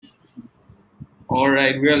All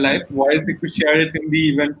right, we are live. Why is it to share it in the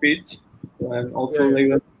event page? And also Yes.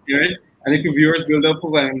 let's share it. And if your viewers build up,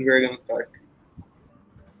 and we're gonna start.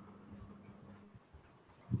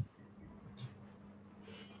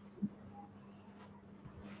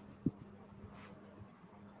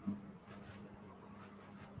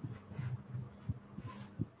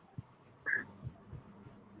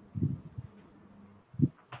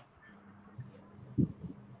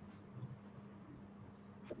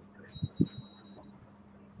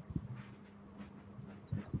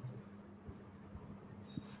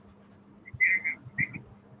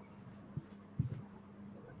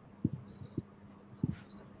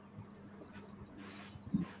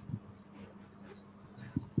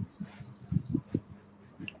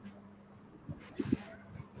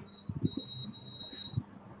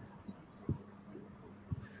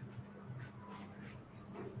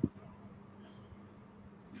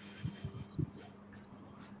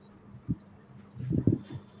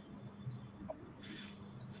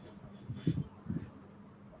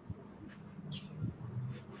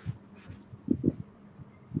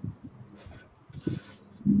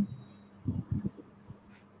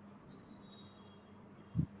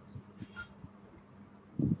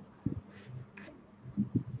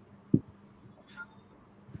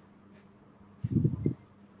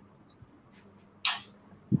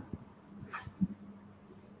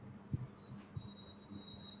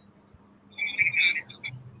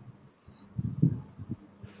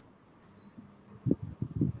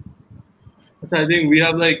 So I think we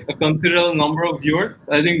have like a considerable number of viewers.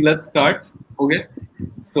 I think let's start. Okay.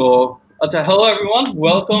 So, hello everyone.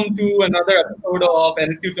 Welcome to another episode of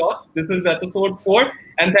NSU Talks. This is episode 4,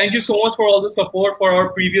 and thank you so much for all the support for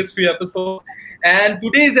our previous 3 episodes. And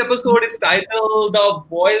today's episode is titled "The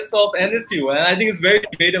Voice of NSU," and I think it's very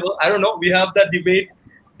debatable. I don't know. We have the debate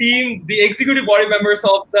team, the executive body members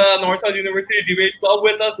of the North-South University Debate Club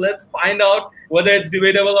with us. Let's find out whether it's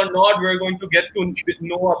debatable or not. We're going to get to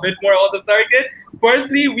know a bit more about the circuit.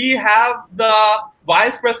 Firstly, we have the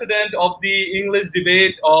Vice President of the English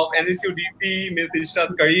Debate of NSU DC, Ms.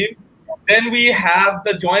 Ishrat Karim. Then we have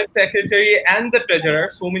the Joint Secretary and the Treasurer.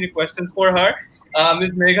 So many questions for her,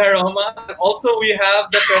 Ms. Megha Rahman. Also, we have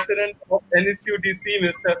the President of NSU DC,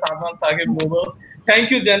 Mr. Salman Saqib Noble.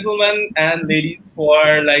 Thank you, gentlemen and ladies, for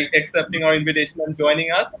accepting our invitation and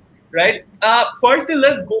joining us. Right. Firstly,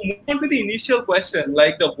 let's move on to the initial question,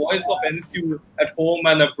 like the voice of NSU at home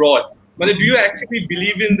and abroad. Do you actually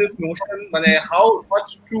believe in this notion? How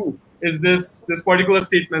much true is this particular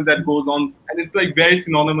statement that goes on, and it's like very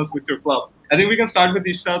synonymous with your club? I think we can start with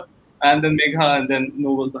Ishrat, and then Megha, and then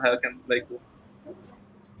Noble can go.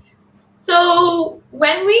 So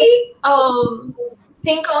when we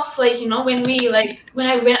think of when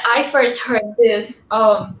I first heard this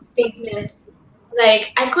statement,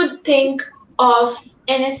 I could think of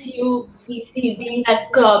NSU DC being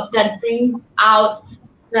that club that brings out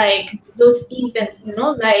those events,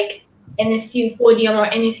 like NSU Podium or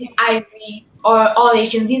NSU Ivy or All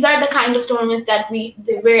Asians. These are the kind of tournaments that they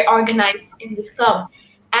were organized in this club.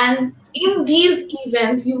 And in these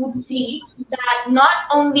events, you would see that not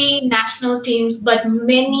only national teams, but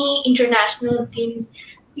many international teams,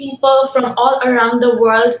 people from all around the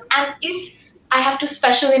world. And if I have to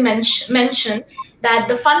specially mention that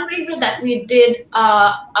the fundraiser that we did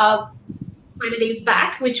quite a days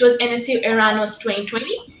back, which was NSU Eranos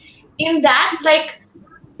 2020, in that,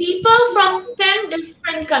 people from 10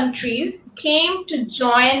 different countries came to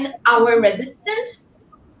join our resistance.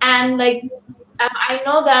 And I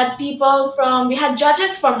know that we had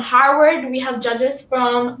judges from Harvard, we have judges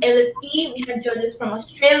from LSE, we had judges from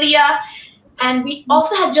Australia, and we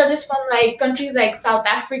also had judges from countries like South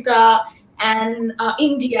Africa and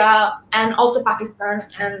India and also Pakistan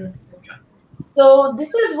and etc. So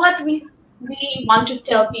this is what we want to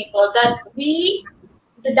tell people, that the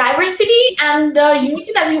diversity and the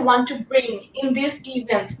unity that we want to bring in these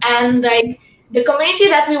events, and the community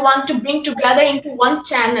that we want to bring together into one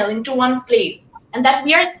channel, into one place, and that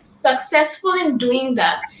we are successful in doing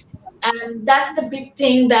that. And that's the big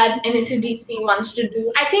thing that NSUDC wants to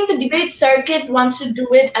do. I think the debate circuit wants to do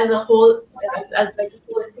it as a whole, as a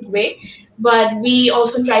holistic way, but we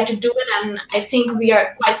also try to do it, and I think we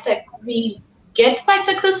are we get quite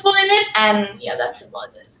successful in it, and yeah, that's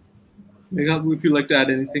about it. Megha, if you'd like to add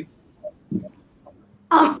anything.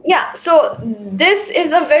 Yeah, so this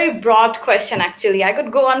is a very broad question, actually. I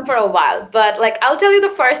could go on for a while, but I'll tell you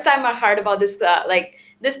the first time I heard about this,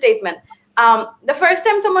 this statement. The first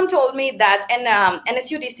time someone told me that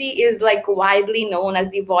NSUDC is widely known as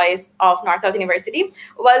the voice of North-South University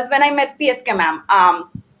was when I met PSK ma'am,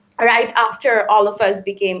 right after all of us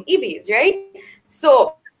became EBs, right?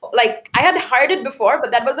 So like I had heard it before, but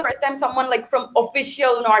that was the first time someone like from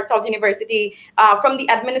official North South University, from the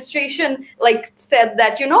administration, like said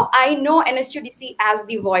that, I know NSUDC as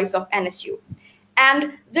the voice of NSU. And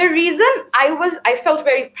the reason I felt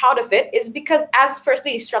very proud of it is because, as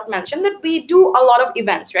firstly Ishrat mentioned, that we do a lot of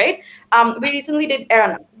events, right? We recently did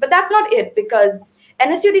Aeronauts, but that's not it, because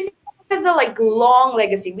NSUDC has a like long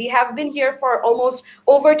legacy. We have been here for almost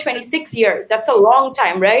over 26 years. That's a long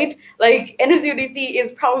time, right? Like NSUDC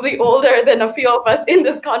is probably older than a few of us in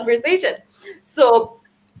this conversation. So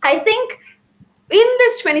I think in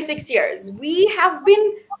this 26 years, we have been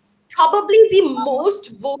probably the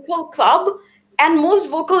most vocal club and most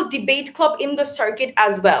vocal debate club in the circuit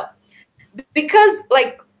as well. Because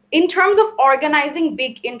like in terms of organizing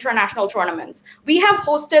big international tournaments, we have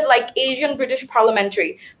hosted like Asian British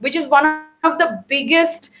Parliamentary, which is one of the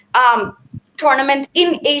biggest tournament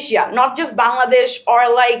in Asia, not just Bangladesh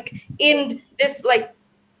or like in this like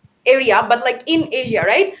area, but like in Asia,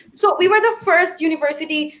 right? So we were the first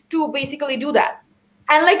university to basically do that.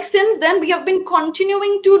 And like since then, we have been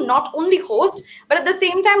continuing to not only host, but at the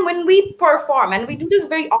same time, when we perform, and we do this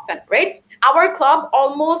very often, right? Our club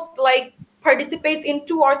almost like participates in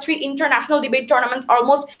 2 or 3 international debate tournaments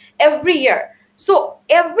almost every year. So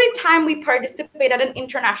every time we participate at an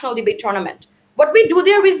international debate tournament, what we do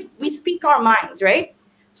there is we speak our minds, right?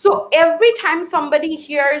 So every time somebody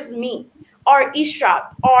hears me or Ishrat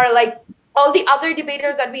or like all the other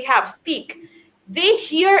debaters that we have speak, they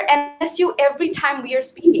hear NSU every time we are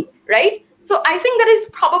speaking, right? So I think that is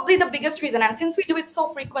probably the biggest reason. And since we do it so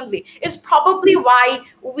frequently, is probably why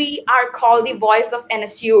we are called the voice of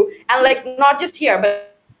NSU, and like not just here,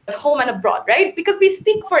 but home and abroad, right? Because we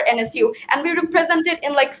speak for NSU and we represent it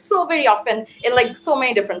in like so very often in like so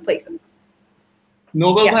many different places.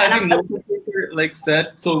 Noble, yeah, I think Noble like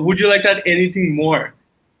said, so would you like to add anything more?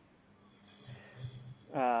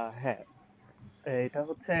 এটা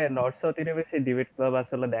হচ্ছে north south university debate club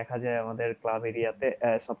আসলে দেখা যায় আমাদের club এরিয়াতে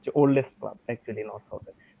সবচেয়ে oldest club actually north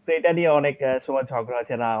সাউথে। তো এটা নিয়ে অনেক সময় ঝগড়া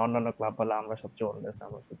আছে, না অন্যান্য ক্লাব বলে আমরা সবচেয়ে ওল্ডেস্ট,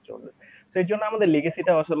 তো এই জন্য আমাদের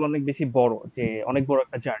লেগেসিটা আসলে অনেক বেশি বড়, যে অনেক বড়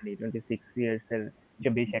একটা জার্নি, 26 ইয়ার্স এর যে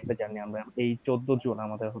বেশি একটা জার্নি। আমরা এই 14 জুন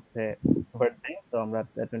আমাদের হচ্ছে বার্থডে, তো আমরা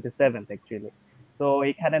 27th অ্যাকচুয়ালি। তো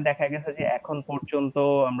এখানে দেখা গেছে যে এখন পর্যন্ত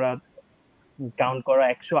আমরা কাউন্ট করা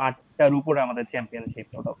 108টার উপরে আমাদের চ্যাম্পিয়নশিপ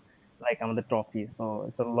টোটাল, লাইক আমাদের trophy. So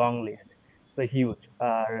it's a long list, so huge.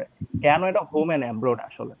 আর কেন এটা হোম এন্ড অ্যাব্রোড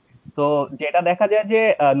আসলে, তো যেটা দেখা যায় যে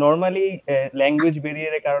নর্মালি ল্যাঙ্গুয়েজ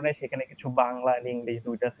ব্যারিয়ারের কারণে সেখানে কিছু বাংলা আর ইংলিশ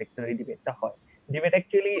দুইটা সেক্টরে ডিবেটটা হয়। Debate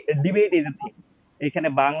actually debate is a thing, এখানে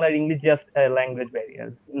বাংলা আর English just language barrier,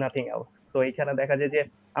 nothing else. তো এখানে দেখা যায় যে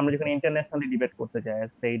আমরা যখন ইন্টারন্যাশনালি ডিবেট করতে যাই,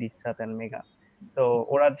 সেইড, ইশরাত এন্ড মেঘা, তো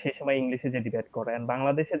ওরা সেই সময় ইংলিশে যে ডিবেট করে,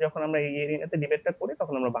 বাংলাদেশে যখন আমরা এই এরিয়াতে ডিবেটটা করি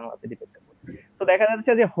তখন আমরা বাংলাতে ডিবেটটা করি। তো দেখা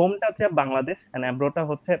যাচ্ছে যে হোমটা হচ্ছে বাংলাদেশ এন্ড অ্যাব্রোডটা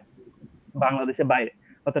হচ্ছে বাংলাদেশের বাইরে,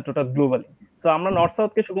 অর্থাৎ টোটাল গ্লোবালি। তো আমরা নর্থ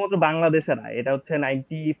সাউথকে শুধুমাত্র বাংলাদেশে না, এটা হচ্ছে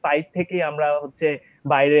 95 থেকে আমরা হচ্ছে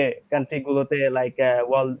বাইরে কান্ট্রি গুলোতে লাইক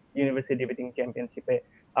ওয়ার্ল্ড ইউনিভার্সিটি ডিবেটিং চ্যাম্পিয়নশিপে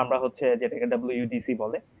আমরা হচ্ছে যেটাকে WUDC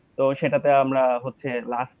বলে, তো সেটাতে আমরা হচ্ছে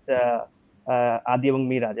লাস্ট আদি এবং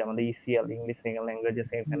মিরাজ আমাদের ECL ইংলিশ সিঙ্গল ল্যাঙ্গুয়েজের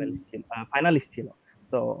ফাইনালিস্ট ছিল।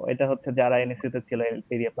 তো এটা হচ্ছে যারা এনএসইউতে ছিল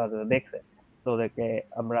এরিয়া প্লাজাতে দেখছে, তো ওদেরকে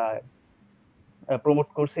আমরা প্রমোট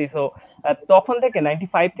করছি। সো তখন থেকে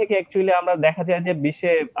 95 থেকে অ্যাকচুয়ালি আমরা দেখা যায় যে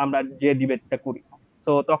বিশ্বে আমরা যে ডিবেটটা করি,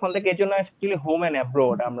 সো তখন থেকে এই জন্য অ্যাকচুয়ালি হোম এন্ড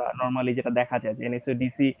অ্যাব্রোড আমরা নর্মালি যেটা দেখা যায় যে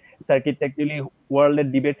NSUDC সার্কিটটা অ্যাকচুয়ালি ওয়ার্ল্ডের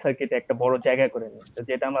ডিবেট সার্কিটে একটা বড় জায়গা করে নিচ্ছে,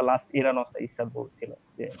 যেটা আমরা লাস্ট এরানোসে ইসরাত বলছিল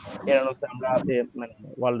যে এরানোসে আমরা মানে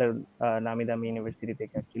ওয়ার্ল্ডের নামি দামি ইউনিভার্সিটি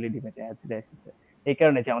থেকে অ্যাকচুয়ালি ডিবেটে এসেছে, এই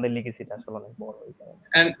কারণে যে আমাদের লিগেসিটা আসলে অনেক বড় হয়ে যায়।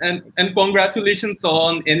 And congratulations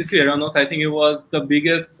on NSU Eranos. I think it was the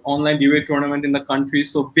biggest online debate tournament in the country.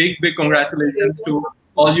 So big congratulations to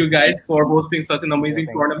all you guys for hosting such an amazing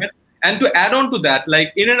tournament. And to add on to that, like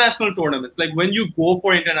international tournaments, like when you go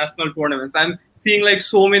for international tournaments, I'm seeing like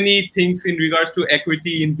so many things in regards to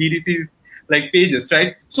equity in BDC's like pages,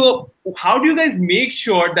 right? So how do you guys make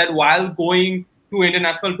sure that while going to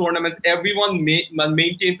international tournaments, everyone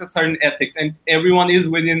maintains a certain ethics and everyone is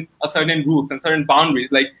within a certain rules and certain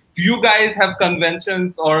boundaries? Like, do you guys have conventions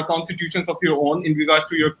or constitutions of your own in regards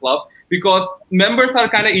to your club? Because members are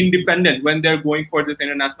kind of independent when they're going for this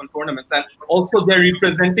international tournaments, and also they're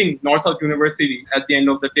representing North South University at the end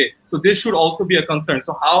of the day. So this should also be a concern.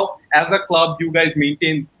 So how, as a club, do you guys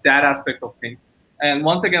maintain that aspect of things? And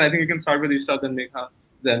once again, I think we can start with Ishrat and Megha,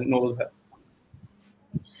 then Noble.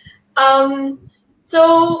 So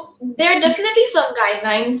there are definitely some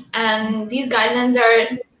guidelines, and these guidelines are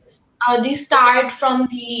they start from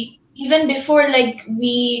the even before like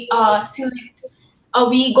we select,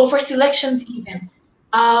 we go for selections even.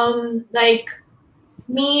 like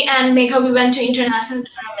me and Megha, we went to international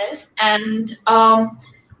tournaments, and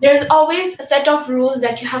there's always a set of rules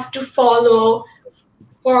that you have to follow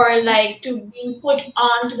for like to be put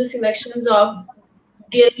on to the selections of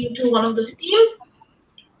getting to one of those teams,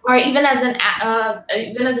 or even as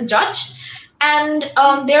even as a judge. And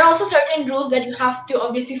there are also certain rules that you have to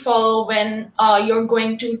obviously follow when you're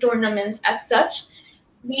going to tournaments as such.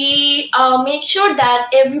 We make sure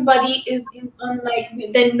that everybody is on like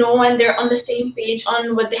they know and they're on the same page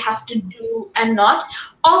on what they have to do and not.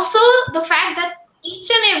 Also, the fact that each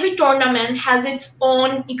and every tournament has its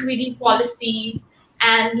own equity policy,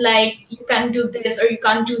 and like you can do this or you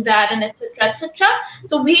can't do that, and etc. etc.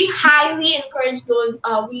 So we highly encourage those.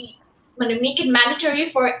 We want to make it mandatory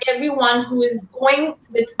for everyone who is going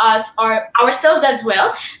with us or ourselves as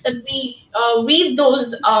well, that we read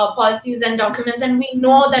those policies and documents, and we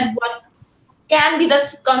know that what can be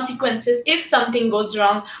the consequences if something goes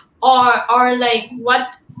wrong, or like what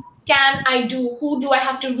can I do, who do I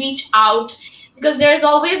have to reach out, because there's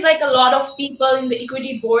always like a lot of people in the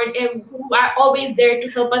equity board who are always there to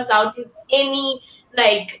help us out in any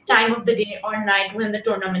like time of the day or night when the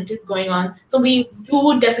tournament is going on. So we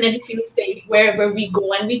do definitely feel safe wherever we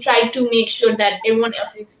go, and we try to make sure that everyone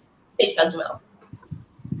else is safe as well.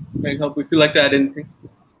 Megha, would you like to add anything?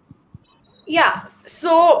 Yeah.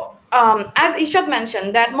 So as Ishad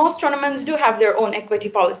mentioned, that most tournaments do have their own equity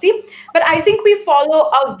policy, but I think we follow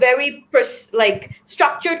a very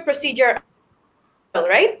structured procedure,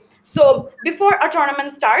 right? So before a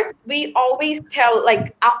tournament starts, we always tell,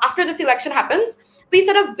 like after the selection happens, we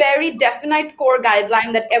set a very definite core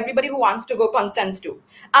guideline that everybody who wants to go consents to.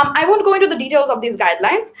 I won't go into the details of these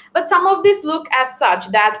guidelines, but some of these look as such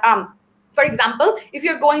that for example, if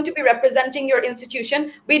you're going to be representing your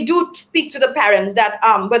institution, we do speak to the parents that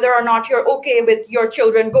whether or not you're okay with your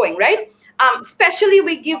children going, right? Especially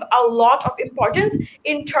we give a lot of importance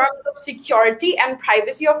in terms of security and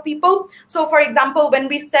privacy of people. So for example, when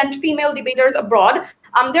we send female debaters abroad,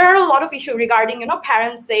 there are a lot of issues regarding,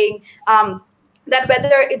 parents saying, that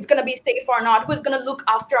whether it's going to be safe or not, who's going to look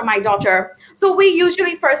after my daughter. So we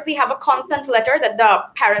usually firstly have a consent letter that the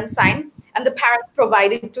parents sign and the parents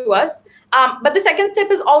provide it to us. But the second step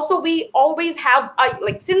is also we always have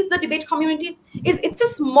since the debate community it's a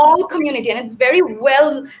small community and it's very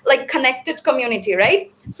well connected community,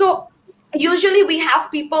 right? So usually we have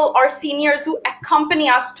people or seniors who accompany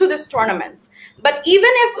us to these tournaments. But even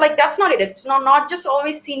if that's not it, it's not just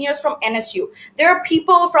always seniors from NSU. There are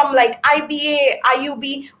people from IBA,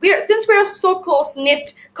 IUB. Since we're a so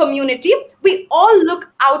close-knit community, we all look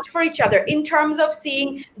out for each other in terms of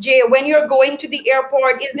seeing, Jay, when you're going to the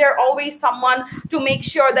airport, is there always someone to make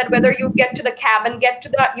sure that whether you get to the cab and get to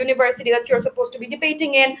the university that you're supposed to be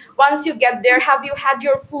debating in, once you get there, have you had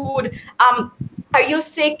your food? Are you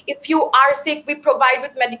sick? If you are sick, we provide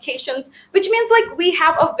with medications, which means we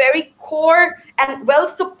have a very core and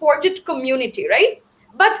well-supported community, right?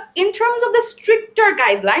 But in terms of the stricter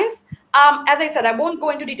guidelines, as I said, I won't go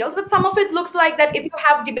into details, but some of it looks like that if you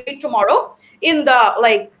have debate tomorrow in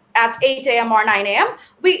the at 8 a.m. or 9 a.m.,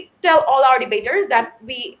 we tell all our debaters that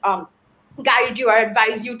we guide you or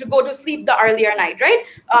advise you to go to sleep the earlier night, right?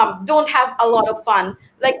 Don't have a lot of fun.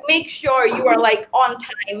 Make sure you are on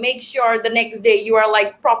time. Make sure the next day you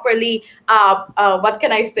are properly, what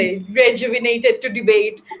can I say, rejuvenated to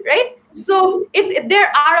debate, right? So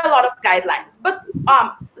there are a lot of guidelines. But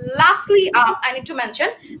lastly, I need to mention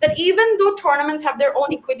that even though tournaments have their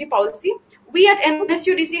own equity policy, we at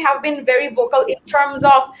NSUDC have been very vocal in terms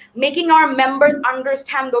of making our members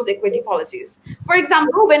understand those equity policies. For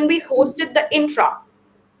example, when we hosted the intra,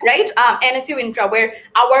 right, NSU intra, where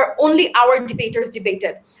only our debaters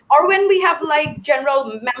debated, or when we have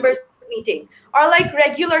general members meeting or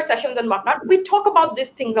regular sessions and whatnot, we talk about these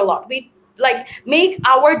things a lot. We make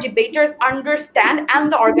our debaters understand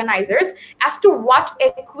and the organizers as to what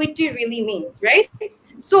equity really means, right?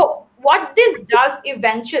 So what this does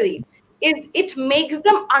eventually is it makes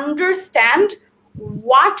them understand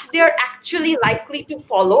what they're actually likely to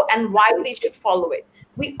follow and why they should follow it.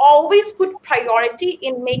 We always put priority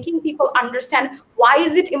in making people understand why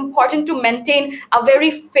is it important to maintain a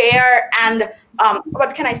very fair and,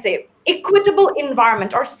 what can I say, equitable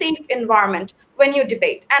environment or safe environment when you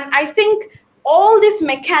debate. And I think all these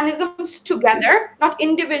mechanisms together, not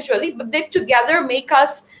individually, but they together make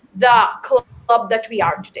us the club that we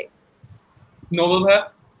are today. Noble,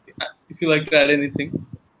 if you like to add anything.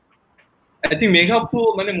 I think Megha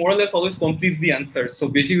more or less always completes the answer. So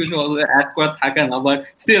basically, always add but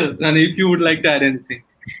still, if you would like to add anything.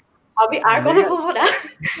 আমি আর কথা বলবো না।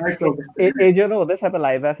 That's okay. এই জন্য ওদের সাথে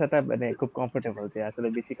লাইভে আসাটা মানে খুব কমফোর্টেবল, যে আসলে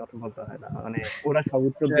বেশি কথা বলতে হয় না, মানে ওরা সব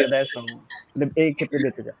উত্তর দিয়ে দেয়, সব এই ক্ষেত্রে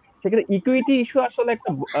বেঁচে যায়। সেক্ষেত্রে ইকুইটি ইস্যু আসলে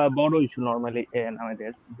একটা বড় ইস্যু নর্মালি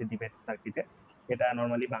আমাদের যে ডিবেট সার্কিটে। এটা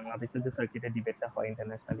নর্মালি বাংলাদেশের যে সার্কিটে ডিবেটটা হয়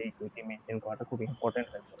ইন্টারন্যাশনালি, ইকুইটি মেনটেন করাটা খুব ইম্পর্টেন্ট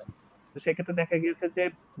হয়ে পড়ে। তো সেক্ষেত্রে দেখা গিয়েছে যে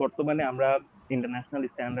বর্তমানে আমরা ইন্টারন্যাশনাল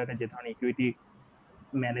স্ট্যান্ডার্ডে যে ধরনের ইকুইটি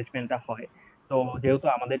ম্যানেজমেন্টটা হয়, তো যেহেতু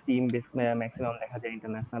আমাদের টিম ম্যাক্সিমাম দেখা যায়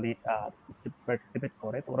ইন্টারন্যাশনালি পার্টিসিপেট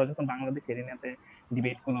করে, তো ওরা যখন বাংলাদেশ এরিনাতে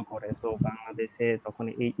ডিবেট গুলো করে, তো বাংলাদেশে তখন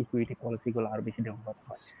এই ইকুইটি পলিসি গুলো আরো বেশি ডেভেলপ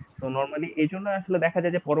হয়। তো নর্মালি এই জন্য আসলে দেখা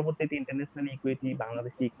যায় যে পরবর্তীতে ইন্টারন্যাশনাল ইকুইটি,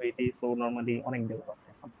 বাংলাদেশি ইকুইটি তো নর্মালি অনেক ডেভেলপ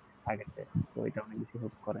এখন আগের চেয়ে। তো এটা অনেক বেশি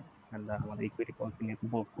হেল্প করে। এন্ড আমাদের ইকুইটি পলিসি নিয়ে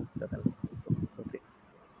খুব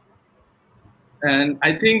And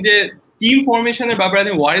I think the team formation and Barbara, I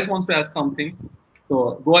think Waris wants to ask something. So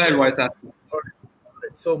go ahead, Waris. Ask.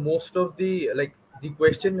 So most of the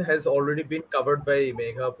question has already been covered by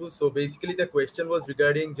Meghapu. So basically the question was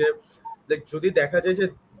regarding যে যদি দেখা যায় যে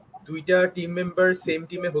দুইটা team member same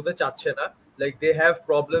টিমে হতে চাচ্ছে না, like they have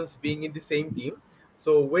problems being in the same team.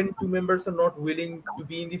 So when two members are not willing to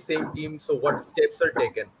be in the same team, so what steps are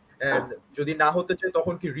taken? And যদি না হতে চায়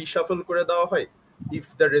তখন কি reshuffle করে দেওয়া হয় if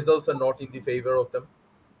the results are not in the favor of them?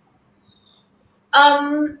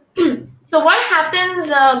 So what happens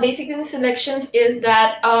basically in selections is that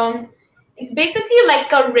it's basically like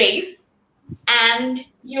a race, and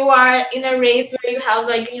you are in a race where you have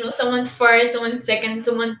someone's first, someone's second,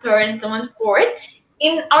 someone's third, and someone's fourth.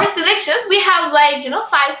 In our selections, we have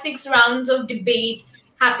 5-6 rounds of debate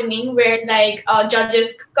happening where judges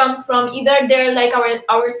come from either they're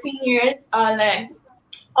our seniors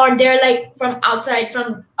or they're from outside from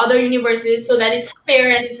other universities, so that it's fair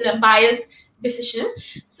and it's a biased decision.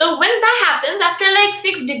 So when that happens, after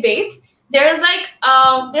 6 debates, there's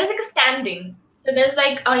a standing. So there's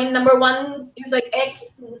in number 1 is X,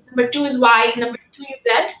 number 2 is Y, number 2 is Z,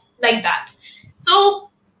 like that. So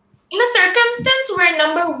in a circumstance where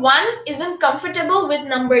number 1 isn't comfortable with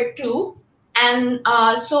number 2, and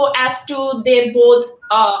so as to they both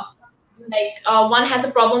one has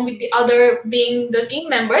a problem with the other being the team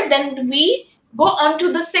member, then we go on to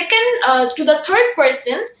the third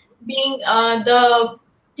person being the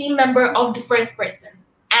team member of the first person,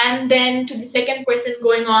 and then to the second person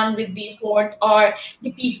going on with the fourth or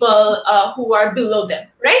the people who are below them,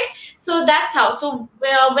 right? So that's how. So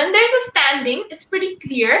when there's a standing, it's pretty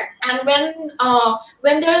clear, and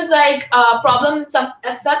when there's a problem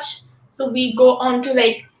as such, so we go on to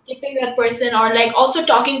skipping that person or also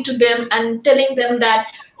talking to them and telling them that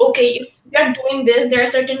okay, if you're doing this, there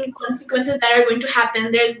are certain consequences that are going to happen.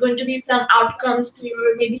 There's going to be some outcomes to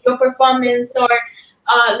maybe your performance or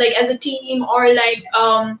as a team, or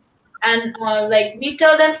we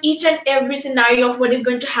tell them each and every scenario of what is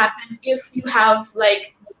going to happen if you have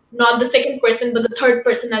not the second person but the third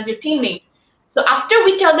person as your teammate. So after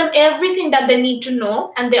we tell them everything that they need to know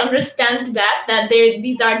and they understand that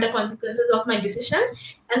these are the consequences of my decision,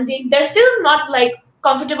 and they're still not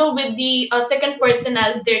comfortable with the second person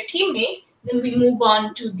as their teammate, then we move on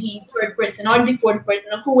to the third person or the fourth person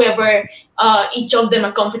or whoever each of them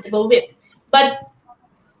are comfortable with. But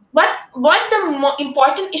what the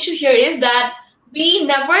important issue here is that we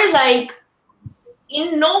never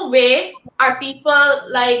in no way are people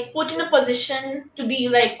put in a position to be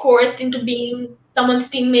coerced into being someone's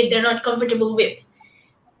teammate they're not comfortable with.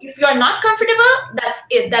 If you're not comfortable, that's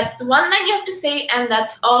it. That's one line you have to say, and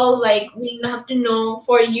that's all we have to know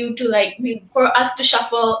for you to for us to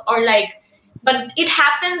shuffle or but it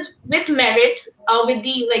happens with merit, with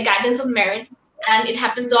the guidance of merit, and it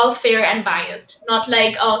happens all fair and biased, not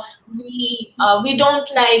we don't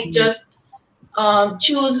just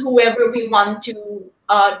choose whoever we want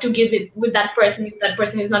to give it with that person if that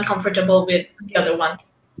person is not comfortable with the other one.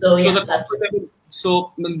 So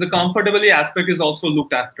the comfortability aspect is also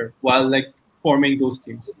looked after while forming those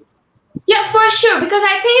teams. Yeah, for sure, because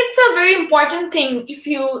I think it's a very important thing. If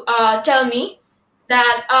you tell me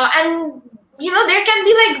that and there can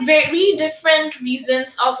be very different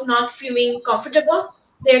reasons of not feeling comfortable.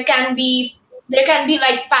 There can be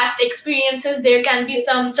past experiences, there can be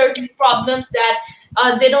some certain problems that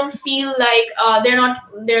they don't feel they're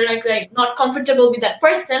not comfortable with that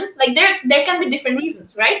person. There can be different reasons,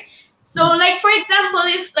 right? So for example,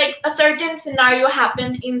 if a certain scenario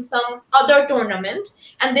happened in some other tournament,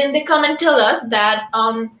 and then they come and tell us that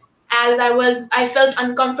as I felt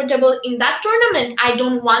uncomfortable in that tournament, I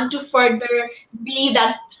don't want to further be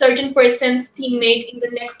that certain person's teammate in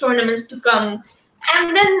the next tournaments to come.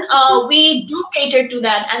 And then we do cater to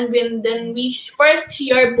that, and then we first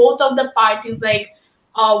hear both of the parties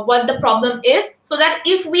what the problem is, so that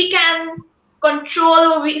if we can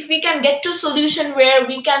control, or if we can get to a solution where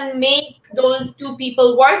we can make those two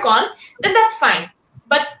people work on, then that's fine.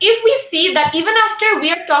 But if we see that even after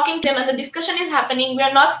we are talking to them and the discussion is happening, we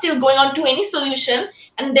are not still going on to any solution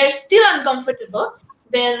and they're still uncomfortable,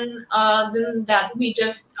 then that we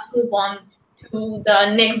just move on to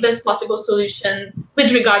the next best possible solution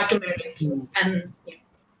with regard to merit. And yeah.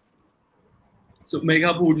 So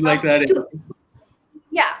Megha, would you like to add anything?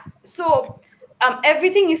 Yeah, so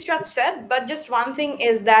everything Ishrat said, but just one thing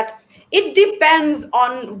is that it depends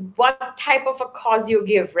on what type of a cause you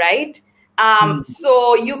give, right?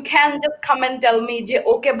 So you can just come and tell me, je,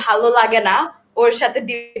 okay, bhalo lage na, or সাথে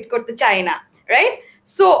debate korte চাই না, right?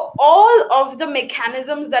 So all of the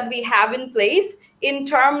mechanisms that we have in place in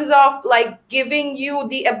terms of like giving you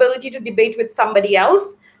the ability to debate with somebody else,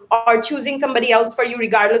 or choosing somebody else for you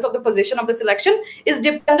regardless of the position of the selection, is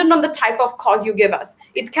dependent on the type of cause you give us.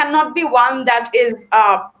 It cannot be one that is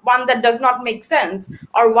one that does not make sense,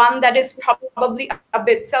 or one that is probably a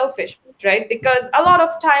bit selfish, right? Because a lot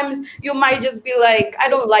of times you might just be like, I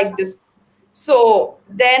don't like this. So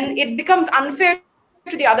then it becomes unfair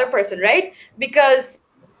to the other person, right? Because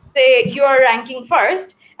say you're ranking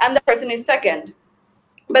first and the person is second,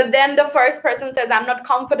 but then the first person says, I'm not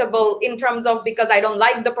comfortable in terms of, because I don't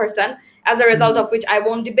like the person, as a result of which I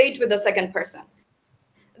won't debate with the second person.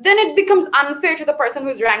 Then it becomes unfair to the person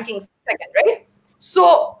who's ranking second, right? So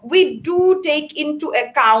we do take into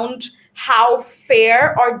account how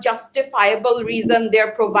fair or justifiable reason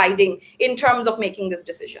they're providing in terms of making this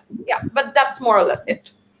decision. Yeah, but that's more or less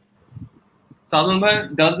it. Sadlan bhai,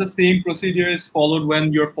 does the same procedure is followed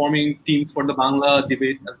when you're forming teams for the Bangla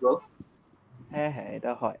debate as well? হ্যাঁ হ্যাঁ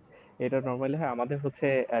এটা হয়, এটা normally হয়। আমাদের হচ্ছে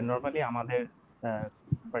normally আমাদের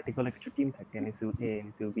particular কিছু টিম থাকে, এনএসইউ এ,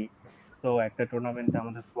 এনএসইউ বি। তো একটা টুর্নামেন্টে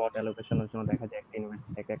আমাদের স্পট অ্যালোকেশনের জন্য দেখা যায় একটা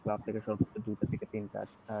ইউনিভার্সিটি থেকে, ক্লাব থেকে সর্বোচ্চ 2টা থেকে 3টা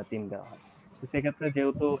টিম দেওয়া হয়। তো সেক্ষেত্রে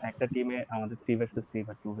যেহেতু একটা টিমে আমাদের 3 ভার্সেস 3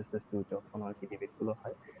 বা 2 ভার্সেস 2 যখন আর কি ডিবেট গুলো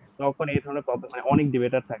হয়, তখন এই ধরনের প্রবলেম, মানে অনেক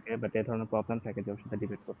ডিবেটার থাকে, বাট এই ধরনের প্রবলেম থাকে যে ওর সাথে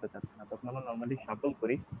ডিবেট করতে চাচ্ছে না, তখন আমরা নর্মালি শাফল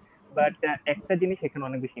করি। বাট একটা জিনিস এখানে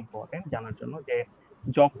অনেক বেশি ইম্পর্টেন্ট জানার জন্য, যে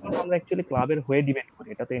যখন আমরা অ্যাকচুয়ালি ক্লাবের হয়ে ডিবেট করি,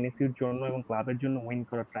 এটা তো এনএসইউর জন্য এবং ক্লাবের জন্য উইন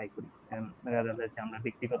করার ট্রাই করি, আমরা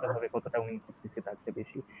ব্যক্তিগতভাবে কতটা উইন করতেছি তার চেয়ে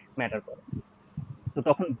বেশি ম্যাটার করে। তো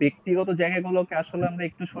তখন ব্যক্তিগত জায়গাগুলোকে আসলে আমরা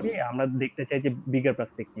একটু সরিয়ে আমরা দেখতে চাই যে বিগার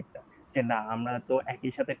পার্সপেক্টিভটা, যে না আমরা তো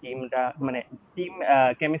একই সাথে টিমটা, মানে টিম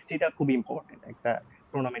কেমিস্ট্রিটা খুব ইম্পর্টেন্ট একটা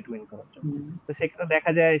টুর্নামেন্ট উইন করার জন্য। তো সেক্ষেত্রে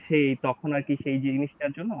দেখা যায় সেই তখন আর কি সেই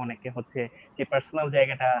জিনিসটার জন্য অনেকে হচ্ছে যে পার্সোনাল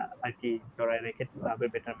জায়গাটা আর কি জড়ায় রেখে ক্লাবের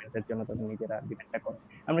বেটারমেন্টের জন্য তাদের নিজেরা ডিবেটটা করে।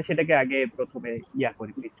 আমরা সেটাকে আগে প্রথমে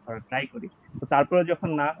করি, পিচ করার ট্রাই করি। তো তারপরে যখন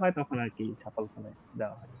না হয় তখন আর কি সফল করে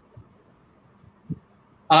দেওয়া হয়।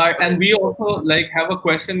 And we also like have a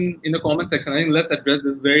question in the comment section. I think let's address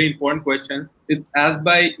this very important question. It's asked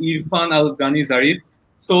by Irfan Al Ghani Zarif.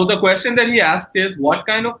 So the question that he asked is, what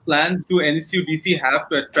kind of plans do NSU-DC have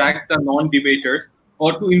to attract the non-debaters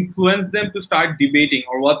or to influence them to start debating?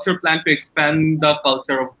 Or what's your plan to expand the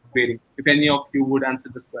culture of debating? If any of you would answer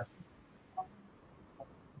this question.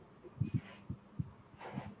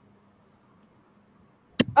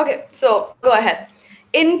 Okay, so go ahead.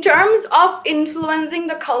 In terms of influencing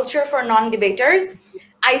the culture for non-debaters,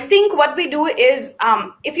 I think what we do is,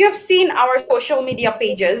 if you have seen our social media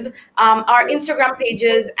pages, our Instagram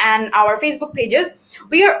pages and our Facebook pages,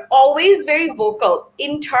 we are always very vocal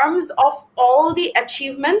in terms of all the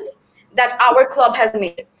achievements that our club has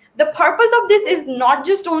made. The purpose of this is not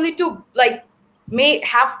just only to like may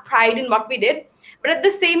have pride in what we did, but at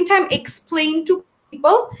the same time explain to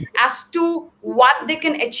people as to what they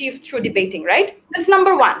can achieve through debating, right? That's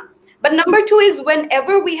number one. But number two is,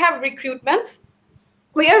 whenever we have recruitments,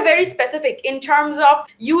 we are very specific in terms of,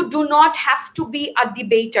 you do not have to be a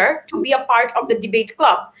debater to be a part of the debate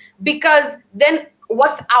club, because then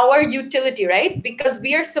what's our utility, right? Because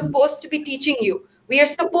we are supposed to be teaching you, we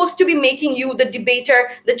are supposed to be making you the debater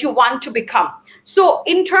that you want to become. So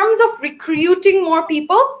in terms of recruiting more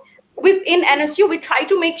people within NSU, we try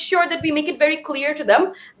to make sure that we make it very clear to them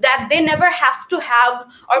that they never have to have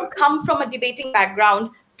or come from a debating background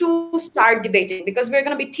to start debating, because we're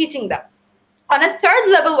going to be teaching them. On a third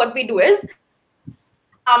level, what we do is,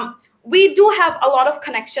 we do have a lot of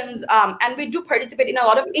connections, and we do participate in a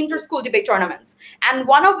lot of inter-school debate tournaments. And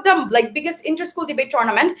one of the like biggest inter-school debate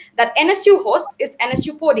tournament that NSU hosts is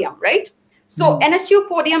NSU Podium, right? So NSU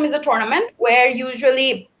Podium is a tournament where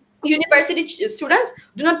usually university students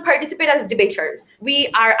do not participate as debaters. We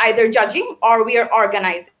are either judging or we are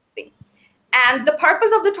organizing. And the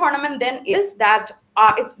purpose of the tournament then is that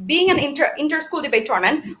it's being an inter-school debate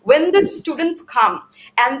tournament. When the students come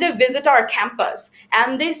and they visit our campus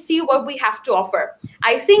and they see what we have to offer,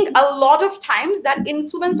 I think a lot of times that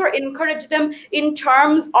influence or encourage them in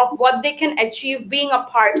terms of what they can achieve being a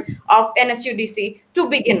part of NSUDC to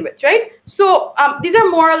begin with, right? So these are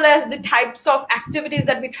more or less the types of activities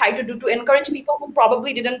that we try to do to encourage people who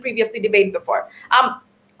probably didn't previously debate before.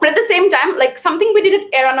 But at the same time, like something we did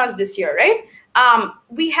at Eranas this year, right?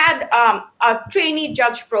 We had a trainee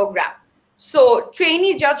judge program. So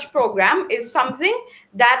trainee judge program is something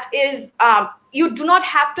that is, you do not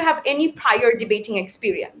have to have any prior debating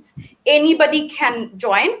experience. Anybody can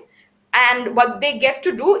join. And what they get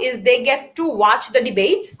to do is they get to watch the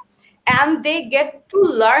debates and they get to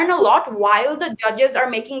learn a lot while the judges are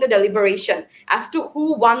making the deliberation as to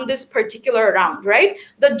who won this particular round, right?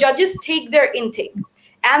 The judges take their intake.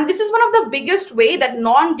 And this is one of the biggest way that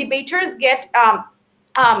non-debaters get,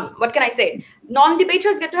 what can I say?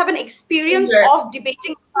 Non-debaters get to have an experience of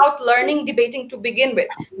debating without learning debating to begin with,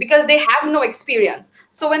 because they have no experience.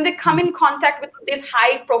 So when they come in contact with these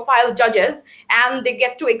high-profile judges and they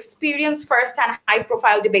get to experience firsthand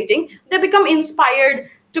high-profile debating, they become inspired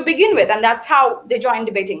to begin with, and that's how they join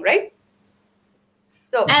debating, right?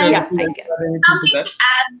 So yeah, I guess. Something to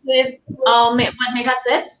add with what Megha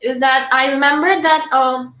said is that I remember that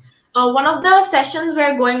one of the sessions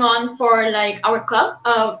were going on for like our club,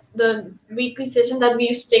 the weekly sessions that we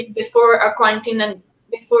used to take before our quarantine and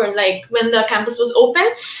before like when the campus was open.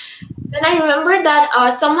 Then I remember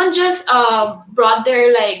that someone just brought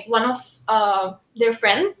their like one of their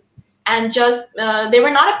friends, and just they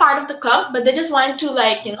were not a part of the club, but they just wanted to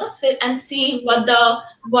like sit and see what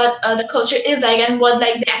the culture is like, and what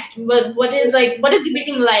is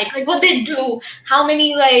debating like what they do, how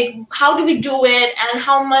many like how do we do it, and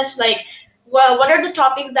how much like what are the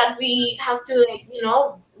topics that we have to like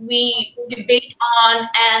we debate on,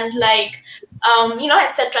 and like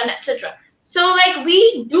etc. and etc. So like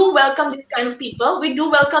we do welcome these kind of people. We do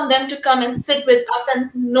welcome them to come and sit with us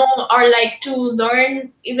and know, or like to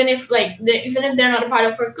learn, even if they're not a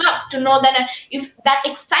part of our club, to know that if that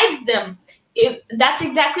excites them, if that's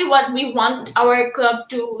exactly what we want our club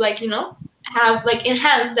to like have like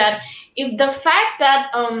enhance that. If the fact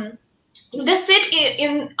that they sit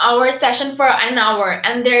in our session for an hour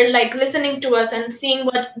and they're like listening to us and seeing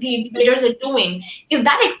what the debaters are doing, if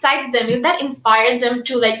that excites them, if that inspires them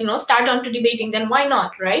to like start on to debating, then why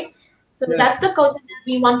not, right? So that's the culture that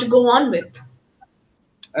we want to go on with.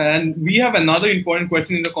 And we have another important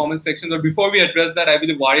question in the comment section, but before we address that, I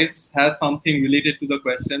believe Warif has something related to the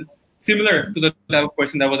question, similar to the type of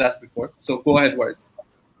question that was asked before. So go ahead, Warif.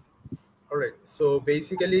 All right. So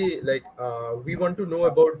basically, like we want to know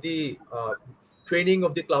about the training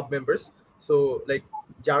of the club members. So like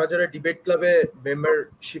jara jara debate club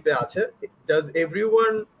membership ache, does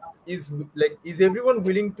everyone is everyone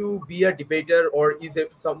willing to be a debater, or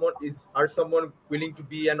are someone willing to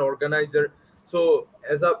be an organizer? So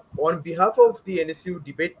on behalf of the NSU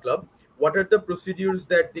Debate Club, what are the procedures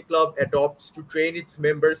that the club adopts to train its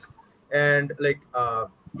members, and like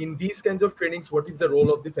in these kinds of trainings, what is the role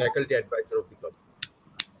of the faculty advisor of the club?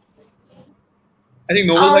 I think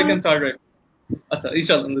Noble Bhai can start, right? Acha,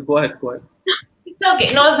 Isha, go ahead. It's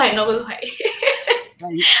okay, Noble Bhai.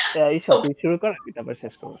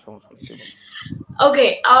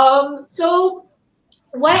 Okay, so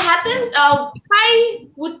what happens, if I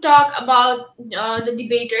would talk about the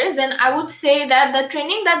debaters, then I would say that the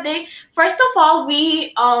training that first of all,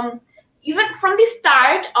 we even from the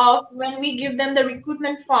start of when we give them the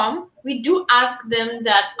recruitment form, we do ask them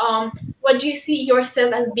that what do you see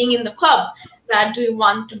yourself as being in the club? That do you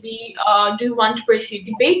want to pursue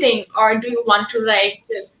debating, or do you want to like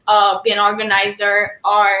just be an organizer,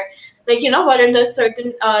 or like what are the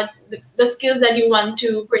certain the skills that you want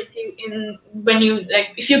to pursue in when you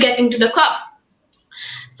like if you get into the club.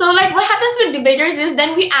 So like what happens with debaters is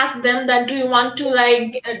then we ask them that do you want to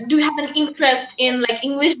like do you have an interest in like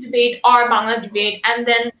English debate or Bangla debate, and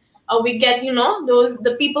then we get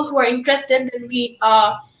the people who are interested, then we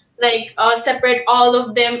separate all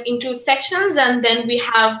of them into sections, and then we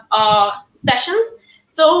have sessions.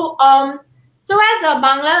 So as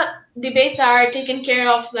Bangla debates are taken care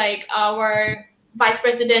of, like our Vice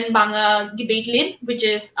President Bangla debate lead, which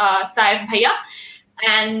is Saif Bhaiya,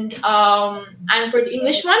 and I'm for the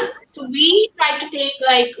English one. So we try to take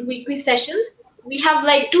like weekly sessions. We have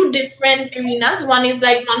like two different arenas. One is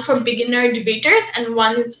like one for beginner debaters, and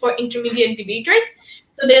one is for intermediate debaters.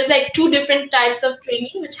 So there's like two different types of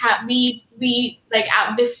training, which we like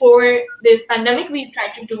before this pandemic, we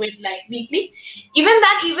tried to do it like weekly. Even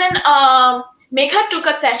Megha took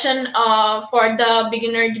a session for the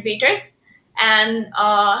beginner debaters, and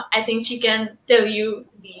I think she can tell you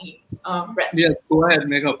the rest. Yes, go ahead,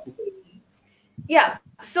 Megha. Yeah.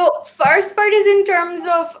 So first part is in terms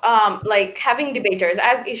of like having debaters.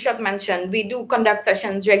 As Ishak mentioned, we do conduct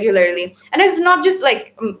sessions regularly, and it's not just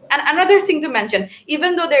like. And another thing to mention,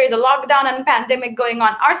 even though there is a lockdown and pandemic going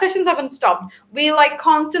on, our sessions haven't stopped. We like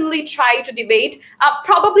constantly try to debate.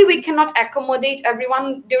 Probably we cannot accommodate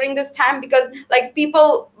everyone during this time because like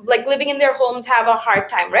people like living in their homes have a hard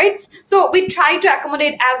time, right? So we try to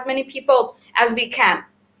accommodate as many people as we can.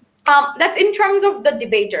 That's in terms of the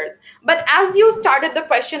debaters. But as you started the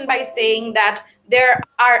question by saying that there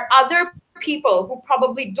are other people who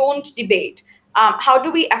probably don't debate, how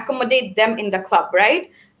do we accommodate them in the club, right?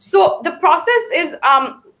 So the process is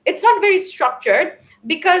it's not very structured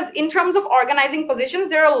because in terms of organizing positions,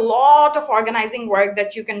 there are a lot of organizing work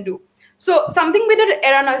that you can do. So something we did at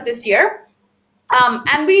Eranos this year,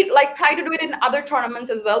 and we like try to do it in other tournaments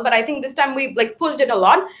as well, but I think this time we like pushed it a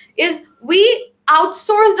lot, is we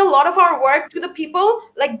outsourced a lot of our work to the people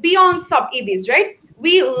like beyond sub EBs, right?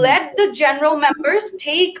 We let the general members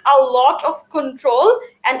take a lot of control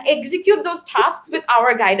and execute those tasks with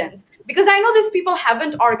our guidance, because I know these people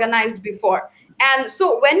haven't organized before. And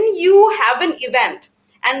so when you have an event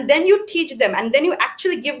and then you teach them and then you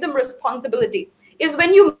actually give them responsibility, is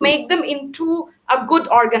when you make them into a good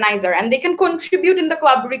organizer and they can contribute in the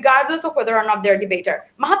club regardless of whether or not they're a debater.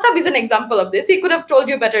 Mahatab is an example of this. He could have told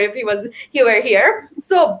you better if he were here.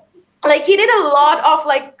 So like he did a lot of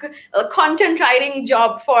like content writing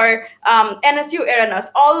job for NSU Eranos.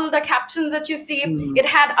 All the captions that you see, it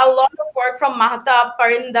had a lot of work from Mahata,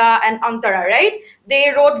 Parinda, and Antara, right?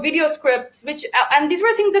 They wrote video scripts, which and these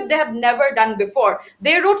were things that they have never done before.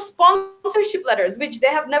 They wrote sponsorship letters, which they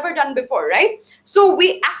have never done before, right? So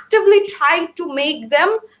we actively try to make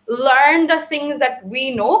them learn the things that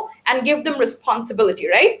we know and give them responsibility,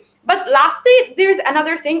 right? But lastly, there's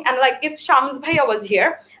another thing, and like if Shams Bhaiya was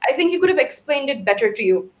here, I think he could have explained it better to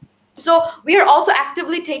you. So we are also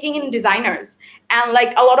actively taking in designers and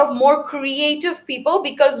like a lot of more creative people,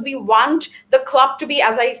 because we want the club to be,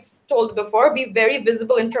 as I told before, be very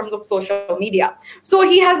visible in terms of social media. So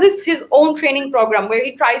he has his own training program where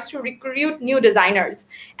he tries to recruit new designers,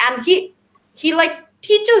 and he like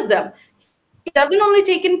teaches them. He doesn't only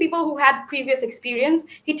take in people who had previous experience,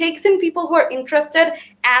 he takes in people who are interested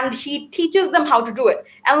and he teaches them how to do it.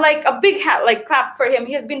 And like a big like clap for him.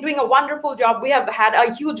 He has been doing a wonderful job. We have had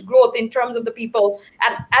a huge growth in terms of the people,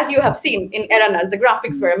 and as you have seen in Eranas, the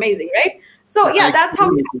graphics were amazing, right? So yeah, that's how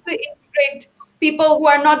we have to integrate people who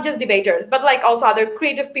are not just debaters, but like also other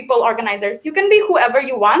creative people, organizers. You can be whoever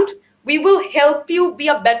you want. We will help you be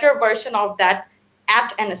a better version of that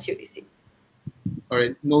at NSUDC. All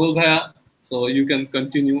right, Noble Bhaiya, so you can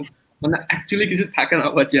continue. মানে actually কিছু থাকে না,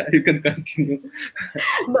 but yeah, you can continue.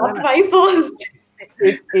 Not my fault.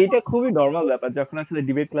 এইটা খুবই normal ব্যাপার যখন আসলে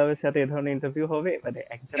debate ক্লাবের সাথে এই ধরনের ইন্টারভিউ হবে, মানে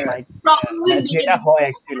একটা লাইক যেটা হয়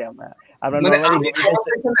অ্যাকচুয়ালি আমরা মানে নরমালি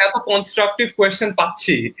এত কনস্ট্রাকটিভ কোশ্চেন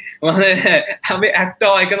পাচ্ছি, মানে আমি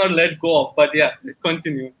একটাও I cannot let go of, but yeah,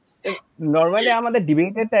 continue. Normally আমাদের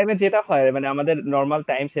ডিবেটের টাইমে যেটা হয়, মানে আমাদের নরমাল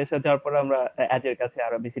টাইম শেষ হয়ে যাওয়ার পর আমরা অ্যাজের কাছে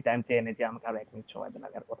আরো বেশি টাইম চেয়ে নিই যে আমাকে আরো 1 মিনিট সময় দেন,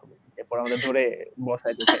 আর কথা বলছি। এরপর আমাদের ধরে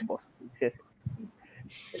বসাই দিতে শেষ।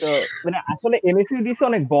 তো মানে আসলে এমএসইউডিসি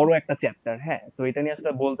অনেক বড় একটা চ্যাপ্টার, হ্যাঁ। তো এটা নিয়ে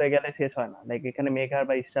আসলে বলতে গেলে শেষ হয় না। লাইক এখানে মেঘার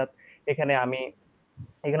বা ইশরাত, এখানে আমি,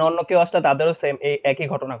 এখানে অন্য কেউ আসলে তাদেরও সেম এই একই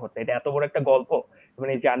ঘটনা ঘটে। এটা এত বড় একটা গল্প,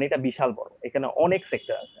 মানে এই জার্নিটা বিশাল বড়। এখানে অনেক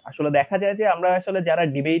সেক্টর আছে। আসলে দেখা যায় যে আমরা আসলে যারা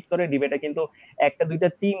ডিবেট করে, ডিবেটে কিন্তু একটা দুইটা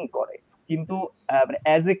টিম করে, কিন্তু মানে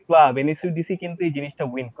অ্যাজ এ ক্লাব এনএসইউডিসি কিন্তু এই জিনিসটা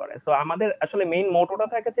উইন করে। সো আমাদের আসলে মেইন মোটোটা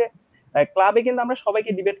থাকে যে ক্লাবে কিন্তু আমরা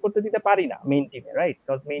সবাইকে ডিবেট করতে দিতে পারি না মেইন টিমে, রাইট?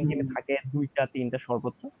 বিকজ মেইন টিমে থাকে দুইটা তিনটা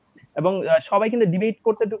সর্বোচ্চ, এবং সবাই কিন্তু ডিবেট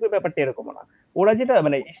করতে ঢুকে, ব্যাপারটা এরকম না। ওরা যেটা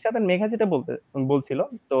মানে ইশরাত আর মেঘা যেটা বলছিল,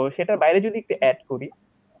 তো সেটার বাইরে যদি একটু অ্যাড করি,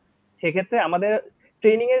 সেক্ষেত্রে আমাদের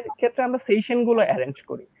ট্রেনিং এর ক্ষেত্রে আমরা সেশন গুলো অ্যারেঞ্জ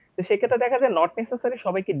করি। তো সেক্ষেত্রে দেখা যায় নট নেসেসারি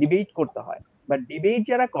সবাইকে ডিবেট করতে হয়, বাট ডিবেট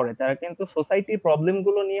যারা করে তারা কিন্তু সোসাইটির প্রবলেম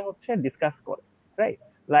গুলো নিয়ে হচ্ছে ডিসকাস করে, রাইট?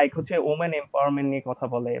 লাইক হচ্ছে ওমেন এম্পাওয়ারমেন্ট নিয়ে কথা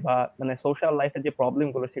বলে, বা মানে সোশ্যাল লাইফের যে প্রবলেম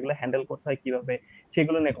গুলো সেগুলো হ্যান্ডেল করতে হয় কিভাবে,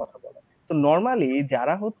 সেগুলো নিয়ে কথা বলে। তো নর্মালি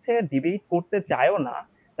যারা হচ্ছে ডিবেট করতে চায়ও না,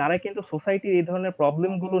 তারা কিন্তু সোসাইটির এই ধরনের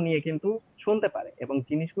প্রবলেম গুলো নিয়ে কিন্তু শুনতে পারে, এবং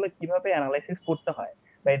জিনিসগুলো কিভাবে অ্যানালাইসিস করতে হয়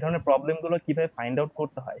বা এই ধরনের প্রবলেম গুলো কিভাবে ফাইন্ড আউট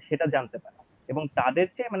করতে হয় সেটা জানতে পারে। এবং তাদের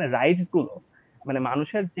যে মানে রাইটস গুলো, মানে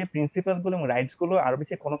মানুষের যে প্রিন্সিপাল গুলো এবং রাইটস গুলো আরো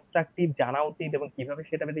বেশি কনস্ট্রাকটিভ জানা উচিত, এবং কিভাবে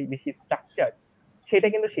সেটা বেশি স্ট্রাকচার, সেটা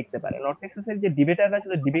কিন্তু শিখতে পারে। নট নেসেসারি যে ডিবেটাররা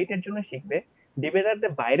শুধু ডিবেটের জন্য শিখবে,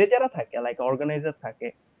 ডিবেটারদের বাইরে যারা থাকে লাইক অর্গানাইজার থাকে,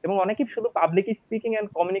 এবং অনেকেই শুধু public speaking and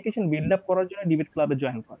communication build up করার জন্য ডিবেট ক্লাবে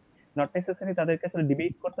জয়েন করে। নট নেসেসারি তাদেরকে আসলে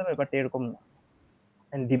ডিবেট করতে হবে, বাট এরকম না।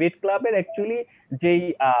 ডিবেট ক্লাবের অ্যাকচুয়ালি যেই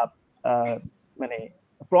মানে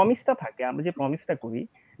প্রমিসটা থাকে, আমরা যে প্রমিসটা করি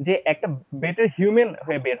যে একটা বেটার হিউম্যান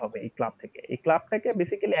হয়ে বের হবে এই ক্লাব থেকে। এই ক্লাবটাকে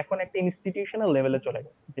বেসিক্যালি এখন একটা ইনস্টিটিউশনাল লেভেলে চলে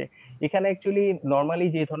গেছে, যে এখানে অ্যাকচুয়ালি নর্মালি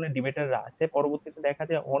যে ধরনের ডিবেটাররা আছে, পরবর্তীতে দেখা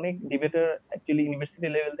যায় অনেক ডিবেটার অ্যাকচুয়ালি ইউনিভার্সিটি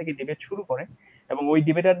লেভেল থেকে ডিবেট শুরু করে, এবং ওই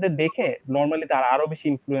ডিবেটারদের দেখে নর্মালি তারা আরো বেশি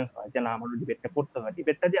ইনফ্লুয়েন্স হয় যে না, আমারও ডিবেটটা করতে হয়।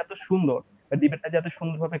 ডিবেটটা যে এত সুন্দর, বা ডিবেটটা যে এত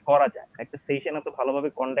সুন্দরভাবে করা যায়, একটা সেশন এত ভালোভাবে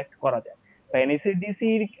কন্ডাক্ট করা যায়, বা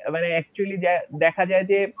এনএসডিসির মানে অ্যাকচুয়ালি দেখা যায়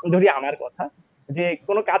যে, ধরি আমার কথা, যে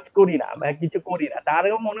কোনো কাজ করি না বা কিছু করি না,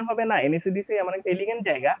 তারও মনে হবে না এনএসডিসি এমন একটা এলিগেন্ট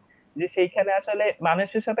জায়গা যে সেইখানে আসলে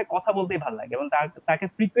মানুষের সাথে কথা বলতেই ভালো লাগে, এবং তাকে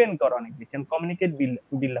ফ্রিকুয়েন্ট করে অনেক বেশি, কমিউনিকেট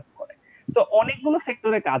বিল্ড আপ করে। তো অনেকগুলো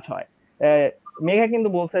সেক্টরে কাজ হয়। মেঘা কিন্তু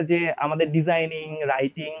বলছে যে আমাদের ডিজাইনিং,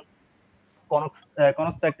 রাইটিং,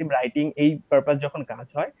 কনস্ট্রাকটিভ রাইটিং, এই পারপাস যখন কাজ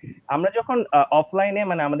হয়, আমরা যখন অফলাইনে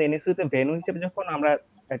মানে আমাদের এনএসইউতে ভেন্যু হিসেবে যখন আমরা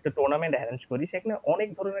একটা টুর্নামেন্ট অ্যারেঞ্জ করি, সেখানে অনেক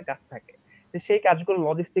ধরনের কাজ থাকে। সেই কাজগুলো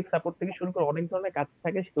লজিস্টিক সাপোর্ট থেকে শুরু করে অনেক ধরনের কাজ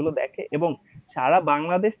থাকে, সেগুলো দেখে, এবং সারা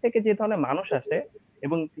বাংলাদেশ থেকে যে ধরনের মানুষ আসে,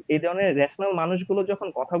 এবং এই ধরনের রেশনাল মানুষগুলো যখন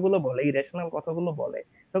কথাগুলো বলে, এই রেশনাল কথাগুলো বলে,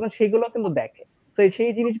 তখন সেগুলো কিন্তু দেখে। তো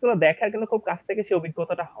সেই জিনিসগুলো দেখার কিন্তু খুব কাছ থেকে সেই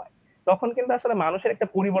অভিজ্ঞতাটা হয়। তখন কিন্তু আসলে মানুষের একটা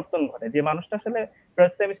পরিবর্তন ঘটে, যে মানুষটা আসলে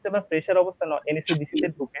ফার্স্ট সেমিস্টার বা ফ্রেশার অবস্থা এনএসসি তে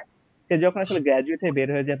ঢুকে, সে যখন আসলে গ্রাজুয়েট হয়ে বের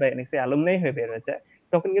হয়ে যায় বা এনএসসি অ্যালুমনাই হয়ে বের হয়ে যায়,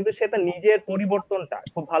 তখন কিন্তু সে তার নিজের পরিবর্তনটা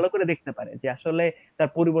খুব ভালো করে দেখতে পারে, যে আসলে তার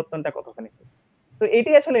পরিবর্তনটা কতখানি। তো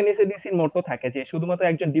এটাই আসলে এনএসডিসির মোটো থাকে, যে শুধুমাত্র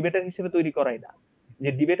একজন ডিবেটার হিসেবে তৈরি করাই না, যে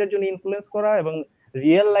ডিবেটের জন্য ইনফ্লুয়েন্স করা, এবং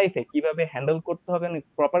রিয়েল লাইফে কিভাবে হ্যান্ডেল করতে হবে,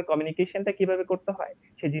 প্রপার কমিউনিকেশনটা কিভাবে করতে হয়,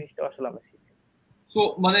 সেই জিনিসটা আসলে আমরা শিখি। So,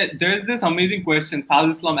 there is this amazing question. Sal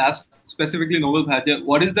Islam asked specifically Noble Bhatia,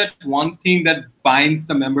 what is that one thing that binds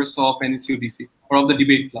the members of NSUDC or of the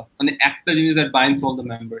debate club? And the actor that binds all the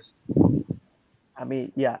members.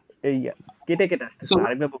 So,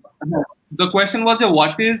 the question was,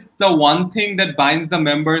 what is the one thing that binds the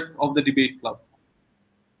members of the debate club?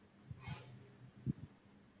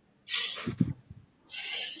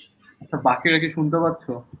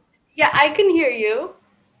 Yeah, I can hear you.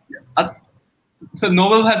 So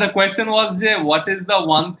Noble had the question was, what is the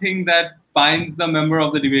one thing that binds the member of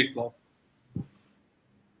the debate club?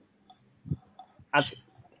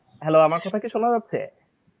 Hello, আমার কথা কি শোনা যাচ্ছে?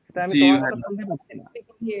 সেটা আমি তোমার কথা শুনতে পাচ্ছি না। We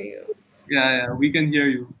can hear you. Yeah, we can hear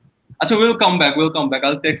you. Acha, we'll come back.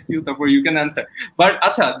 I'll text you, therefore you can answer. But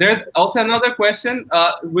Acha, there's also another question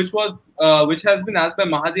which has been asked by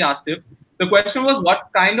Mahadi Asif. The question was, what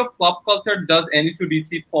kind of club culture does NSUDC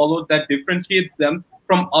follow that differentiates them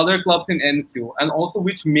from other clubs in NSU, and also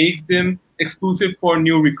which makes them exclusive for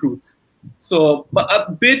new recruits? So a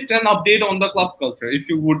bit an update on the club culture, if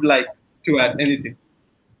you would like to add anything.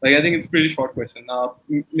 Like, I think it's a pretty short question.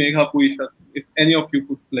 Megha, Puisha, if any of you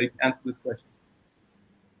could answer this question.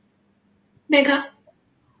 Megha.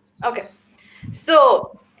 Okay. So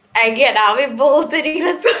again, we both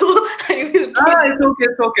I will.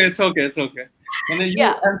 It's okay. And then you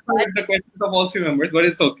answered the questions of all three members, but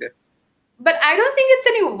it's okay. But I don't think it's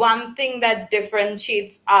any one thing that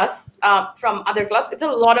differentiates us from other clubs. It's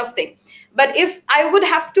a lot of things. But if I would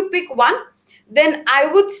have to pick one, then I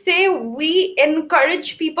would say we encourage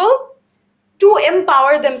people to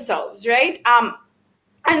empower themselves, right?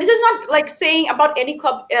 And this is not like saying about any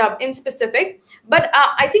club in specific, but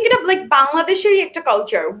I think it of like Bangladeshi ekta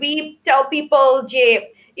culture. We tell people,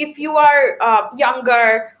 if you are younger,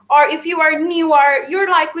 or if you are newer, you're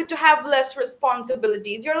likely to have less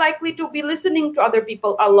responsibilities. You're likely to be listening to other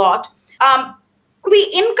people a lot. We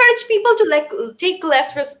encourage people to take less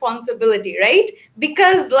responsibility, right?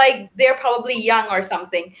 Because they're probably young or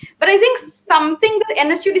something. But I think something that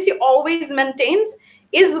NSUDC always maintains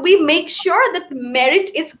is we make sure that merit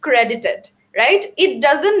is credited, right? It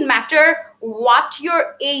doesn't matter what your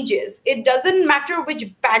age is. It doesn't matter which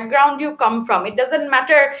background you come from. It doesn't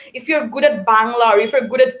matter if you're good at Bangla or if you're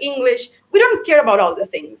good at English. We don't care about all these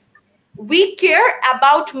things. We care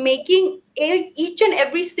about making each and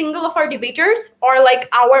every single of our debaters, or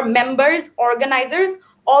our members, organizers,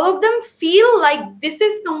 all of them feel like this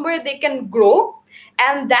is somewhere they can grow,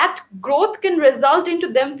 and that growth can result into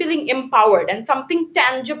them feeling empowered and something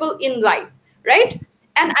tangible in life, right?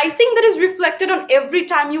 And I think that is reflected on every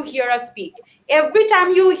time you hear us speak. Every time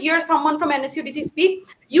you hear someone from NSUDC speak,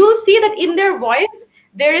 you will see that in their voice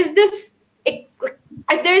there is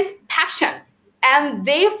passion, and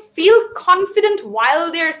they feel confident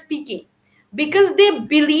while they're speaking, because they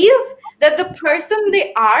believe that the person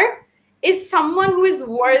they are is someone who is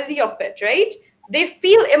worthy of it, right? They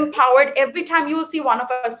feel empowered every time you will see one of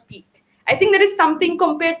us speak. I think that is something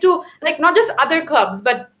compared to not just other clubs,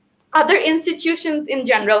 but other institutions in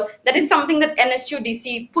general, that is something that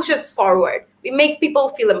NSUDC pushes forward. We make people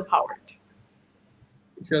feel empowered.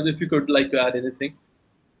 Sure, if you could like to add anything.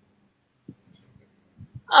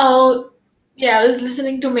 Oh, yeah, I was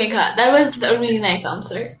listening to Megha. That was a really nice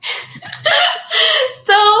answer.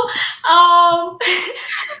 So,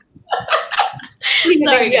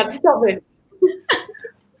 sorry. Yeah, stop it.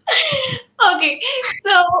 Okay,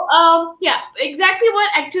 so yeah, exactly what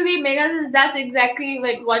actually Megha says. That's exactly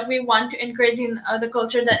like what we want to encourage in the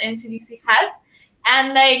culture that NCDC has,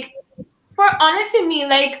 and like for honestly me,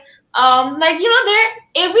 like you know, there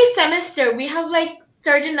every semester we have like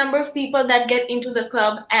certain number of people that get into the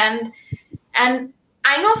club, and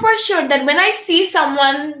I know for sure that when I see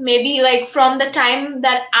someone maybe like from the time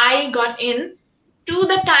that I got in to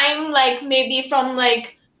the time like maybe from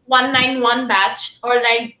like 191 batch or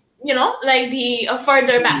like you know like the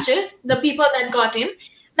further batches, the people that got in,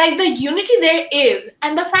 like the unity there is,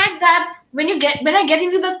 and the fact that when I get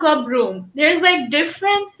into the club room, there's like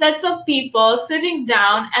different sets of people sitting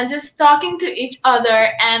down and just talking to each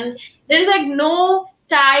other, and there's like no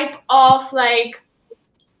type of like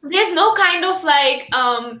there's no kind of like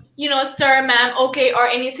you know sir ma'am okay or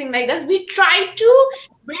anything like this. We try to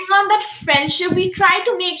bring on that friendship. We try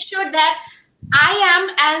to make sure that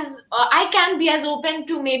I can be as open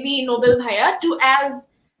to maybe Nobel Bhaiya to as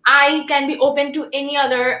I can be open to any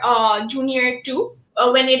other junior too,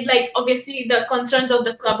 when it like obviously the concerns of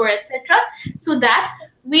the club or etc. So that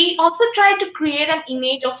we also try to create an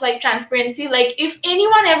image of like transparency. Like if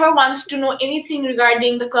anyone ever wants to know anything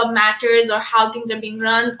regarding the club matters or how things are being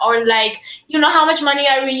run or like you know how much money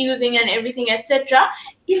are we using and everything etc.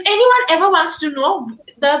 If anyone ever wants to know,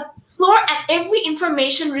 the floor and every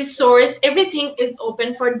information resource, everything is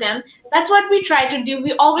open for them. That's what we try to do.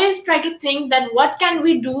 We always try to think that what can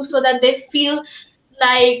we do so that they feel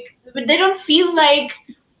like they don't feel like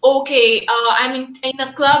okay, I'm in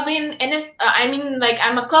a club in NS. I mean, like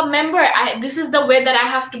I'm a club member. This is the way that I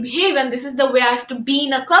have to behave, and this is the way I have to be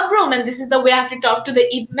in a club room, and this is the way I have to talk to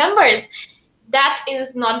the members. That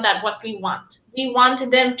is not that what we want. We want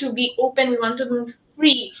them to be open. We want them to be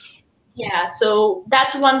free. Yeah. So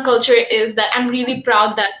that one culture is that I'm really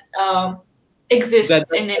proud that exists That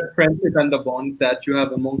in it. friendship and the bond that you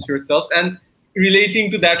have amongst yourselves. And relating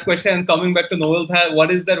to that question and coming back to Noel Bhai, what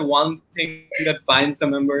is that one thing that binds the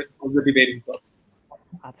members of the debating club?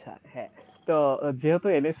 আচ্ছা হ্যাঁ, তো যেহেতু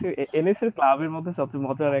এনএসসির ক্লাবের মধ্যে সবচেয়ে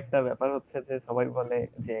মজার একটা ব্যাপার হচ্ছে যে সবাই বলে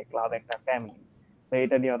যে ক্লাব একটা ফ্যামিলি, তো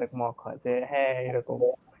এটা নিয়ে অনেক মক হয় যে হ্যাঁ এরকম।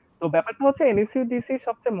 তো ব্যাপারটা হচ্ছে এনএসইউডিসির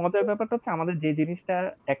সবচেয়ে মজার ব্যাপারটা হচ্ছে আমাদের যে জিনিসটা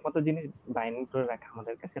একমাত্র জিনিস বাইন্ডিং করে রাখে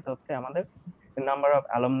আমাদেরকে, সেটা হচ্ছে আমাদের number of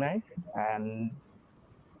অ্যালুমনাইস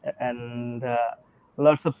and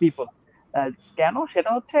lots of people. কেন?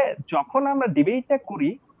 সেটা হচ্ছে যখন আমরা ডিবেটটা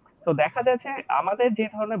করি তো দেখা যাচ্ছে আমাদের যে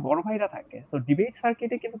ধরনের বড় ভাইরা থাকে তো ডিবেট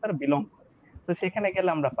সার্কিটে কিন্তু তারা বিলং করে, তো সেখানে গেলে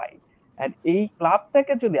আমরা পাই। আর এই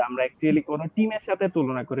ক্লাবটাকে যদি আমরা অ্যাকচুয়ালি কোনো টিমের সাথে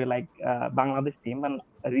তুলনা করি, লাইক বাংলাদেশ টিম বা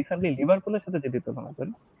রিসেন্টলি লিভারপুলের সাথে যদি তুলনা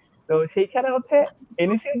করি, তো সেইখানে হচ্ছে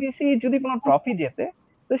এনএসইউডিসি যদি কোনো ট্রফি জেতে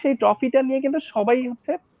তো সেই ট্রফিটা নিয়ে কিন্তু সবাই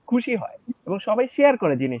হচ্ছে খুশি হয় এবং সবাই শেয়ার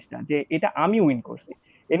করে জিনিসটা যে এটা আমি উইন করছি।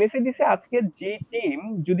 এনএসইডিসি আজকে যে টিম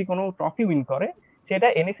যদি কোনো ট্রফি উইন করে সেটা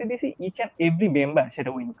এনএসইডিসি ইচ অ্যান্ড এভরি মেম্বার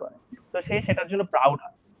সেটা উইন করে, তো সে সেটার জন্য প্রাউড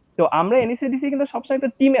হয়। তো আমরা এনএসইডিসি কিন্তু সবসময়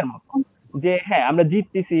একটা টিমের মতো যে হ্যাঁ আমরা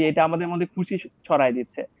জিততেছি, এটা আমাদের মধ্যে খুশি ছড়াই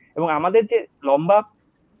দিচ্ছে। এবং আমাদের যে লম্বা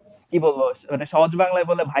কি বলবো মানে সহজ বাংলায়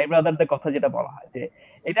বলে ভাই ব্রাদারদের কথা যেটা বলা হয় যে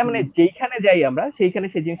এটা মানে যেইখানে যাই আমরা সেইখানে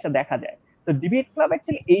সেই জিনিসটা দেখা যায়। তো ডিবেট ক্লাব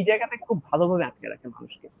অ্যাকচুয়ালি এই জায়গাতে খুব ভালোভাবে আটকে রাখে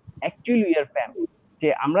মানুষকে, অ্যাকচুয়ালি উই আর ফ্যামিলি। যে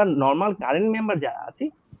আমরা নর্মাল কারেন্ট মেম্বার যারা আছি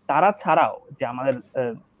তারা ছাড়াও যে আমাদের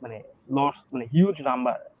মানে লস মানে হিউজ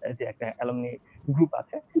নাম্বার যে একটা অ্যালুমনি গ্রুপ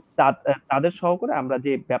আছে তাদের সহ করে আমরা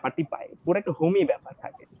যে ব্যাপারটি পাই পুরো একটা হোমি ব্যাপার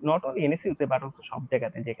থাকে, নট অনলি এনএসইউতে বাট হচ্ছে সব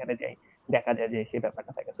জায়গাতে যেখানে যাই দেখা যায় যে সেই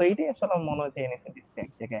ব্যাপারটা থাকে। তো এইটাই আসলে আমার মনে হয় যে এনএসইউ এক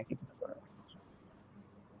জায়গায় একীভূত করে।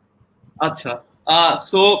 Acha.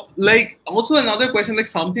 So like also another question, like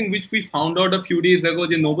something which we found out a few days ago,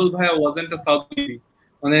 the Nobel Bhaiya wasn't a sub-BV.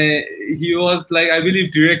 He was like, I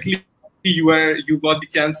believe directly you got the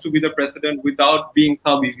chance to be the president without being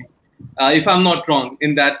sub-BV, if I'm not wrong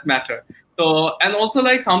in that matter. So and also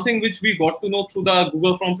like something which we got to know through the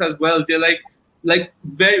Google Forms as well,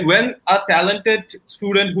 when a talented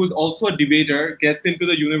student who's also a debater gets into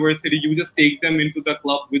the university, you just take them into the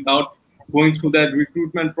club without going through that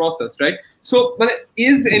recruitment process, right? So, but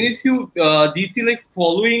is NSU DC like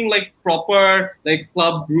following like proper like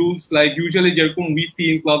club rules? Like usually, we see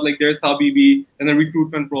in club like there's sub-BV and the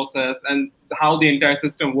recruitment process and how the entire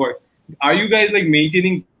system works. Are you guys like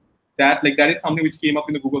maintaining that? Like that is something which came up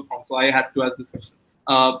in the Google form, so I had to ask this question.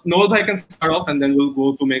 Noel bhai can start off, and then we'll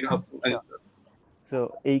go to Megha Hapu. তো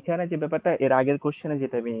এইখানে যে ব্যাপারটা এর আগের কোশ্চেনে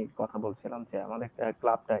যেটা আমি কথা বলছিলাম যে আমাদের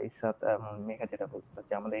ক্লাবটা ইরশাদ মেঘা যেটা বলছিল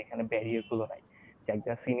যে আমাদের এখানে ব্যারিয়ার গুলো নাই, যে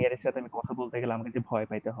একটা সিনিয়রের সাথে আমি কথা বলতে গেলে আমাকে যে ভয়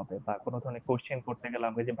পাইতে হবে বা কোনো ধরনের কোশ্চেন করতে গেলে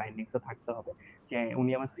আমাকে যে বাইন্ডিংস থাকতে হবে যে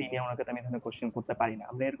উনি আমার সিনিয়র, ওনাকে আমি ধরনের কোশ্চেন করতে পারি না,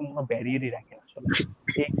 আমরা এরকম কোনো ব্যারিয়ারই রাখি না আসলে।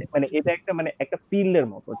 মানে এটা একটা মানে একটা ফিল্ডের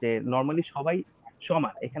মতো যে নর্মালি সবাই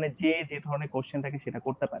সমান, এখানে যে যে ধরনের কোশ্চেন থাকে সেটা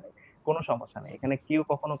করতে পারে, কোনো সমস্যা নেই, এখানে কেউ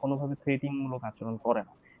কখনো কোনোভাবে থ্রেটিং মূলক আচরণ করে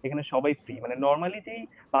না, এখানে সবাই ফ্রি। মানে নর্মালি যেই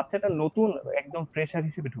বাচ্চাটা নতুন একদম ফ্রেশার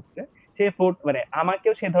হিসেবে ঢুকছে সে মানে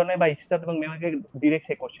আমাকেও সে ধরনের বা ইস্টার এবং মেয়েকে ডিরেক্ট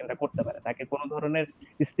সেই কোশ্চেনটা করতে পারে, তাকে কোনো ধরনের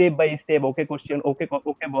step by step okay question okay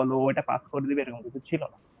ওকে বলো ওটা পাস করে দিবে এরকম কিছু ছিল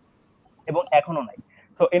না এবং এখনো নাই।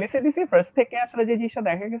 তো এনএসএডিসি ফার্স্ট থেকে আসলে যে জিনিসটা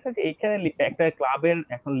দেখা গেছে যে এইখানে একটা ক্লাবের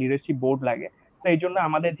এখন লিডারশিপ বোর্ড লাগে, তো এই জন্য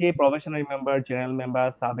আমাদের যে professional member, general member,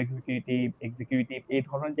 sub executive, executive এই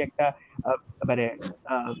ধরনের যে একটা মানে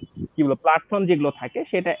কি বলবো প্ল্যাটফর্ম যেগুলো থাকে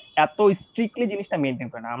সেটা এত স্ট্রিক্টলি জিনিসটা মেনটেন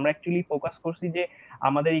করে না। আমরা অ্যাকচুয়ালি ফোকাস করছি যে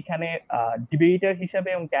আমাদের এখানে ডিবেটার হিসাবে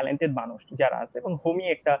এবং ট্যালেন্টেড মানুষ যারা আছে এবং হোমি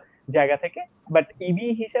একটা জায়গা থেকে, বাট ইবি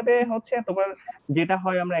হিসেবে হচ্ছে তোমার যেটা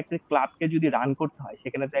হয় আমরা একটা ক্লাবকে যদি রান করতে হয়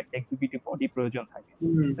সেখানে তো একটা এক্সিকিউটিভ বডি প্রয়োজন থাকে।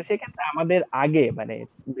 তো সেক্ষেত্রে আমাদের আগে মানে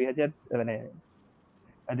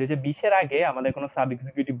 2020-এর আগে আমাদের কোনো সাব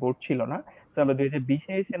এক্সিকিউটিভ বোর্ড ছিল না। তো আমরা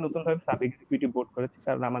 2020-এ এসে নতুন ভাবে সাব এক্সিকিউটিভ বোর্ড করেছি,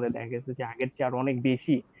 কারণ আমাদের দেখা গেছে যে আগের চেয়ে আরো অনেক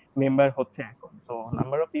বেশি মেম্বার হচ্ছে এখন। তো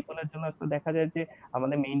নাম্বার অফ পিপলের জন্য তো দেখা যায় যে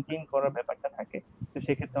আমাদের মেইনটেইন করার ব্যাপারটা থাকে, তো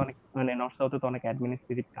সেক্ষেত্রে অনেক মানে নর্থ সাউথে তো অনেক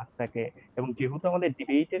অ্যাডমিনিস্ট্রেটিভ কাজ থাকে এবং যেহেতু আমাদের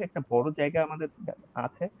ডিবেটের একটা বড় জায়গা আমাদের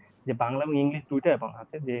আছে যে বাংলা এবং ইংলিশ দুইটা এবং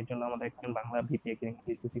আছে, যে জন্য আমাদের একজন বাংলা ভিপি একজন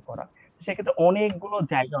ইংলিশ ভিপি করা, সেক্ষেত্রে অনেকগুলো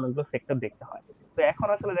জায়গা অনেকগুলো সেক্টর দেখতে হয়। তো এখন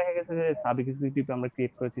আসলে দেখা গেছে যে সাব এক্সিকিউটিভ আমরা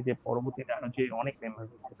ক্রিয়েট করেছি যে পরবর্তীতে আরো যে অনেক মেম্বার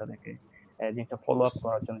হচ্ছে তাদেরকে জিনিসটা ফলো আপ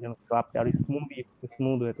করার জন্য যেন ক্লাবটা আরো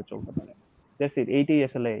স্মুথ ওয়েতে চলতে পারে। দ্যাটস ইট, এইটাই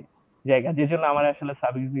আসলে জায়গা, যে জন্য আমার আসলে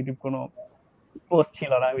সাব এক্সিকিউটিভ কোনো পোস্ট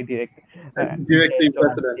ছিল না, আমি directly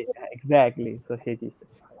president. এক্স্যাক্টলি। তো সেই জিনিসটা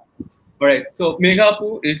All right. So Megha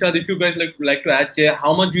Hapu, Irshad, if you guys like to add,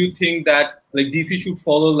 how much do you think that like DC should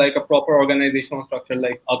follow like a proper organizational structure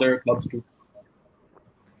like other clubs do?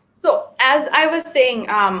 So as I was saying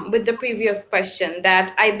with the previous question,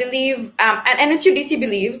 that I believe and NSUDC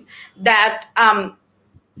believes that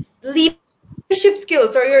leadership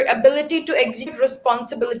skills or your ability to execute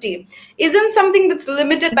responsibility isn't something that's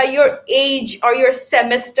limited by your age or your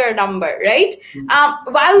semester number, right?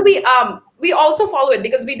 While we also follow it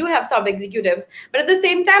because we do have sub executives, but at the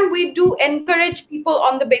same time we do encourage people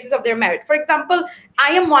on the basis of their merit. For example, I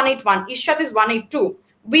am 181, Ishat is 182.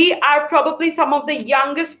 We are probably some of the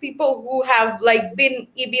youngest people who have like been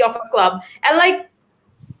EB of a club, and like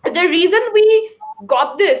the reason we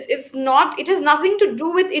got this is not, it has nothing to do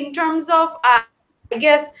with in terms of I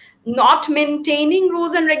guess not maintaining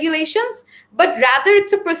rules and regulations, but rather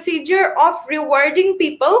it's a procedure of rewarding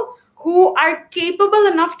people who are capable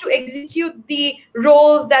enough to execute the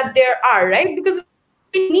roles that there are, right? Because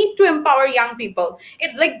we need to empower young people.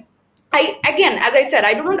 It like again, as I said,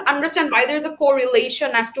 I do not understand why there's a correlation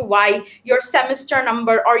as to why your semester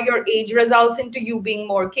number or your age results into you being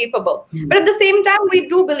more capable. But at the same time, we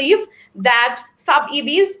do believe that sub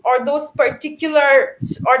EBs or those particular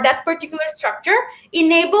or that particular structure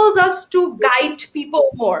enables us to guide people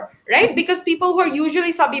more, right? Because people who are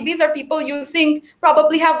usually sub EBs are people you think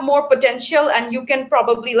probably have more potential and you can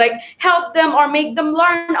probably like help them or make them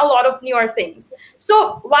learn a lot of newer things. So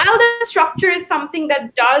while the structure is something that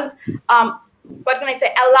does what can I say,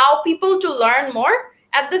 allow people to learn more,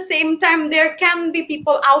 at the same time there can be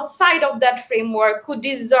people outside of that framework who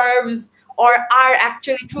deserves or are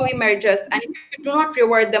actually truly meritorious, and if you do not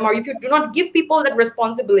reward them or if you do not give people that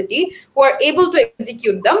responsibility who are able to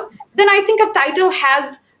execute them, then I think a title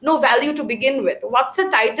has no value to begin with. What's a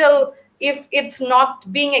title if it's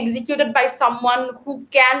not being executed by someone who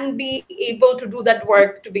can be able to do that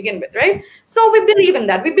work to begin with, right? So we believe in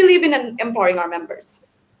that. We believe in empowering our members.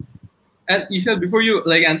 And Isha, before you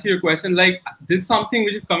like answer your question, like this is something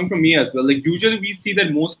which is coming from me as well. Like usually we see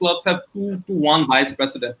that most clubs have 2 to 1 vice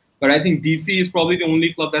president, but I think DC is probably the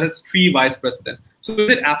only club that has 3 vice presidents. So is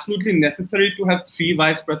it absolutely necessary to have 3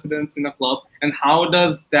 vice presidents in a club? And how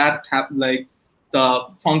does that happen? Like the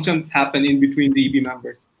functions happen in between the EB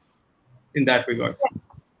members in that regard?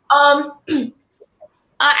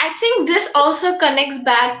 I think this also connects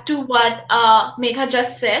back to what Megha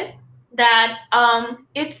just said, that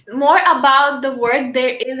it's more about the work there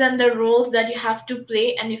is and the roles that you have to play,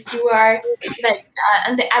 and if you are like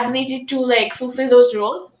and the ability to like fulfill those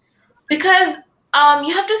roles. Because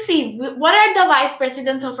you have to see what are the vice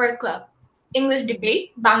presidents of our club: English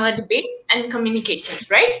debate, Bangla debate, and communications,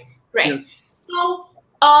 right? Yes. So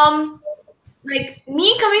like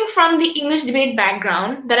me coming from the English debate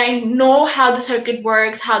background, that I know how the circuit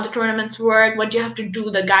works, how the tournaments work, what you have to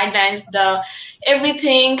do, the guidelines, the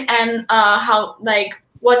everything, and how like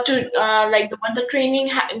what to like what the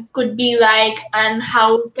training could be like, and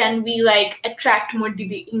how can we like attract more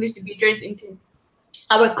English debaters into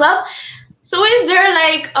our club. So is there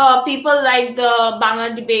like people like the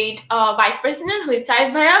Bangla debate vice president, who is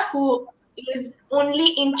Saif Bhaiya, who is only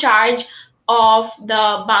in charge of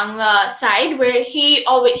the Bangla side, where he's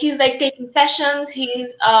like taking sessions, he's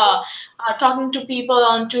talking to people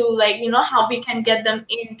on to like how we can get them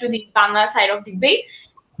into the Bangla side of the debate.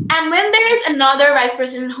 And when there is another vice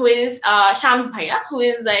president who is Shams Bhaiya, who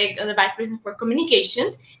is like the vice president for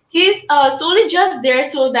communications, he's solely just there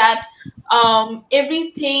so that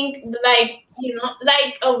everything like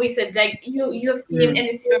like we said, like you've seen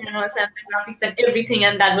NSU and the graphics and everything,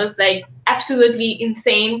 and that was like absolutely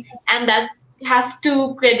insane, and that we have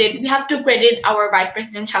to credit our vice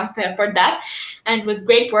president Shams Bhaiya for that, and it was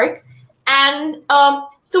great work. And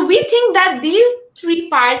so we think that these three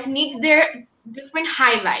parts need their different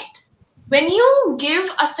highlight. When you give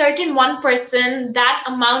a certain one person that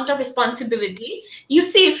amount of responsibility, you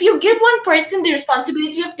see, if you give one person the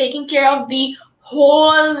responsibility of taking care of the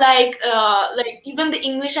whole like even the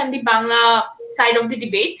English and the Bangla side of the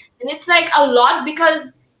debate, then it's like a lot,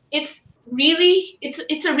 because it's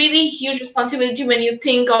a really huge responsibility when you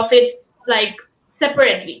think of it like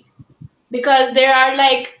separately, because there are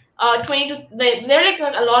like 20 to there are like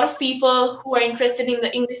a lot of people who are interested in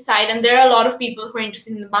the English side, and there are a lot of people who are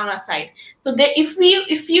interested in the Bangla side. So there,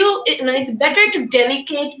 it's better to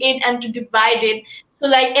delegate it and to divide it, so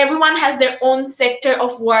like everyone has their own sector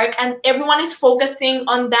of work and everyone is focusing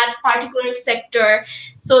on that particular sector,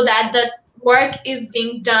 so that the work is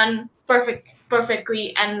being done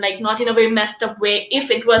perfectly, and like not in a very messed up way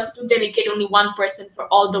if it was to delegate only one person for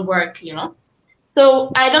all the work.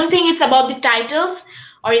 So I don't think it's about the titles,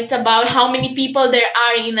 or it's about how many people there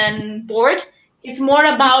are in a board. It's more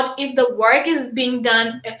about if the work is being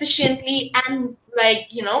done efficiently and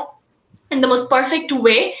like in the most perfect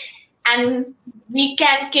way, and we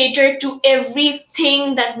can cater to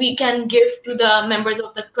everything that we can give to the members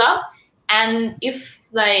of the club. And if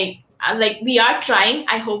like we are trying,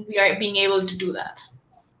 I hope we are being able to do that.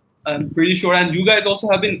 I'm pretty sure. And you guys also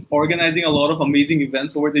have been organizing a lot of amazing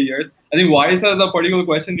events over the years. I think Varis has a particular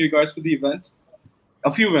question in regards to the event. A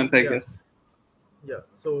few events, I guess. Yeah.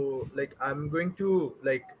 So like I'm going to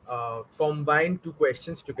like combine two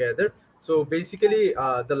questions together. So basically,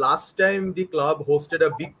 the last time the club hosted a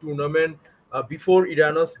big tournament before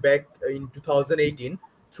Iranos back in 2018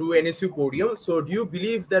 through NSU Podium. So do you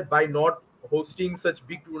believe that by not hosting such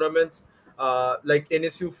big tournaments like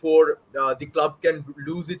NSU 4, the club can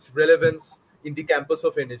lose its relevance in the campus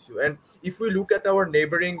of NSU? And if we look at our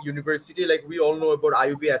neighboring university, like we all know about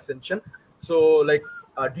IUB Ascension. So like,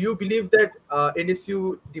 do you believe that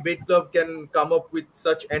NSU Debate Club can come up with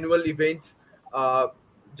such annual events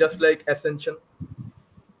just like Ascension?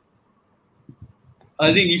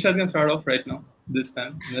 I think Isha can start off right now this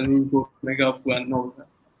time. Then we'll go make up one more.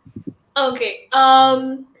 Okay.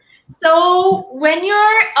 So when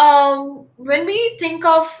we think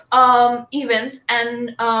of events,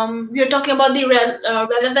 and we're talking about the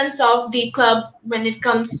relevance of the club when it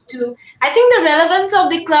comes to, I think the relevance of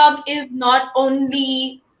the club is not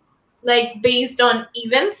only like based on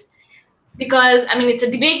events, because I mean it's a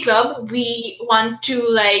debate club. We want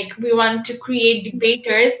to create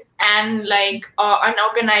debaters and like and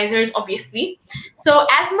organizers, obviously. So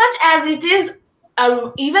as much as it is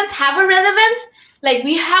events have a relevance, like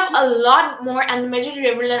we have a lot more and major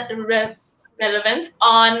relevance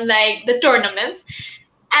on like the tournaments.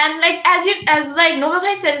 And like as like Nova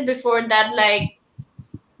Bhai said before, that like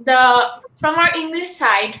from our English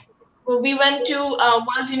side, we went to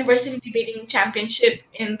World University Debating Championship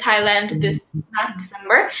in Thailand this last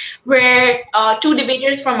December, where two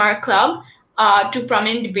debaters from our club, two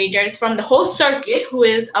prominent debaters from the whole circuit, who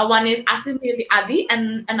is one is Asif Adi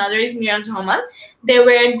and another is Miraz Rahman. They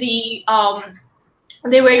were the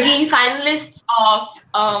finalists of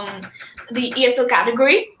the ESL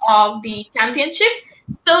category of the championship.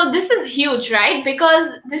 So this is huge, right?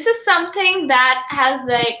 Because this is something that has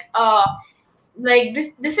like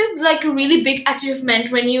this is like a really big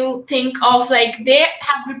achievement when you think of like they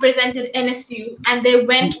have represented NSU and they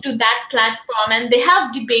went to that platform and they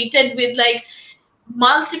have debated with like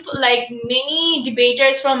multiple, like many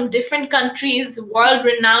debaters from different countries, world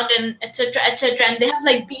renowned and etc., and they have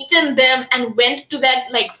like beaten them and went to that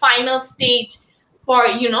like final stage for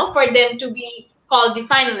for them to be called the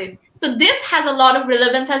finalists. So this has a lot of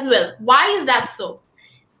relevance as well. Why is that so?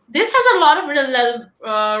 this has a lot of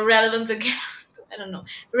relevance again. I don't know,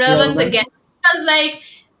 relevance Relevant. again,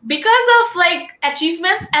 because of like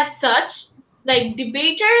achievements as such. Like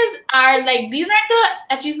debaters are like, these are the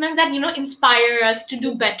achievements that inspire us to do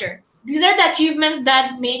better. These are the achievements that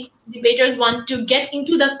make debaters want to get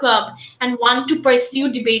into the club and want to pursue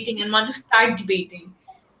debating and want to start debating.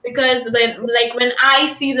 Because when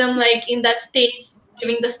I see them like in that stage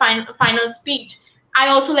giving the final speech, I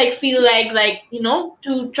also like feel like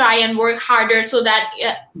to try and work harder so that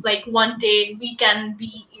like one day we can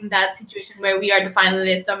be in that situation where we are the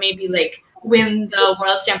finalists, or maybe like win the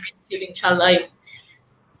world championship, inshallah, if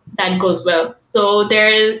that goes well. So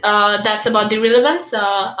that's about the relevance.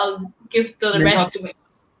 I'll give the Megha, rest to me.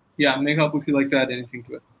 yeah, Megha, would you like to add anything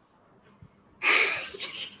to it?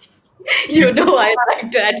 You know, I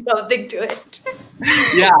like to add something to it.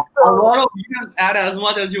 Yeah, a lot of you can add as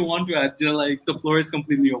much as you want to add. Like the floor is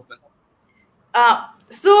completely open.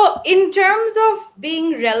 So in terms of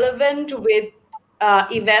being relevant with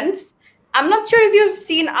events, I'm not sure if you've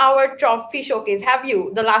seen our trophy showcase. Have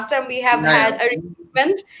you? The last time we have had a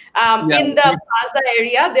event in the plaza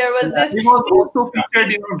area, there was this. It was also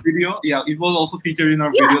featured in our video. Yeah, it was also featured in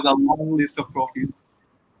our video. The long list of trophies.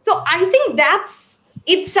 So I think that's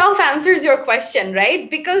itself answers your question, right?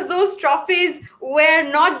 Because those trophies were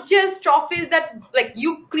not just trophies that like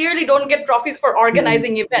you clearly don't get trophies for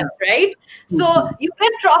organizing events, right? So you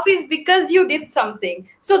get trophies because you did something.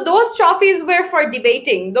 So those trophies were for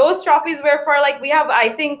debating. Those trophies were for like, we have, I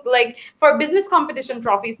think, like for business competition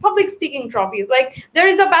trophies, public speaking trophies. Like there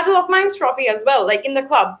is a Battle of Minds trophy as well, like in the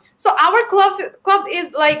club. So our club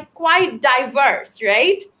is like quite diverse,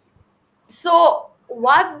 right? So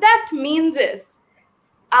what that means is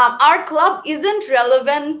our club isn't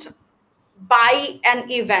relevant by an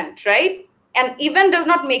event, right? An event does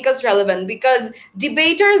not make us relevant because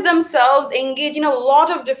debaters themselves engage in a lot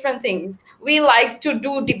of different things. We like to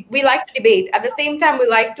debate. At the same time, we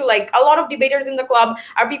like to like, a lot of debaters in the club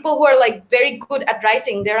are people who are like very good at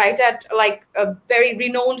writing. They write at like very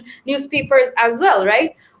renowned newspapers as well,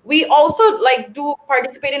 right? We also like do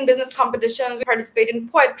participate in business competitions, we participate in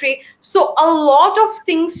poetry. So a lot of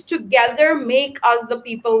things together make us the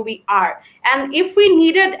people we are. And if we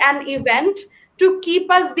needed an event to keep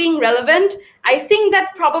us being relevant, I think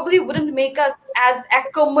that probably wouldn't make us as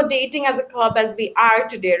accommodating as a club as we are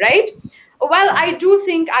today, right? Well, I do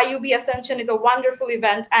think IUB Ascension is a wonderful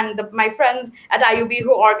event, and my friends at IUB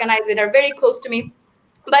who organize it are very close to me.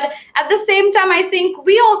 But at the same time, I think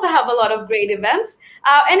we also have a lot of great events.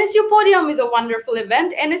 NSU Podium is a wonderful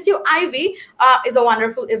event. NSU Ivy is a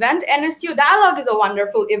wonderful event. NSU Dialogue is a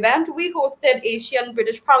wonderful event. We hosted Asian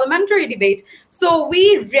British Parliamentary Debate. So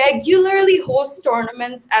we regularly host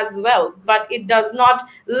tournaments as well, but it does not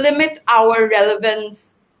limit our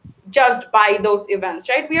relevance just by those events,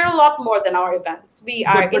 right? We are a lot more than our events. We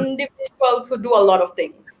are individuals who do a lot of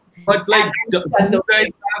things. But like,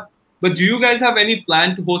 do you guys have any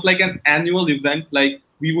plan to host like an annual event? Like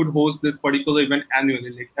we would host this particular event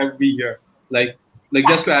annually, like every year. Like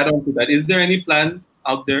just to add on to that, is there any plan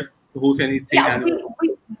out there to host anything annually?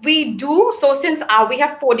 We do. So since we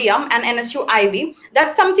have Podium and NSU Ivy,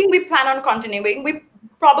 that's something we plan on continuing. We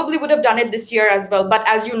probably would have done it this year as well, but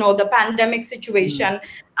as you know, the pandemic situation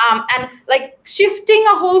and like shifting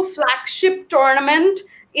a whole flagship tournament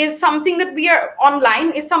is something that we are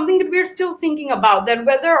online, is something that we are still thinking about, that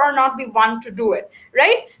whether or not we want to do it,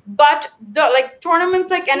 right? But the like tournaments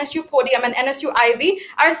like NSU Podium and NSU Ivy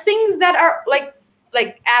are things that are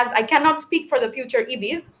like as I cannot speak for the future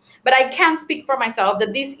EBs, but I can speak for myself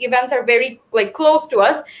that these events are very like close to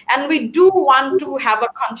us, and we do want to have a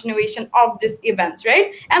continuation of these events,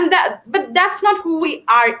 right? And but that's not who we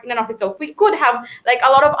are in and of itself. We could have like a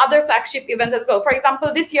lot of other flagship events as well. For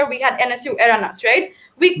example, this year we had NSU Eranas, right?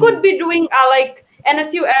 We could be doing like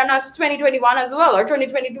NSU Eranas 2021 as well, or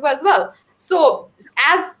 2022 as well. So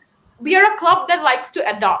as we are a club that likes to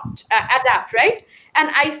adapt, right?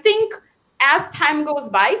 And I think as time goes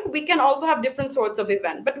by, we can also have different sorts of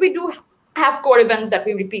events, but we do have core events that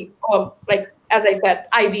we repeat, like as I said,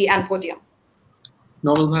 IB and Podium.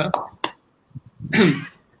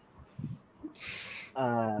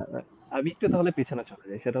 আমি একটু তাহলে পিছনে চলে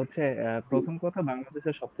যাই। সেটা হচ্ছে প্রথম কথা,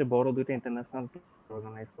 বাংলাদেশের সবচেয়ে বড় দুইটা ইন্টারন্যাশনাল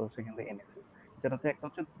অর্গানাইজ করছে কিন্তু এনএসইউ। সেটা হচ্ছে একটা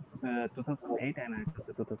হচ্ছে 2008 and একটা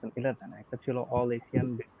হচ্ছে 2011। একটা ছিল অল এশিয়ান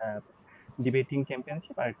ডিবেটিং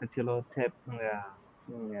চ্যাম্পিয়নশিপ, আর একটা ছিল হচ্ছে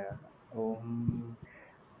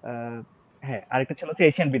হ্যাঁ, আরেকটা ছিল হচ্ছে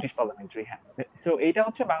এশিয়ান ব্রিটিশ পার্লামেন্টারি। হ্যাঁ, সো এইটা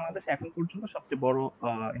হচ্ছে বাংলাদেশ এখন পর্যন্ত সবচেয়ে বড়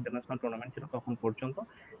ইন্টারন্যাশনাল টুর্নামেন্ট ছিল তখন পর্যন্ত।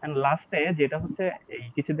 এন্ড লাস্টে যেটা হচ্ছে এই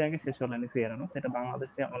কিছুদিন আগে শেষ হলো এনএসইউ এরানো, সেটা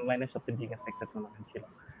বাংলাদেশে অনলাইনে সবচেয়ে বিগেস্ট একটা টুর্নামেন্ট ছিল।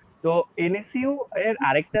 তো এনএসইউ এর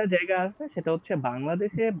আরেকটা জায়গা আছে, সেটা হচ্ছে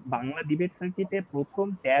বাংলাদেশে বাংলা ডিবেট সার্কিটে প্রথম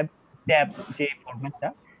ট্যাব ট্যাব যে ফরম্যাটটা,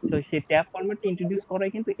 তো সেই ট্যাব ফরম্যাটটা ইন্ট্রোডিউস করাই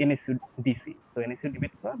কিন্তু এনএসইউ ডিসি। তো এনএসইউ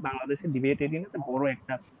ডিবেট ক্লাব বাংলাদেশের ডিবেট এরিয়াতে বড়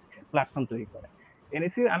একটা প্ল্যাটফর্ম তৈরি করে।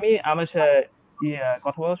 এনএসইউ আমি আমার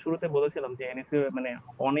কথা বলার শুরুতে বলেছিলাম যে এনএসইউ মানে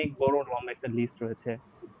অনেক বড় লম্বা একটা লিস্ট রয়েছে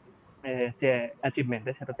যে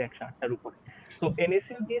অ্যাচিভমেন্টে, সেটাতে 108টার উপরে। তো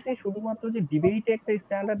এনএসইউডিসি শুধুমাত্র যে ডিবেটে একটা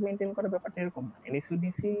স্ট্যান্ডার্ড মেনটেন করে ব্যাপারটা এরকম না।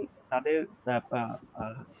 এনএসইউডিসি তাদের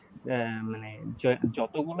মানে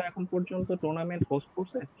যতগুলো এখন পর্যন্ত টুর্নামেন্ট হোস্ট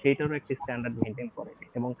করছে সেইটারও একটা স্ট্যান্ডার্ড মেনটেন করে,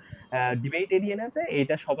 এবং ডিবেট এরিয়াতে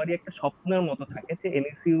এটা সবারই একটা স্বপ্নের মতো থাকে যে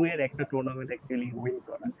এনএসইউ এর একটা টুর্নামেন্ট অ্যাকচুয়ালি উইন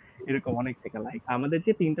করা। এরকম অনেক থেকে লাইক আমাদের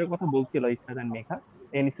যে তিনটার কথা বলছিল Israt and Megha,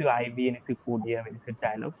 NSU IV, NSU podium, NSU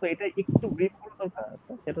dialogue, তো এটা একটু ব্রিফ করা দরকার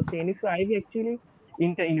আছে। সেটা হচ্ছে NSU IV actually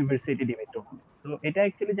inter university debate tournament. তো এটা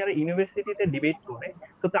অ্যাকচুয়ালি যারা ইউনিভার্সিটিতে ডিবেট করে,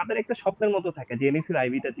 তো তাদের একটা স্বপ্নের মতো থাকে যে এনএসইউ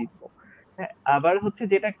আইভিটা জিতবো। হ্যাঁ, আবার হচ্ছে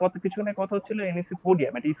যেটা কত কিছুক্ষণের কথা হচ্ছিল এনএসইউ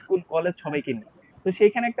পোডিয়াম, এটা স্কুল কলেজ সবাইকে নিয়ে। তো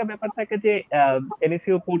সেইখানে একটা ব্যাপার থাকে যে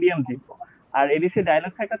এনএসইউ পোডিয়াম জিতবো, আর এনএসইউ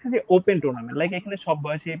ডায়ালগ থাকে আছে যে ওপেন টুর্নামেন্ট, লাইক এখানে সব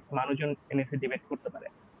বয়সী মানুষজন এনএসইউ ডিবেট করতে পারে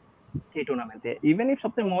সেই টুর্নামেন্টে। ইভেন ইফ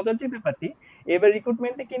সবচেয়ে মজার যে ব্যাপারটি, এবার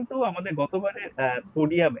রিক্রুটমেন্টে কিন্তু আমাদের গতবারের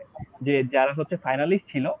পোডিয়ামে যে যারা হচ্ছে ফাইনালিস্ট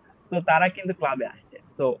ছিল, তো তারা কিন্তু ক্লাবে আসছে।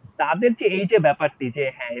 তো তাদের যে এই যে ব্যাপারটি যে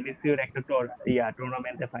হ্যাঁ এনএসইউর একটা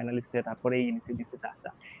টুর্নামেন্টে ফাইনালিস্টে তারপরে এই এনএসইডিসিতে আসা,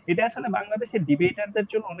 এটা আসলে বাংলাদেশের ডিবেটারদের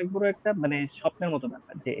জন্য অনেক বড় একটা মানে স্বপ্নের মতো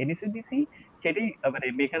ব্যাপার যে এনএসইডিসি সেটাই মানে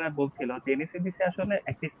বেকার বলছিল যে এনএসইডিসি আসলে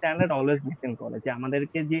একটা স্ট্যান্ডার্ড অলওয়েজ মেনটেন করে, যে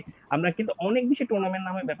আমাদেরকে যে আমরা কিন্তু অনেক বেশি টুর্নামেন্ট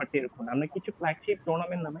নামে ব্যাপারটা এরকম, আমরা কিছু ফ্ল্যাগশিপ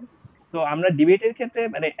টুর্নামেন্ট নামে। তো আমরা ডিবেটের ক্ষেত্রে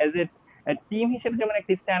মানে অ্যাজ এ টিম হিসেবে যেমন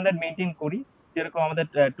একটা স্ট্যান্ডার্ড মেনটেন করি, যেরকম আমাদের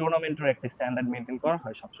টুর্নামেন্টের একটা স্ট্যান্ডার্ড মেনটেন করা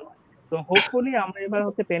হয় সবসময়। তো হোপফুলি আমরা এবার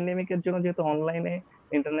হচ্ছে প্যান্ডেমিকের জন্য যেহেতু অনলাইনে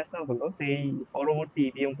ইন্টারন্যাশনাল হলো, সেই পরবর্তী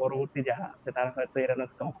ইডিএম পরবর্তী যারা আছে তারা হয়তো এরা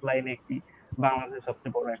অফলাইনে একটি বাংলাদেশের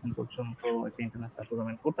সবচেয়ে বড় এখন পর্যন্ত একটা ইন্টারন্যাশনাল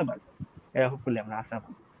টুর্নামেন্ট করতে পারবে। হোপফুলি আমরা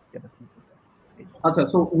আশাবাদী। Acha,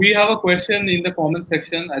 so we have a question in the comment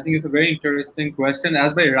section. I think it's a very interesting question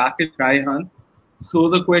asked by Rakesh Raihan. So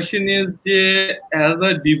the question is, as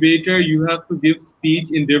a debater, you have to give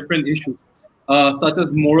speech in different issues, such as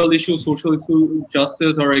moral issues, social issues,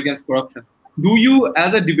 justice, or against corruption. Do you,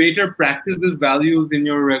 as a debater, practice these values in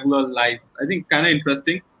your regular life? I think kind of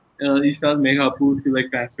interesting. Ishal, Megha, Apu, if you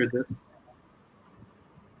like to answer this.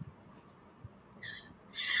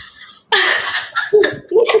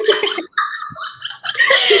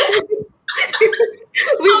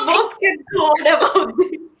 We both get bored about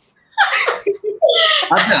this.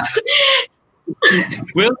 Acha.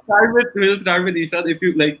 We'll start with Ishad. If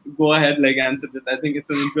you like, go ahead, like answer this. I think it's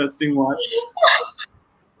an interesting one.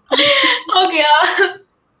 Okay.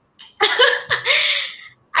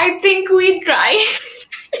 I think we try.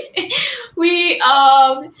 we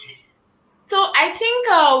So I think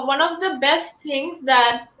one of the best things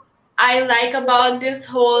that I like about this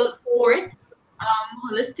whole sport,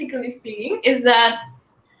 holistically speaking, is that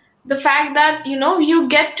the fact that you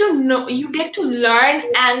get to learn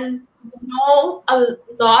and know a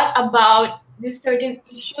lot about these certain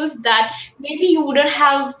issues that maybe you wouldn't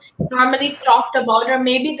have normally talked about, or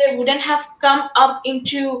maybe they wouldn't have come up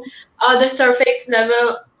into the surface level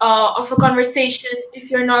of a conversation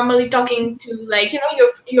if you're normally talking to, like,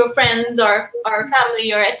 your friends or family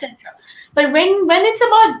or etc. But when it's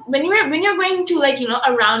about when you're going to, like,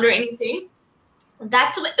 a round or anything,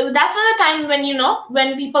 that's one of the time when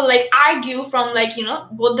people like argue from, like,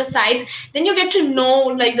 both the sides. Then you get to know,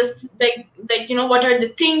 like, this like what are the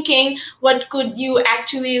thinking, what could you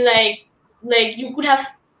actually like you could have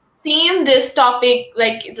seen this topic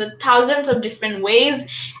like the thousands of different ways,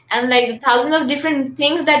 and like the thousands of different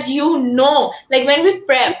things that like when we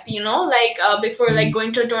prep, like before like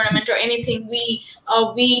going to a tournament or anything,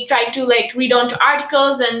 we try to like read onto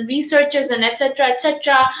articles and researches and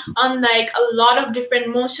etc on like a lot of different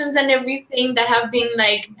motions and everything that have been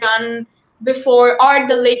like done before, or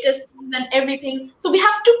the latest and everything. So we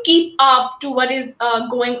have to keep up to what is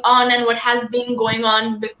going on and what has been going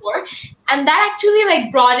on before, and that actually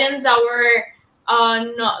like broadens our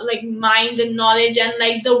like mind and knowledge and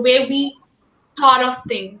like the way we thought of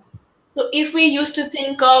things. So if we used to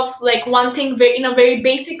think of like one thing in a very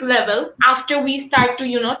basic level, after we start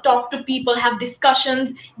to talk to people, have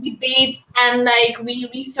discussions, debates, and like we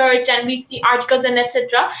research and we see articles and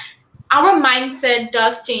etc., our mindset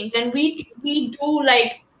does change, and we do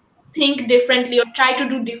like think differently or try to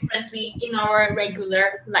do differently in our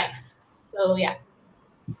regular life. So yeah.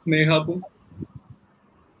 Megha.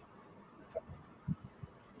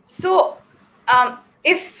 So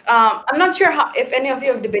if I'm not sure if any of you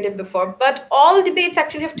have debated before, but all debates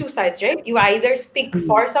actually have two sides, right? You either speak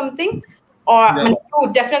for something, or I Yeah. mean,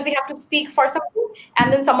 you definitely have to speak for something,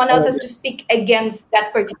 and then someone else Oh, has to speak against that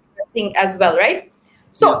particular thing as well, right? yeah.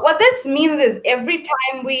 So what this means is every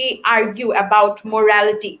time we argue about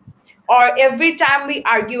morality, or every time we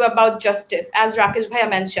argue about justice, as Rakesh Bhaiya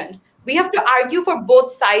mentioned, we have to argue for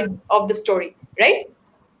both sides of the story, right?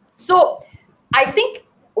 So I think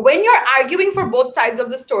when you're arguing for both sides of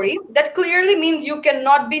the story, that clearly means you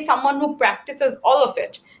cannot be someone who practices all of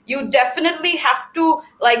it. You definitely have to,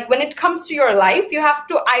 like, when it comes to your life, you have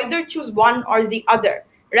to either choose one or the other,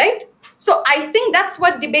 right? So I think that's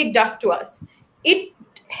what debate does to us. It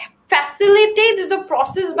facilitates the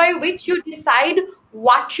process by which you decide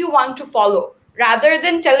what you want to follow rather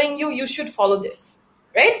than telling you you should follow this,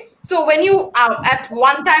 right? So when you at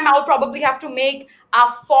one time, I'll probably have to make a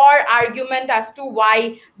for argument as to why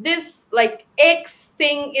this like X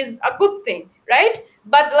thing is a good thing, right?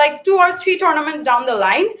 But like 2 or 3 tournaments down the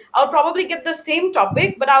line, I'll probably get the same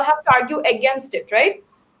topic, but I'll have to argue against it, right?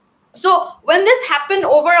 So when this happened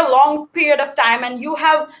over a long period of time and you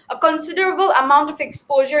have a considerable amount of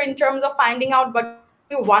exposure in terms of finding out what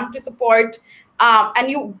you want to support, and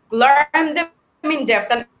you learn them in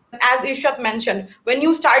depth, and as Ishat mentioned, when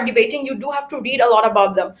you start debating, you do have to read a lot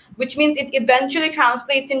about them, which means it eventually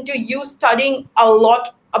translates into you studying a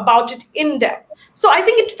lot about it in depth. So I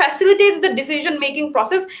think it facilitates the decision making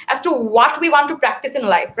process as to what we want to practice in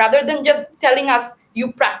life rather than just telling us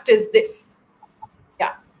you practice this.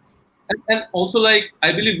 Yeah. And also, like,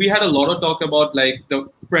 I believe we had a lot of talk about like the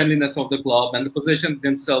friendliness of the club and the position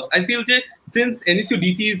themselves. I feel that since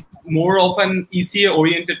NSUDT is more of an ECA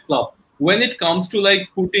oriented club, when it comes to like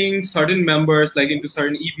putting certain members like into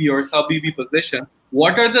certain EB or sub EB position,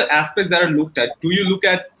 what are the aspects that are looked at? Do you look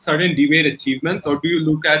at certain debate achievements, or do you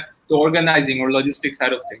look at the organizing or logistics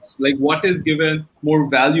side of things? Like, what is given more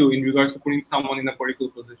value in regards to putting someone in a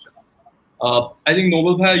particular position? I think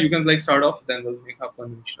Noble Bhai, you can like start off, then we'll make up on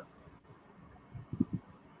Nisha.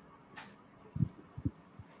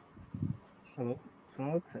 Hello, শোনা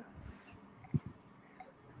যাচ্ছে?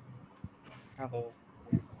 Hello.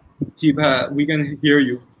 জি ভাই, we can hear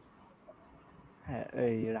you. হ্যাঁ,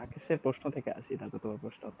 এই রাকেশের প্রশ্ন থেকে আসি, তারপর তোমার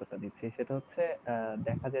প্রশ্ন উত্তরটা দিচ্ছি। সেটা হচ্ছে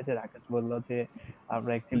দেখা যায় যে রাকেশ বলল যে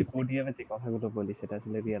আমরা অ্যাকচুয়ালি পোডিয়ামে যে কথাগুলো বলি সেটা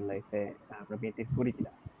আসলে রিয়েল লাইফে আমরা মেনটেন করি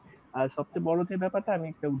কিনা। আর সবচেয়ে বড় যে ব্যাপারটা আমি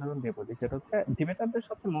একটা উদাহরণ দিয়ে বলি, সেটা হচ্ছে ডিবেটারদের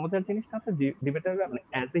সবচেয়ে মজার জিনিসটা হচ্ছে ডিবেটাররা মানে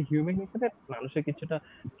অ্যাজ এ হিউম্যান হিসেবে মানুষের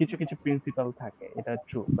কিছু কিছু প্রিন্সিপাল থাকে, এটা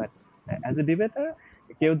ট্রু, বাট অ্যাজ এ ডিবেটার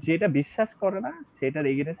কেউ যেটা বিশ্বাস করে না সেটার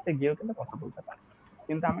এগেনস্টে গিয়েও কিন্তু কথা বলতে পারে।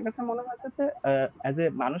 কিন্তু আমার কাছে মনে হচ্ছে যে অ্যাজ এ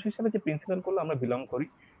মানুষ হিসেবে যে প্রিন্সিপাল গুলো আমরা বিলং করি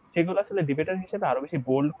সেগুলো আসলে ডিবেটার হিসেবে আরো বেশি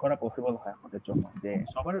বোল্ড করা পসিবল হয় আমাদের জন্য, যে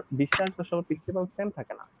সবার বিশ্বাস বা সবার প্রিন্সিপাল সেম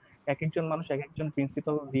থাকে না। এক একজন মানুষ এক একজন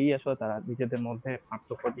প্রিন্সিপাল দিয়ে আসলে তারা নিজেদের মধ্যে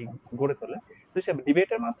পার্থক্যটি গড়ে তোলে। তো সে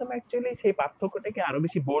ডিবেটের মাধ্যমে অ্যাকচুয়ালি সেই পার্থক্যটাকে আরো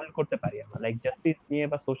বেশি বোল্ড করতে পারি আমরা, লাইক জাস্টিস নিয়ে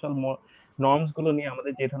বা সোশ্যাল নর্মস গুলো নিয়ে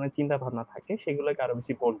আমাদের যে ধরনের চিন্তা ভাবনা থাকে সেগুলোকে আরো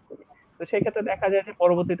বেশি বোল্ড করি। তো সেই ক্ষেত্রে দেখা যায় যে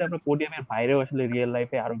পরবর্তীতে আমরা পোডিয়ামের বাইরেও আসলে রিয়েল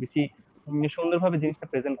লাইফে আরো বেশি সুন্দরভাবে জিনিসটা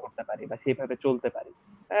প্রেজেন্ট করতে পারি বা সেইভাবে চলতে পারি।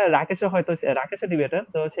 রাকেশও ডিবেটার,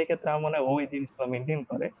 তো সেই ক্ষেত্রে আমার মনে হয় ওই জিনিসগুলো মেনটেন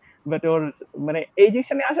করে। বাট ওর মানে এই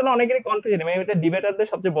জিনিসটা নিয়ে আসলে অনেকেরই কনফিউশন, মানে এটা ডিবেটারদের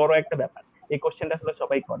সবচেয়ে বড় একটা ব্যাপার। এই কোশ্চেনটা আসলে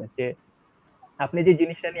সবাই করে যে আপনি যে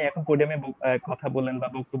জিনিসটা নিয়ে এখন পোডিয়ামে কথা বলেন বা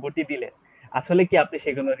বক্তব্যটি দিলেন, আসলে কি আপনি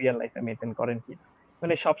সেগুলো রিয়েল লাইফে মেনটেন করেন কি?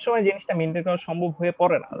 মানে সবসময় জিনিসটা মেনটেন করা সম্ভব হয়ে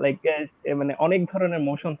পড়ে না। লাইক মানে অনেক ধরনের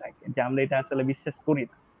মোশন থাকে যে আমরা এটা আসলে বিশ্বাস করি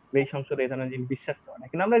না, এই সংসদে এই ধরনের জিনিস বিশ্বাস করে না,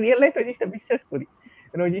 কিন্তু আমরা রিয়েল লাইফে ওই জিনিসটা বিশ্বাস করি।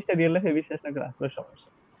 কিন্তু ওই জিনিসটা রিয়েল লাইফে বিশ্বাস না করে আসলে সমস্যা।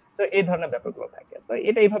 তো এই ধরনের ব্যাপারগুলো থাকে, তো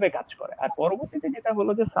এটা এইভাবে কাজ করে। আর পরবর্তীতে যেটা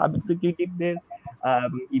হলো যে সাব এক্সিকিউটিভদের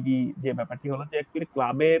ইডি যে ব্যাপারটি হলো যে অ্যাকচুয়ালি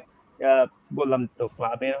ক্লাবে বললাম তো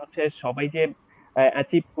ক্লাবে হচ্ছে সবাই যে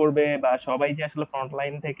অ্যাচিভ করবে বা সবাই যে আসলে ফ্রন্ট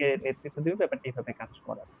লাইন থেকে নেতৃত্ব দিবে ব্যাপারটা এইভাবে কাজ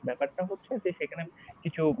করে না। ব্যাপারটা হচ্ছে যে সেখানে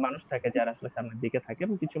কিছু মানুষ থাকে যারা আসলে সামনের দিকে থাকে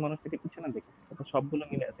এবং কিছু মানুষ থাকে পিছনের দিকে থাকে, তো সবগুলো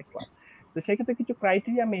মিলে আছে ক্লাব। তো সেক্ষেত্রে কিছু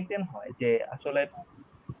ক্রাইটেরিয়া মেনটেন হয় যে আসলে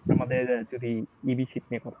আমাদের যদি ইবি শিট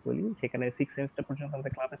নিয়ে কথা বলি, সেখানে 6 সেমিস্টার পর্যন্ত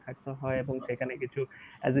আমাদের ক্লাবে থাকতে হয় এবং সেখানে কিছু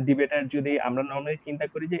অ্যাজ এ ডিবেটার যদি আমরা নরমালি চিন্তা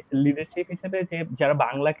করি যে লিডারশিপ হিসেবে যে যারা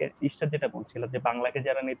বাংলাকে ঈশ্বর যেটা বলছিল যে বাংলাকে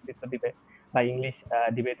যারা নেতৃত্ব দিবে বা ইংলিশ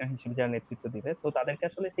ডিবেটার হিসেবে যারা নেতৃত্ব দিবে, তো তাদেরকে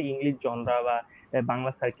আসলে সেই ইংলিশ জনরা বা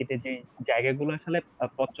বাংলা সার্কিটে যে জায়গাগুলো আসলে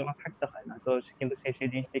পথ চলা থাকতে হয় না, তো কিন্তু সে সেই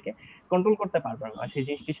জিনিসটিকে কন্ট্রোল করতে পারবে না, সেই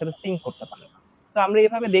জিনিসটির সাথে সিঙ্ক করতে পারে না। তো আমরা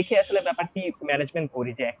এভাবে দেখে আসলে ব্যাপারটি ম্যানেজমেন্ট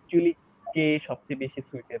করি যে অ্যাকচুয়ালি কে সবচেয়ে বেশি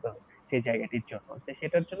সুইটেবল সেই জায়গাটির জন্য। তো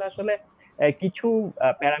সেটার জন্য আসলে কিছু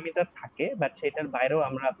প্যারামিটার থাকে, বাট সেটার বাইরেও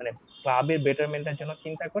আমরা মানে ক্লাবের বেটারমেন্টের জন্য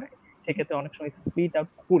চিন্তা করে সেক্ষেত্রে অনেক সময় স্প্লিট আউট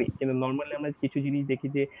করি, কিন্তু নর্মালি আমরা কিছু জিনিস দেখি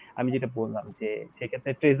যে আমি যেটা বললাম যে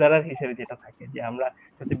সেক্ষেত্রে ট্রেজারার হিসেবে যেটা থাকে যে আমরা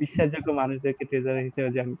সবচেয়ে বিশ্বাসযোগ্য মানুষদেরকে ট্রেজারার হিসেবে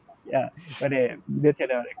যে আমি মানে বেছে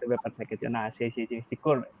নেওয়ার একটা ব্যাপার থাকে যে না সে সেই জিনিসটি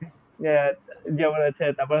করবে। যেমন হচ্ছে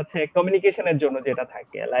তারপর হচ্ছে কমিউনিকেশনের জন্য যেটা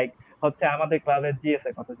থাকে লাইক হচ্ছে আমাদের ক্লাবের জিএস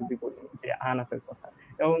এর কথা যদি বলি, যে আহনাফের কথা,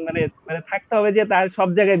 এবং মানে মানে থাকতে হবে যে তার সব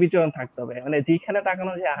জায়গায় বিচরণ থাকতে হবে, মানে যেখানে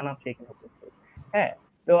তাকানো যে আহনাফ সেখানে উপস্থিত। হ্যাঁ,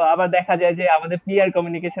 তো আবার দেখা যায় যে আমাদের পিআর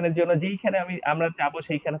কমিউনিকেশনের জন্য যেইখানে আমরা যাবো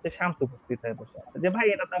সেইখানে হচ্ছে শামস উপস্থিত হয়ে বসে আছে যে ভাই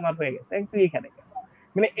এটা তো আমার হয়ে গেছে, তুই এখানে কেন?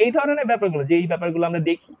 মানে এই ধরনের ব্যাপারগুলো, যে এই ব্যাপারগুলো আমরা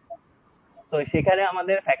দেখি, তো সেখানে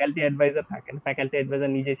আমাদের ফ্যাকাল্টি অ্যাডভাইজার থাকেন, ফ্যাকাল্টি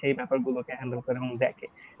অ্যাডভাইজার নিজে সেই ব্যাপারগুলোকে হ্যান্ডেল করে এবং দেখে।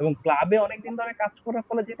 এবং ক্লাবে অনেকদিন ধরে কাজ করার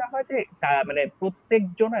ফলে যেটা হয় যে মানে প্রত্যেক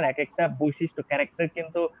জনের এক একটা বৈশিষ্ট্য ক্যারেক্টার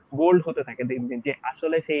কিন্তু গোল্ড হতে থাকে দিন দিন, যে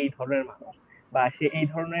আসলে সে এই ধরনের মানুষ, বা সে এই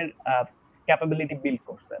ধরনের ক্যাপাবিলিটি বিল্ড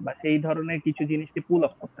করছে, বা সেই ধরনের কিছু জিনিসকে পুল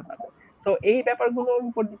অফ করতে পারবে। তো এই ব্যাপারগুলোর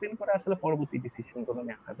উপর ডিপেন্ড করে আসলে পরবর্তী ডিসিশন গুলো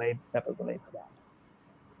নেওয়া হয়, বা এই ব্যাপারগুলো এইভাবে আসে।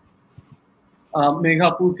 Megha,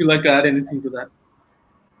 if you like to add anything to that?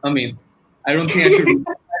 I mean, I don't think I should repeat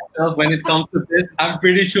myself when it comes to this. I'm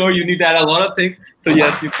pretty sure you need to add a lot of things. So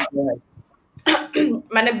yes, you can go ahead.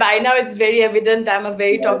 By now it's very evident I'm a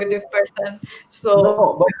very talkative person. So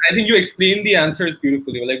no, but I think you explained the answers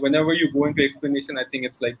beautifully. Like whenever you go into explanation, I think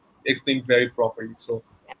it's like explained very properly. So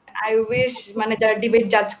I wish মানে যারা debate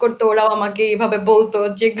জাজ করতো ওরাও আমাকে এইভাবে বলতো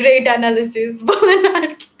যে great analysis বলেন আর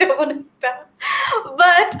কি তেমন একটা।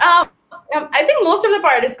 But I think most of the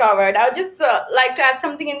part is covered. I would just like to add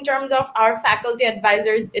something in terms of our faculty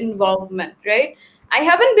advisors' involvement, right? I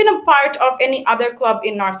haven't been a part of any other club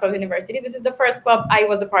in Northsouth University. This is the first club I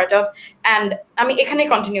was a part of, and I mean, ekhane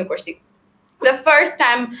continue korchi. The first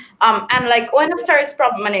time, and like ONFSTAR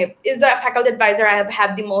is the faculty advisor I have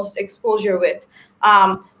had the most exposure with.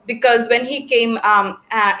 Because when he came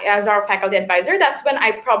as our faculty advisor, that's when I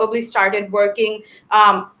probably started working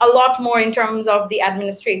a lot more in terms of the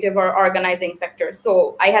administrative or organizing sector. So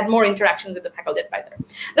I had more interaction with the faculty advisor.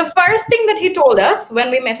 The first thing that he told us when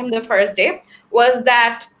we met him the first day was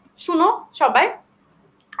that, Shuno, shobai,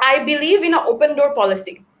 I believe in an open door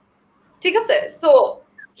policy. ঠিক আছে? So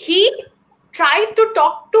he tried to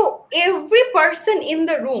talk to every person in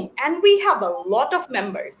the room, and we have a lot of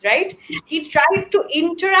members, right? He tried to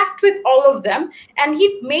interact with all of them, and he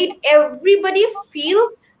made everybody feel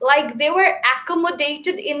like they were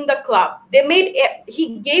accommodated in the club. He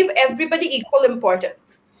gave everybody equal importance.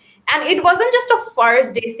 And it wasn't just a first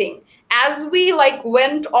day thing. As we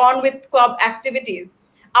went on with club activities,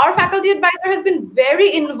 our faculty advisor has been very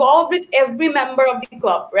involved with every member of the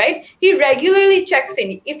club, right? He regularly checks in.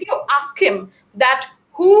 If you ask him that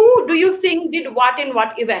who do you think did what in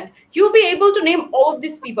what event, you'll be able to name all of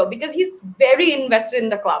these people because he's very invested in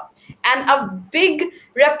the club. And a big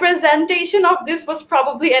representation of this was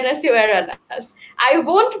probably NSU Aranas. I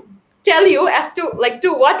won't tell you as to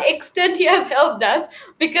what extent he has helped us,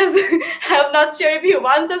 because I'm not sure if he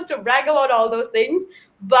wants us to brag about all those things,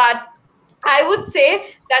 but I would say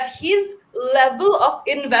that his level of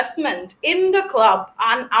investment in the club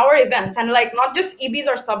on our events, and not just EBs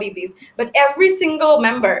or sub-EBs, but every single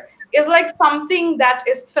member, is something that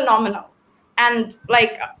is phenomenal. And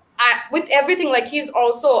with everything, he's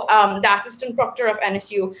also the assistant proctor of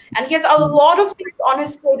NSU, and he has a lot of things on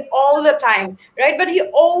his plate all the time, right? But he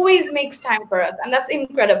always makes time for us, and that's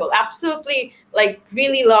incredible. Absolutely,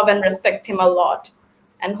 really love and respect him a lot.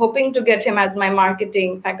 And hoping to get him as my marketing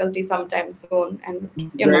faculty sometime soon. And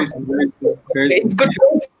it's good.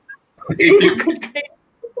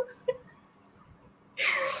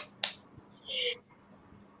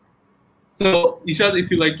 So, Ishad, if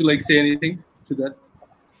you like to say anything to that.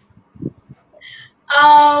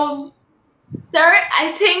 Sir, I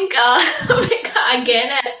think again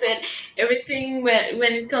I said everything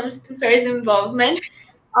when it comes to Sir's involvement.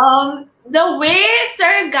 The way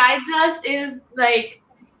Sir guides us is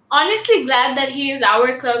honestly glad that he is our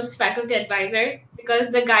club's faculty advisor, because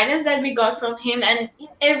the guidance that we got from him, and in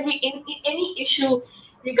any issue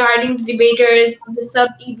regarding the debaters, the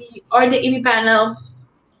sub-EB or the EB panel,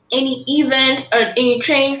 any event or any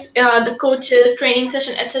trainings, the coaches, training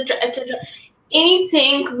session, etc.,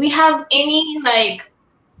 anything, we have any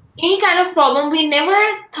kind of problem, we never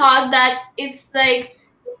thought that it's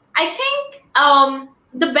I think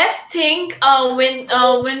the best thing when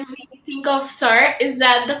we think of Sir is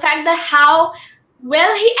that the fact that how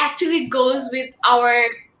well he actually goes with our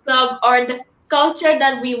club or the culture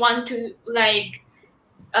that we want to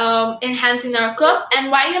enhance in our club.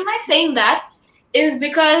 And why am I saying that is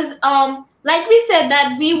because like we said that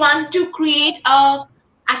we want to create a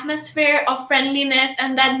atmosphere of friendliness,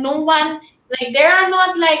 and that no one there are not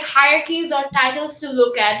hierarchies or titles to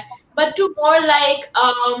look at. but to more like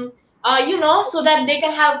so that they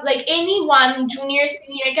can have like anyone, junior,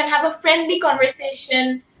 senior, can have a friendly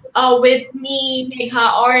conversation with me, Megha,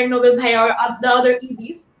 or Nobel Bhai, or the other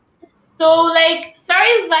EDs. So like Sir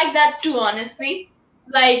is like that too, honestly.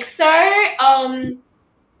 Like Sir,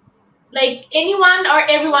 like anyone or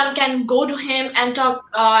everyone can go to him and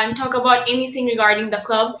talk about anything regarding the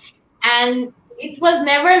club, and it was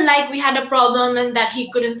never like we had a problem and that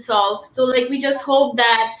he couldn't solve. So like we just hope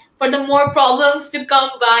that for the more problems to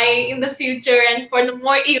come by in the future, and for the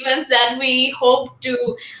more events that we hope to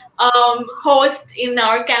host in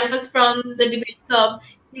our campus from the debate club,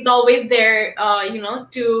 he's always there,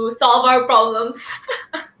 to solve our problems.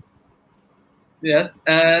 Yes,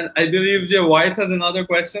 and I believe your wife has another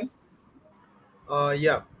question.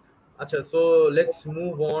 Yeah. Acha, so let's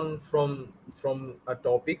move on from a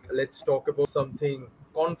topic. Let's talk about something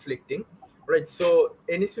conflicting, right? So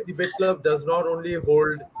NSU Debate Club does not only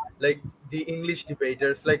hold like the English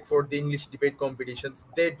debaters, like for the English debate competitions,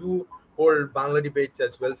 they do hold Bangla debates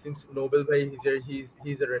as well. Since Nobel Bhai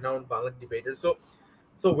he's a renowned Bangla debater.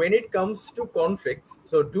 So when it comes to conflicts,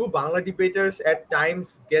 so do Bangla debaters at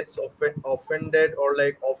times gets offended or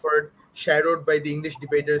like offered shadowed by the English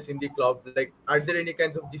debaters in the club? Like, are there any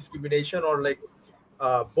kinds of discrimination or like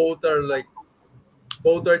uh, both are like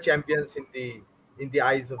both are champions in the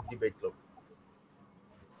eyes of debate club?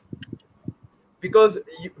 Because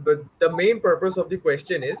but the main purpose of the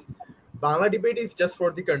question is Bangla debate is just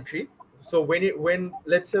for the country. So when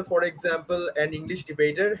let's say for example an English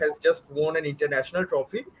debater has just won an international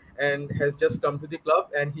trophy and has just come to the club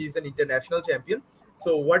and he is an international champion.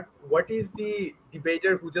 So what is the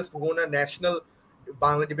debater who just won a national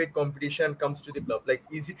Bangla debate competition comes to the club? Like,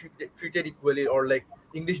 is he treated equally, or like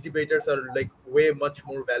English debaters are like way much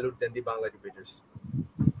more valued than the Bangla debaters?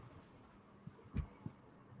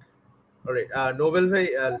 All right, Nobel bhai,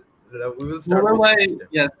 we will start Nobel with you Bhai, this time.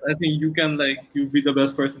 yes, I think you be the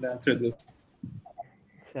best person to answer this.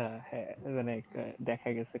 আচ্ছা, হ্যাঁ, মানে দেখা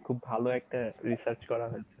গেছে খুব ভালো একটা research করা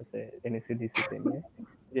হয়েছে যে এনএসইডিসিতে নিয়ে,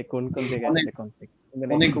 যে কোন কোন জায়গায় অনেক আসলে কনফ্লিক্ট,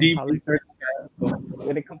 মানে অনেক খুব ডিপ ভালো রিসার্চ।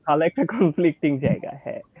 মানে খুব ভালো একটা কনফ্লিক্টিং জায়গা।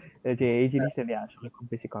 হ্যাঁ, এই যে এই জিনিসটা নিয়ে আসলে খুব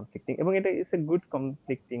বেশি কনফ্লিক্টিং, এবং এটা it's a good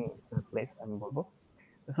conflicting place আমি বলবো।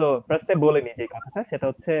 সো ফার্স্টে বলে নিই যে কথাটা, সেটা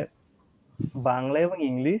হচ্ছে বাংলা এবং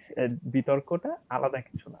ইংলিশ বিতর্কটা আলাদা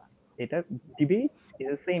কিছু না। এটা debate is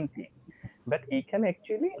the same thing, but এইখানে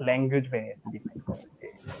অ্যাকচুয়ালি ল্যাঙ্গুয়েজ ভ্যারিয়েন্ট ডিপেন্ড করে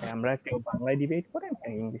যে আমরা কেউ বাংলায় ডিবেট করে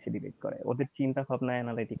কেউ ইংলিশে ডিবেট করে, ওদের চিন্তা ভাবনা,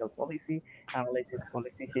 অ্যানালিটিক্যাল পলিসি, অ্যানালাইসিস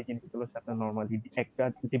পলিসি, সেই জিনিসগুলোর সাথে নর্মালি একটা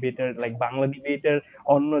ডিবেটার লাইক বাংলা ডিবেটার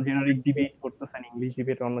অন্য জেনারিক ডিবেট করতেছেন, ইংলিশ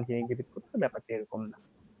ডিবেট অন্য জেনারিক ডিবেট করতেছে, ব্যাপারটা এরকম না।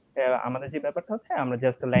 আমাদের যে ব্যাপারটা হচ্ছে আমরা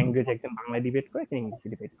জাস্ট ল্যাঙ্গুয়েজ, একজন বাংলায় ডিবেট করে একজন ইংলিশে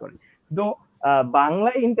ডিবেট করে। তো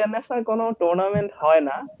বাংলায় ইন্টারন্যাশনাল কোনো টুর্নামেন্ট হয়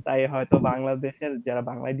না, তাই হয়তো বাংলাদেশের যারা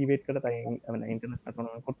বাংলায় ডিবেট করে তাই মানে ইন্টারন্যাশনাল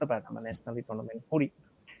টুর্নামেন্ট করতে পারে না, আমরা ন্যাশনালি টুর্নামেন্ট করি।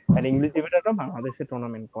 আর ইংলিশ ডিবেটাররা বাংলাদেশে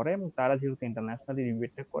টুর্নামেন্ট করে, এবং তারা যেহেতু ইন্টারন্যাশনালি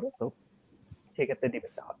ডিবেটটা করে, তো সেক্ষেত্রে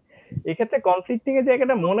ডিবেটটা হয়। এক্ষেত্রে কনফ্লিক্টিং এর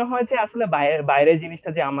জায়গাটা মনে হয় যে আসলে বাইরের জিনিসটা,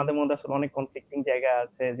 যে আমাদের মধ্যে আসলে অনেক কনফ্লিক্টিং জায়গা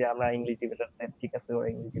আছে, যে আমরা ইংলিশ ডিবেটারদের ঠিক আছে ওরা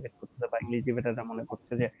ইংলিশ ডিবেট করতেছে, বা ইংলিশ ডিবেটাররা মনে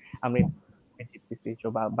করছে যে আমরা জিততেছি,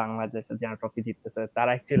 বা বাংলাদেশের যারা ট্রফি জিততেছে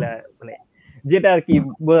তারা অ্যাকচুয়ালি মানে যেটা আর কি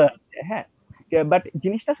বোঝা যাচ্ছে, হ্যাঁ। বাট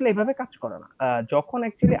জিনিসটা আসলে এভাবে কাজ করে না। যখন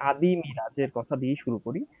অ্যাকচুয়ালি আদি মিরাজের কথা দিয়ে শুরু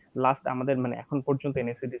করি, লাস্ট আমাদের মানে এখন পর্যন্ত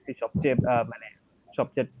এনএসএডিসি সবচেয়ে মানে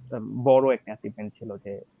সবচেয়ে বড় একটা অ্যাচিভমেন্ট ছিল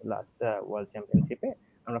যে লাস্ট ওয়ার্ল্ড চ্যাম্পিয়নশিপে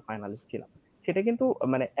আমরা ফাইনালিস্ট ছিলাম। সেটা কিন্তু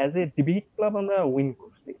মানে অ্যাজ এ ডিবেট ক্লাব আমরা উইন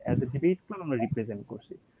করছি, অ্যাজ এ ডিবেট ক্লাব আমরা রিপ্রেজেন্ট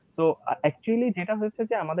করছি। তো অ্যাকচুয়ালি যেটা হচ্ছে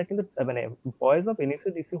যে আমাদের কিন্তু মানে boys of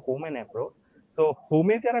এনএসএডিসি home and abroad, তো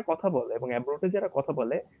হোমে যারা কথা বলে এবং অ্যাব্রোডে যারা কথা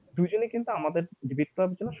বলে, দুজনে কিন্তু আমাদের ডিবেট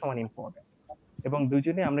ক্লাবের জন্য সমান ইম্পর্টেন্ট, এবং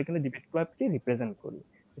দুজনে আমরা কিন্তু ডিবেট ক্লাবকে রিপ্রেজেন্ট করি।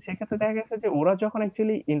 সেক্ষেত্রে দেখা গেছে যে ওরা যখন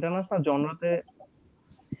অ্যাকচুয়ালি ইন্টারন্যাশনাল জনরাতে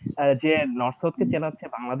যে নর্থ সাউথকে চেনাচ্ছে,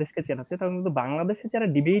 বাংলাদেশকে চেনাচ্ছে, তখন কিন্তু বাংলাদেশে যারা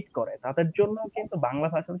ডিবেট করে তাদের জন্য কিন্তু বাংলা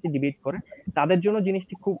ভাষাভাষী ডিবেট করে, তাদের জন্য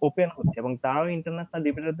জিনিসটি খুব ওপেন হচ্ছে, এবং তারাও ইন্টারন্যাশনাল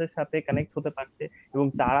ডিবেটারদের সাথে কানেক্ট হতে পারছে, এবং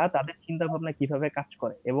তারা তাদের চিন্তা ভাবনা কিভাবে কাজ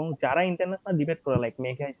করে। এবং যারা ইন্টারন্যাশনাল ডিবেট করে লাইক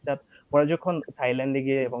মেঘা ইসরাত, ওরা যখন থাইল্যান্ডে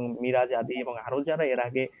গিয়ে, এবং মিরাজ আদি এবং আরো যারা এর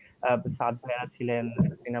আগে সাদ ভাইরা ছিলেন,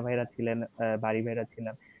 সিনা ভাইরা ছিলেন, বাড়ি ভাইরা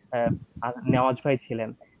ছিলেন, নেওয়াজ ভাই ছিলেন,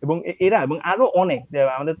 এবং এরা এবং আরো অনেক, যে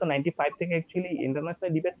আমাদের তো 95 থেকে অ্যাকচুয়ালি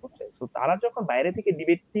ইন্টারন্যাশনাল ডিবেট করছে, তো তারা যখন বাইরে থেকে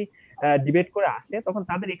ডিবেট করে আসে, তখন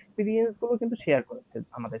তাদের এক্সপিরিয়েন্স গুলো কিন্তু শেয়ার করেছে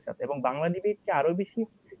আমাদের সাথে, এবং বাংলা ডিবেটকে আরো বেশি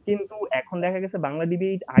কিন্তু এখন দেখা গেছে বাংলা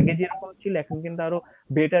ডিবেট আগে যেরকম ছিল এখন কিন্তু আরো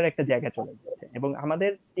বেটার একটা জায়গায় চলে গেছে, এবং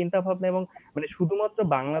আমাদের চিন্তা ভাবনা এবং মানে শুধুমাত্র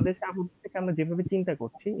বাংলাদেশে আপাতত থেকে আমরা যেভাবে চিন্তা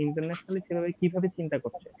করছি ইন্টারন্যাশনালি সেভাবে কিভাবে চিন্তা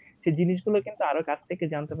করছে সেই জিনিসগুলো কিন্তু আরো কাছ থেকে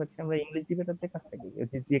জানতে পারছি আমরা ইংলিশ ডিবেটারদের কাছ থেকে,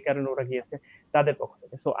 যে কারণে ওরা গিয়েছে তাদের পক্ষ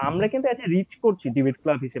থেকে। সো আমরা কিন্তু একটা রিচ করছি ডিবেট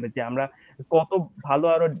ক্লাব হিসেবে যে আমরা কত ভালো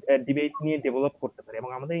আরো ডিবেট নিয়ে ডেভেলপ করতে পারি,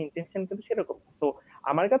 এবং আমাদের ইন্টেনশন কিন্তু সেরকম। তো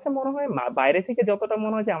আমার কাছে মনে হয় বাইরে থেকে যতটা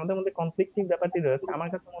মনে হয় যে আমাদের মধ্যে কনফ্লিক্টিং ব্যাপারটি রয়েছে, আমার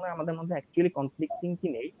কাছে মনে হয় আমাদের মধ্যে অ্যাকচুয়ালি কনফ্লিক্টিং কি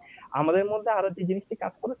নেই। আমাদের মধ্যে আরো যে জিনিসটি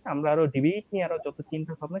কাজ করেছে আমরা আরো ডিবেট নিয়ে আরো যত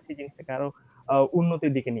চিন্তা ভাবনা সেই জিনিসটাকে আরো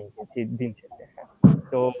উন্নতির দিকে নিয়ে গেছি দিন শেষে।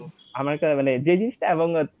 তো আমার মানে যে জিনিসটা এবং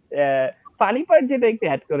ফানি পার্ট যেটা একটু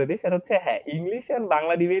অ্যাড করে দিই সেটা হচ্ছে হ্যাঁ ইংলিশ আর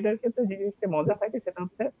বাংলা ডিবেটের ক্ষেত্রে যে জিনিসটা মজা থাকে সেটা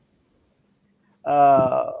হচ্ছে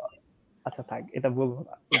আচ্ছা থাক এটা বলবো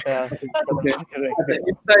না, এটা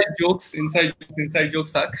inside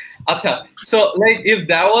jokes থাক। আচ্ছা, so like if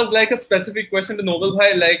that was like a specific question to Nobel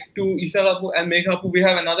Bhai, like to Ishal Apu and Megha Apu, we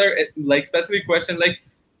have another like specific question. Like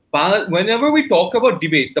whenever we talk about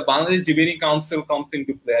debate, the Bangladesh Debating Council comes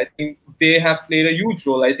into play. I think they have played a huge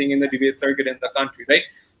role, I think, in the debate circuit in the country, right?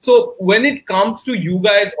 So when it comes to you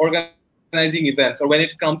guys organizing events, or when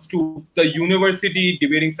it comes to the university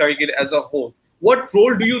debating circuit as a whole, what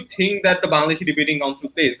role do you think that the Bangladeshi Debating Council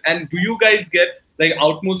plays? And do you guys get like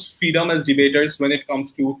utmost freedom as debaters when it comes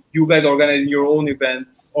to you guys organizing your own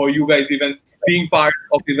events, or you guys even being part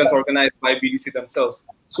of events organized by BDC themselves?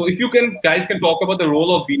 So if you guys can talk about the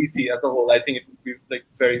role of BDC as a whole, I think it would be like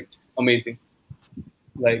very amazing.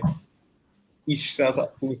 Like Ishra,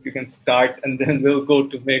 if you can start, and then we'll go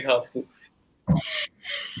to Megha.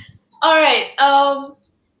 All right.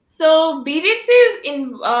 So BDC's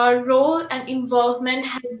role and involvement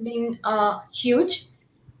has been huge,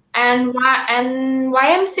 and why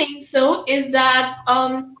I'm saying so is that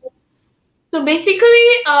so basically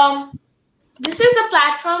this is the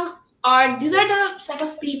platform, or these are the set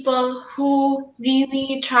of people who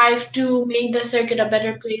really strive to make the circuit a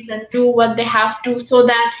better place and do what they have to, so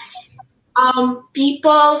that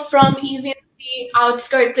people from even the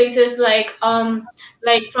outskirt places like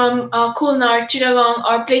from Khulna, Chittagong,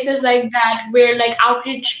 or places like that, where like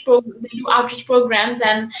they do outreach programs,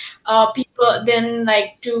 and people then like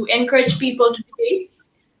to encourage people to debate.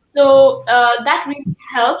 So that really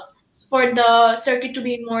helps for the circuit to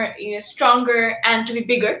be more stronger and to be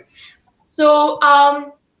bigger. So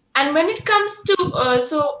and when it comes to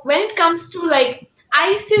like, I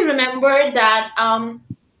still remember that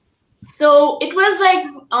so it was like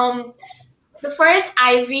the first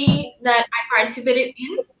IV that I participated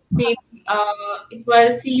in. Maybe it was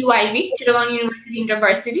CUIV, Chittagong University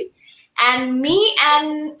Intervarsity, and me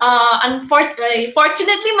and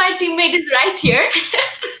fortunately my teammate is right here.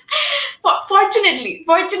 Fortunately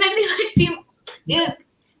my teammate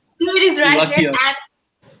is right Lucky. Here,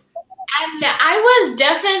 and I was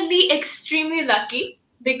definitely extremely lucky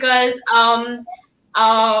because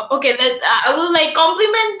okay, I will like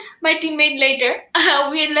compliment my teammate later.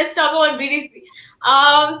 Let's talk about BDC.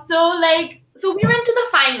 So we went to the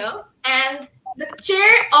finals, and the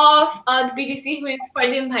chair of the BDC, who is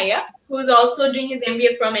Fardin Bhaiya, who is also doing his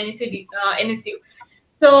MBA from NSU.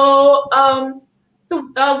 So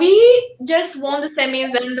we just won the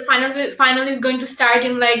semis, and the final is going to start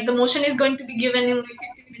in like, the motion is going to be given in like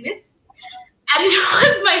 15 minutes, and it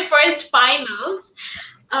was my first finals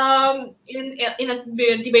in a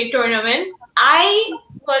debate tournament. I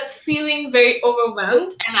was feeling very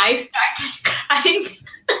overwhelmed, and I started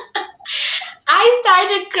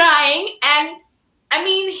crying. And I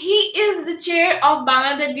mean, he is the chair of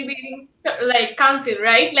Bangladesh Debating like Council,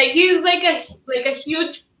 right? Like, he is like a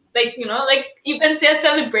huge, like, you know, like you can say a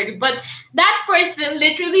celebrity. But that person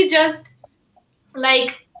literally just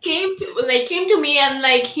like came to me, and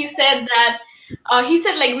like he said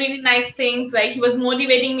like really nice things. Like, he was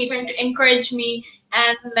motivating me, trying to encourage me,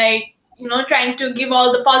 and like, you know, trying to give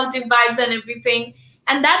all the positive vibes and everything.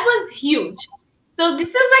 And that was huge. So this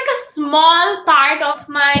is like a small part of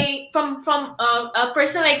my from a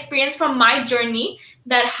personal experience from my journey,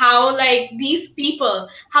 that how these people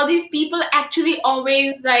actually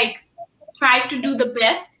always like try to do the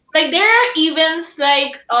best. Like, there are events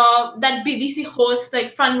like that BDC hosts,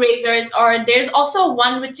 like fundraisers, or there's also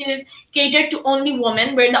one which is catered to only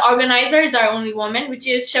women, where the organizers are only women, which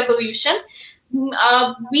is Chevolution.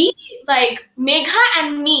 We, like Megha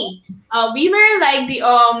and me, we were like the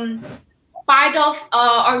part of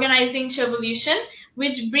organizing Chevolution,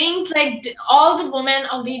 which brings like all the women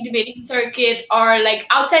of the debating circuit, or like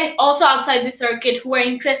outside the circuit, who are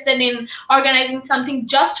interested in organizing something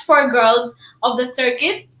just for girls of the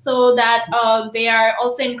circuit, so that they are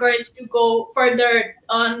also encouraged to go further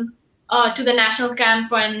on to the national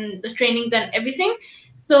camp and the trainings and everything.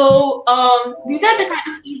 So these are the kind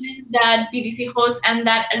of events that BDC hosts, and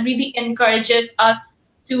that really encourages us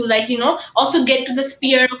to, like, also get to the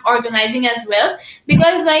sphere of organizing as well.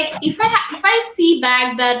 Because, like, if I see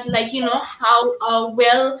back that, like, how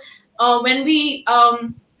well when we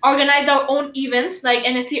organize our own events like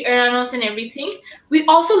NSC Eranos and everything, we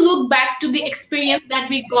also look back to the experience that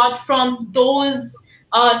we got from those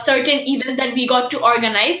certain events that we got to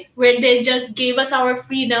organize, where they just gave us our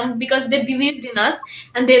freedom because they believed in us,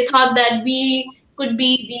 and they thought that we could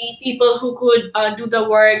be the people who could do the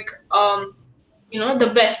work,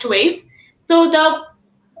 the best ways. So the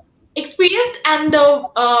experience and the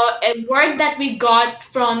work that we got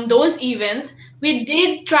from those events, we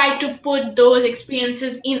did try to put those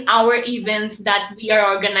experiences in our events that we are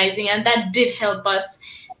organizing, and that did help us.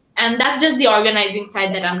 And that's just the organizing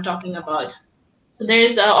side that I'm talking about. So there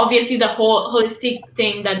is obviously the whole holistic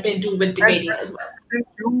thing that they do with debating as well. Since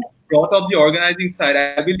you brought up the organizing side,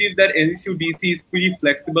 I believe that NSU DC is pretty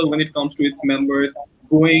flexible when it comes to its members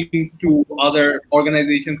going to other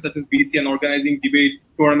organizations such as BDC and organizing debate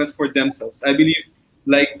tournaments for themselves. I believe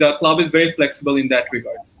like the club is very flexible in that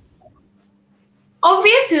regards.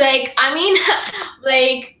 Obviously, like, I mean,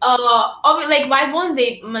 like, why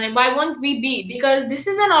won't we be? Because this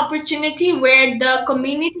is an opportunity where the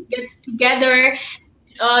community gets together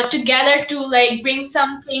to, like, bring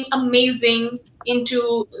something amazing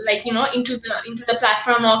into, like, into the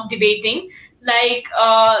platform of debating, like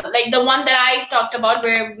the one that I talked about,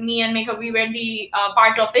 where me and Meka, we were the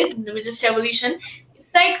part of it, which is Revolution.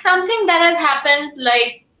 It's like something that has happened,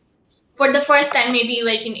 like, for the first time maybe,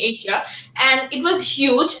 like, in Asia, and it was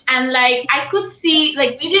huge. And, like, I could see,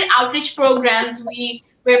 like, we did outreach programs, we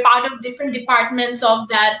were part of different departments of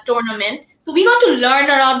that tournament, so we got to learn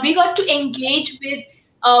a lot, we got to engage with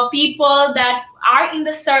people that are in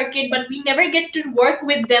the circuit, but we never get to work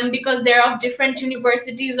with them because they're of different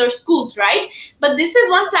universities or schools, right? But this is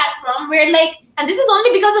one platform where, like, and this is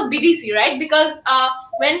only because of BDC, right? Because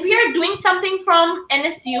when we are doing something from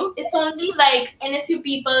NSU, it's only, like, NSU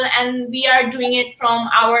people, and we are doing it from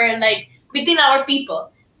our, like, within our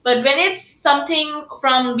people. But when it's something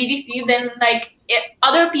from BDC, then, like,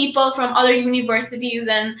 other people from other universities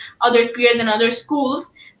and other peers and other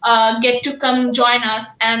schools get to come join us,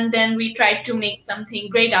 and then we try to make something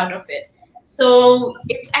great out of it. So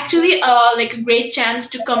it's actually like a great chance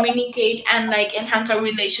to communicate and, like, enhance our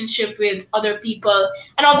relationship with other people,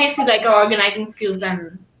 and obviously, like, our organizing skills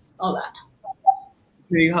and all that.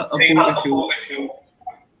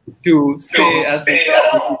 To say as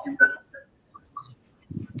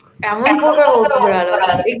এমন প্রকার বলতে পারো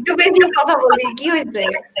একটু বেশি কথা বলি কি হইছে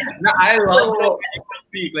No, I love the way you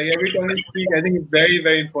speak. Like every time you speak, I think it's very,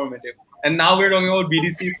 very informative. And now we're talking about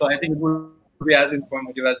BDC, so I think it will be as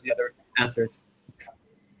informative as the other answers.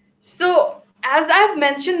 So, as I've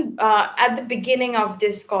mentioned at the beginning of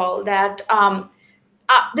this call, that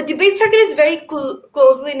the debate circuit is very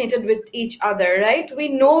closely knitted with each other, right? We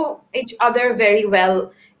know each other very well.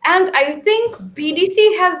 And I think BDC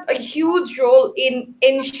has a huge role in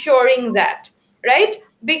ensuring that, right?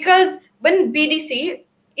 Because when BDC,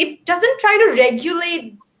 it doesn't try to regulate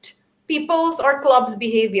people's or clubs'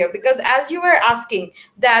 behavior. Because as you were asking,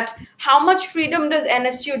 that how much freedom does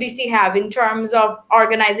NSUDC have in terms of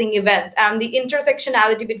organizing events and the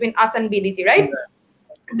intersectionality between us and BDC, right? Yeah.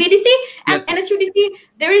 BDC and yes. NSUDC,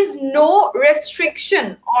 there is no restriction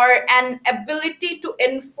or an ability to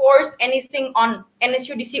enforce anything on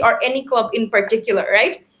NSUDC or any club in particular,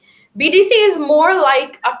 right? BDC is more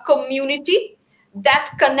like a community that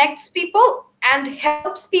connects people and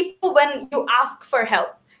helps people when you ask for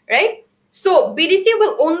help, right? So BDC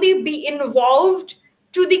will only be involved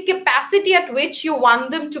to the capacity at which you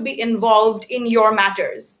want them to be involved in your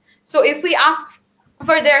matters. So if we ask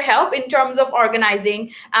for their help in terms of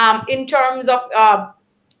organizing, in terms of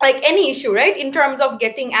like any issue, right? In terms of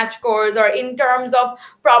getting HCORs, or in terms of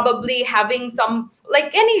probably having some, like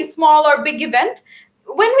any small or big event,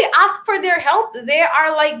 when we ask for their help, they are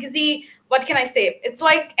like the, what can I say? It's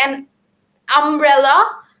like an umbrella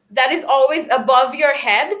that is always above your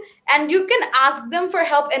head, and you can ask them for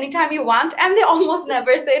help anytime you want, and they almost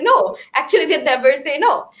never say no. Actually, they never say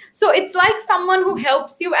no. So it's like someone who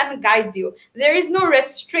helps you and guides you. There is no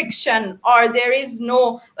restriction, or there is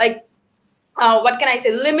no, like, what can I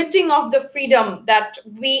say, limiting of the freedom that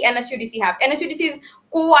we NSUDC have. NSUDC is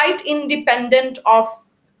quite independent of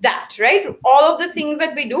that, right? All of the things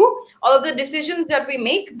that we do, all of the decisions that we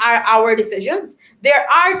make are our decisions. There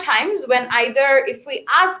are times when either if we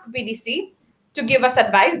ask BDC to give us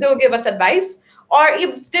advice, they will give us advice, or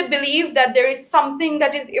if they believe that there is something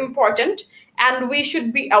that is important and we should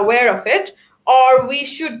be aware of it, or we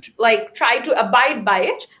should like try to abide by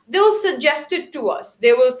it, they'll suggest it to us.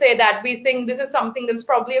 They will say that we think this is something that's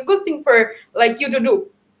probably a good thing for like you to do.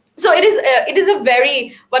 So it is a very,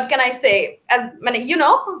 what can I say, as many, you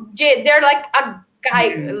know, they're like a guy,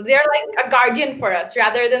 they're like a guardian for us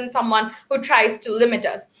rather than someone who tries to limit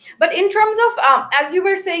us. But in terms of as you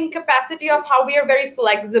were saying, capacity of how we are very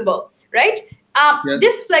flexible, right? Yes.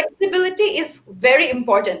 This flexibility is very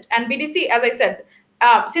important, and BDC, as I said,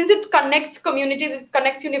 since it connects communities, it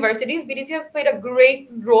connects universities, BDC has played a great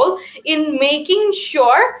role in making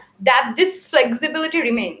sure that this flexibility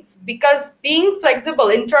remains. Because being flexible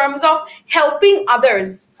in terms of helping others,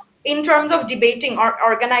 in terms of debating or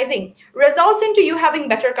organizing, results into you having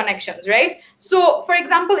better connections, right? So, for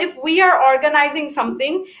example, if we are organizing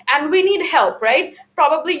something and we need help, right?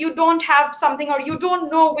 Probably you don't have something, or you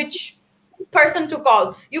don't know which person to call.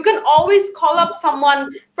 You can always call up someone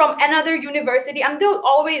from another university and they'll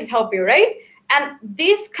always help you, right? And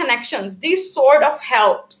these connections, these sort of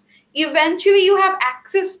helps, eventually you have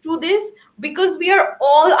access to this because we are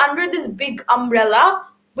all under this big umbrella,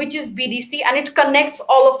 which is BDC, and it connects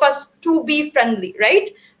all of us to be friendly, right?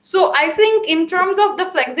 So I think in terms of the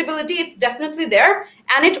flexibility, it's definitely there,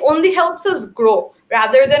 and it only helps us grow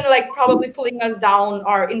rather than like probably pulling us down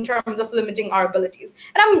or in terms of limiting our abilities.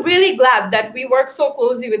 And I'm really glad that we work so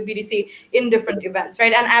closely with BDC in different events,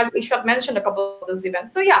 right? And as Ishrat mentioned, a couple of those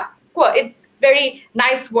events. So yeah, cool. It's very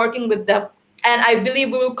nice working with them. And I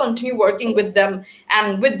believe we will continue working with them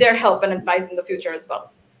and with their help and advice in the future as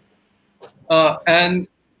well. And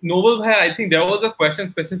Noble Bhai, I think there was a question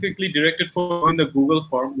specifically directed for you in the Google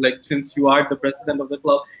form, like since you are the president of the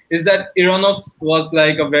club, is that Iranos was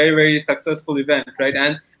like a very, very successful event, right?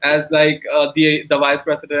 And as like the vice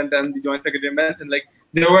president and the joint secretary mentioned, like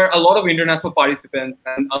there were a lot of international participants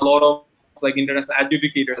and a lot of like international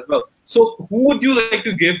adjudicators as well. So who would you like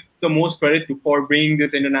to give the most credit to for bringing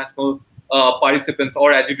this international participants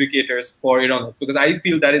or adjudicators for Iranos? Because I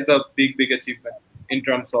feel that is a big, big achievement in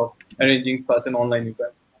terms of arranging such an online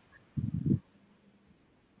event.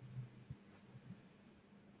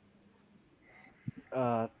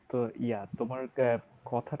 তো ইয়া তোমার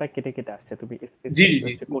কথাটা কেটে কেটে আসছে, তুমি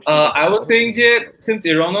I was saying that since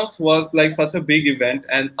Iranos was like such a big event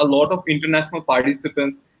and a lot of international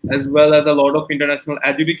participants as well as a lot of international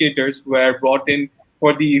adjudicators were brought in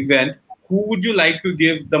for the event, who would you like to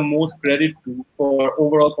give the most credit to for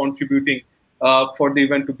overall contributing for the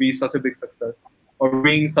event to be such a big success or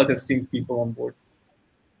bringing such esteemed people on board?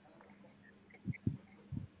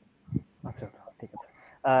 আচ্ছা ঠিক আছে,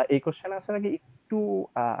 এই question আসার আগে একটু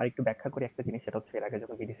আরেকটু ব্যাখ্যা করি একটা জিনিস। সেটা হচ্ছে এর আগে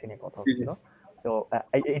যখন বিডিসি নিয়ে কথা হচ্ছিল, তো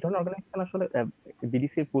এই ধরনের অর্গানাইজেশন আসলে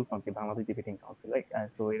বিডিসির ফুল ফর্ম কি বাংলাদেশ ডিবেটিং কাউন্সিল, রাইট?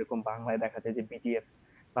 তো এরকম বাংলায় দেখা যায় যে বিডিএফ,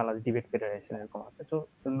 বাংলাদেশ ডিবেট ফেডারেশন এরকম আছে। তো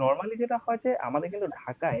নর্মালি যেটা হয় যে আমাদের কিন্তু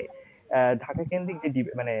ঢাকায় ঢাকা কেন্দ্রিক যে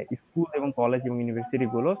মানে স্কুল এবং কলেজ এবং ইউনিভার্সিটি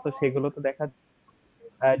গুলো, তো সেগুলো তো দেখা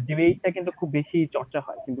ডিবেটটা কিন্তু খুব বেশি চর্চা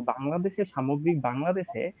হয়। কিন্তু বাংলাদেশে, সামগ্রিক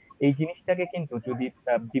বাংলাদেশে এই জিনিসটাকে কিন্তু যদি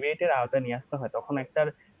ডিবেটের আওতায় নিয়ে আসতে হয়, তখন একটা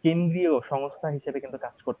কেন্দ্রীয় সংস্থা হিসেবে কিন্তু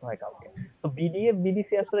কাজ করতে হয় কাউকে। তো বিডিএফ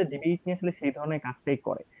বিডিসি আসলে ডিবেট নিয়ে আসলে সেই ধরনের কাজটাই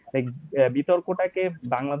করে, লাইক বিতর্কটাকে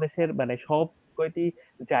বাংলাদেশের মানে সব কয়টি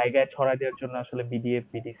জায়গায় ছড়া দেওয়ার জন্য আসলে বিডিএফ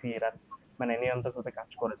বিডিসি এরা মানে নিরন্তরভাবে কাজ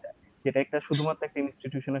করে যায়, যেটা একটা শুধুমাত্র একটা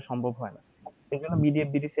ইনস্টিটিউশনে সম্ভব হয় না। এই জন্য বিডিএফ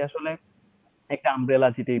বিডিসি আসলে একটা আমব্রেলা,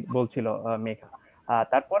 যেটি বলছিল মেঘা।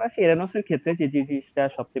 তারপর আসি এরানোসের ক্ষেত্রে যে জিনিসটা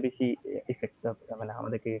সবচেয়ে বেশি ইফেক্ট মানে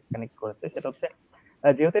আমাদেরকে কানেক্ট করেছে, সেটা হচ্ছে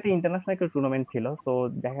যেহেতু এটা ইন্টারন্যাশনাল একটা টুর্নামেন্ট ছিল, তো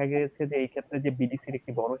দেখা গেছে যে এই ক্ষেত্রে যে বিডিসির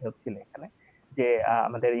একটি বড় হেল্প ছিল এখানে, যে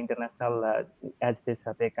আমাদের ইন্টারন্যাশনাল অ্যাজদের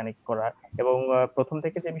সাথে কানেক্ট করা। এবং প্রথম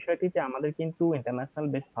থেকে যে বিষয়টি, যে আমাদের কিন্তু ইন্টারন্যাশনাল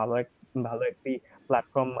বেশ ভালো একটি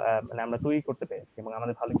প্ল্যাটফর্ম মানে আমরা তৈরি করতে পেরেছি, এবং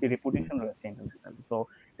আমাদের ভালো একটি রেপুটেশন রয়েছে ইন্টারন্যাশনাল। তো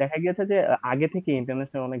দেখা গিয়েছে যে আগে থেকে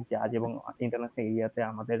ইন্টারন্যাশনাল অনেক জাজ এবং ইন্টারন্যাশনাল এরিয়াতে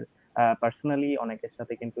আমাদের পার্সোনালি অনেকের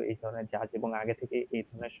সাথে কিন্তু এই ধরনের জাজ এবং আগে থেকে এই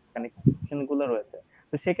ধরনের কানেকশন গুলো রয়েছে।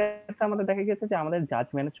 তো সেক্ষেত্রে আমাদের দেখা গেছে যে আমাদের জাজ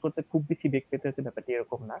ম্যানেজ করতে খুব বেশি বেগ পেতে হচ্ছে, ব্যাপারটি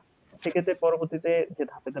এরকম না। সেক্ষেত্রে পরবর্তীতে যে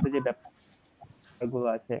ধাপে ধাপে যে ব্যাপারগুলো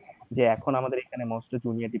আছে, যে এখন আমাদের এখানে মস্ত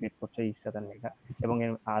জুনিয়র ডিবেট করছে ইশরাত আর মেঘা, এবং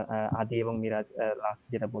আদি এবং মিরাজ লাস্ট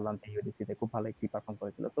যেটা বললাম টিউডিসি তে খুব ভালো একটি পারফর্ম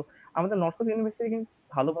করেছিল। তো আমাদের নর্থ সাউথ ইউনিভার্সিটি কিন্তু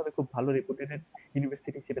ভালোভাবে খুব ভালো রেপুটেড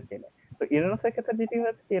ইউনিভার্সিটি হিসেবে চেনে। তো ইরানোসের ক্ষেত্রে যেটি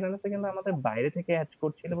হয়েছে, ইরানোসে কিন্তু আমাদের বাইরে থেকে অ্যাড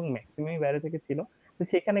করছিল এবং ম্যাক্সিমামই বাইরে থেকে ছিল। তো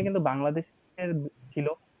সেখানে কিন্তু বাংলাদেশের ছিল।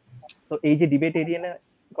 তো এই যে ডিবেট এরিয়ানের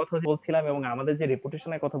কথা বলছিলাম এবং আমাদের যে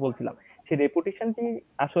রেপুটেশনের কথা বলছিলাম, সেই রেপুটেশনটি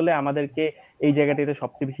আসলে আমাদেরকে এই জায়গাটিতে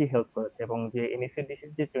সবচেয়ে বেশি হেল্প করেছে। এবং যে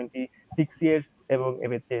এনএসএডিসির যে 26 ইয়ার্স এবং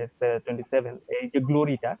এবার যে 27, এই যে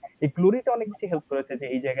গ্লোরিটা, এই গ্লোরিটা অনেক বেশি হেল্প করেছে যে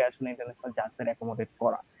এই জায়গায় আসলে ইন্টারন্যাশনাল জাজদের অ্যাকোমোডেট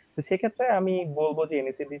করা। তো সেক্ষেত্রে আমি বলবো যে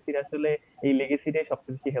এনএসএডিসির আসলে এই লেগেসিটাই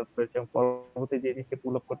সবচেয়ে বেশি হেল্প করেছে এবং পরবর্তী যে জিনিসটা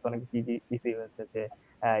পুল আপ করতে অনেক বেশি ইজি হয়েছে যে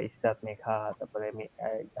ইশরাত, মেঘা, তারপরে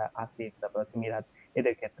আসিফ, তারপর হচ্ছে মিরাজ,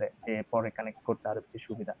 এদের ক্ষেত্রে যে পরে কানেক্ট করতে আরো বেশি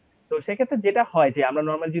সুবিধা। তো সেক্ষেত্রে যেটা হয় যে আমরা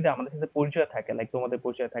নর্মাল যদি আমাদের সাথে পরিচয় থাকে, লাইক তোমাদের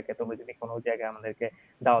পরিচয় থাকে, তোমরা যদি কোনো জায়গায় আমাদেরকে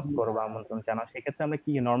দাওয়াত করো বা আমন্ত্রণ জানাও, সেক্ষেত্রে আমরা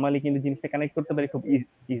কি নর্মালি কিন্তু জিনিসটা কানেক্ট করতে পারি খুব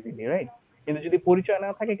ইজিলি, রাইট? কিন্তু যদি পরিচয় না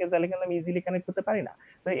থাকে তাহলে কিন্তু আমি ইজিলি কানেক্ট করতে পারি না।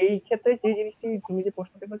 তো এই ক্ষেত্রে যে জিনিসটি তুমি যে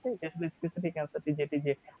প্রশ্নটি করছো এটা আসলে স্পেসিফিক অ্যান্সারটি যেটি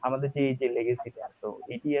যে আমাদের যে এই যে লেগেসিটা, তো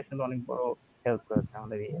এটি আসলে অনেক বড় হেল্প করেছে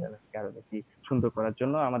আমাদের এই এরানাসকে আরো বেশি সুন্দর করার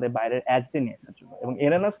জন্য, আমাদের বাইরের অ্যাজতে নিয়ে আসার জন্য। এবং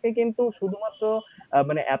এরানাসকে কিন্তু শুধুমাত্র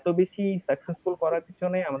মানে এত বেশি সাকসেসফুল করার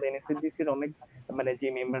পিছনে আমাদের এনএসএডিসির অনেক মানে যে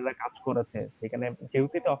মেম্বাররা কাজ করেছে সেখানে,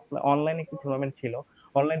 যেহেতু এটা অনলাইন একটি টুর্নামেন্ট ছিল,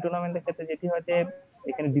 অনলাইন টুর্নামেন্টের ক্ষেত্রে যেটি হয় যে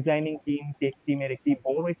এখানে ডিজাইনিং টিম, টেক টিমের একটি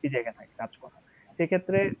বড় একটি জায়গা থাকে কাজ করা।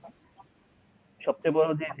 সেক্ষেত্রে সবচেয়ে বড়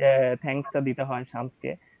যে থ্যাঙ্কসটা দিতে হয়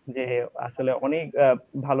শামসকে, যে আসলে অনেক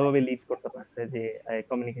ভালোভাবে লিড করতে পারছে যে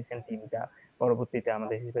কমিউনিকেশন টিমটা পরবর্তীতে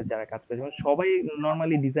আমাদের হিসেবে যারা কাজ করে, যেমন সবাই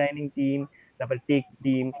নর্মালি ডিজাইনিং টিম, তারপর টেক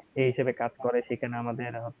টিম এই হিসেবে কাজ করে। সেখানে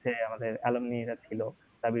আমাদের হচ্ছে আমাদের অ্যালুমনিরা ছিল,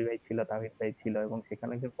 সাবির ভাই ছিল, তাহিদ ভাই ছিল, এবং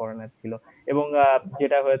সেখানে একজন ফরেনার ছিল। এবং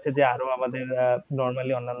যেটা হয়েছে যে আরো আমাদের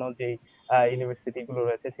নর্মালি অন্যান্য যে ইউনিভার্সিটি গুলো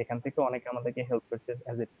রয়েছে সেখান থেকে অনেকে আমাদেরকে হেল্প করছে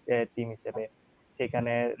অ্যাজ এ টিম হিসেবে।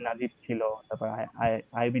 সেখানে নাজিব ছিল, তারপর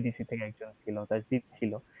আইবিডিসি থেকে একজন ছিল, তাজদিদ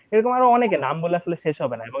ছিল, এরকম আরো অনেকে, নাম বলে আসলে শেষ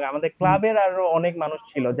হবে না। এবং আমাদের ক্লাবের আরো অনেক মানুষ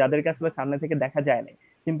ছিল যাদেরকে আসলে সামনে থেকে দেখা যায়নি,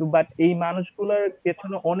 কিন্তু বাট এই মানুষগুলোর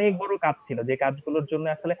পেছনে অনেক বড় কাজ ছিল, যে কাজগুলোর জন্য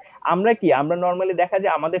আসলে আমরা নর্মালি দেখা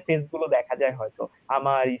যায় আমাদের ফেস গুলো দেখা যায়, হয়তো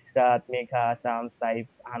আমার, ইশরাত, মেঘা, শাম, সাইফ,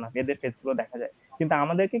 হানাফ, এদের ফেস গুলো দেখা যায়, কিন্তু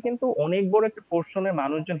আমাদেরকে কিন্তু অনেক বড় একটা পোর্শনের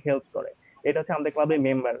মানুষজন হেল্প করে। এটা হচ্ছে আমাদের ক্লাবের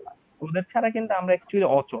মেম্বাররা। ওদের ছাড়া কিন্তু আমরা অ্যাকচুয়ালি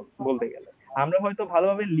অচল বলতে গেলে। আমরা হয়তো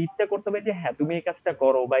ভালোভাবে লিডটা করতে পারি যে হ্যাঁ তুমি এই কাজটা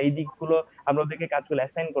করো, বা এই দিকগুলো আমরা ওদেরকে কাজগুলো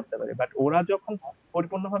অ্যাসাইন করতে পারি, বাট ওরা যখন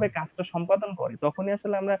পরিপূর্ণভাবে কাজটা সম্পাদন করে তখনই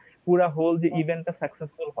আসলে আমরা পুরা হোল যে ইভেন্টটা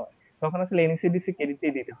সাকসেসফুল হয়, তখন আসলে এনএসএডিসি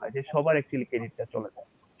ক্রেডিটই দিতে হয়, যে সবার অ্যাকচুয়ালি ক্রেডিটটা চলে যায়,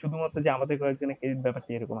 শুধুমাত্র যে আমাদের কয়েকজনের ক্রেডিট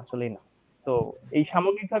ব্যাপারটা এরকম আসলেই না। তো এই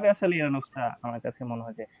সামগ্রিকভাবে আসলে ইরানুসটা আমার কাছে মনে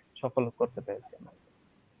হয় যে সফল করতে পেরেছে।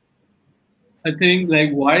 I think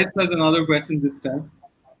like Wise has another question this time.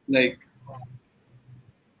 Like,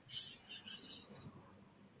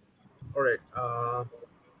 All right.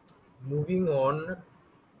 Moving on,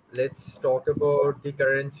 let's talk about the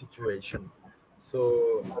current situation. So,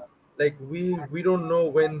 like we don't know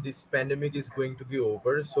when this pandemic is going to be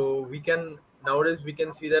over. So nowadays we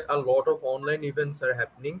can see that a lot of online events are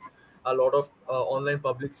happening, a lot of online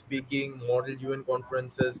public speaking, model UN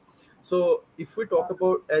conferences. So if we talk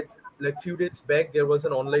about, as like few days back there was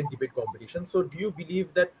an online debate competition. So do you believe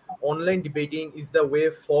that online debating is the way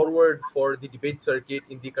forward for the debate circuit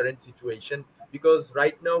in the current situation? Because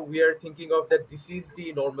right now we are thinking of that this is the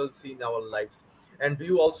normalcy in our lives. And do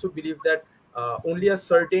you also believe that only a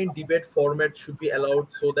certain debate format should be allowed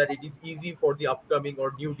so that it is easy for the upcoming or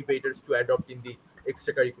new debaters to adopt in the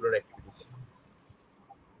extracurricular activities?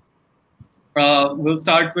 we'll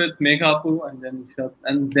start with Meghapu and then Ishrat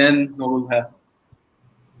and then Noble have.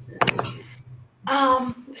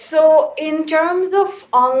 So in terms of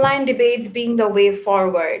online debates being the way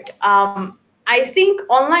forward, I think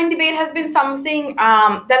online debate has been something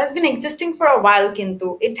that has been existing for a while,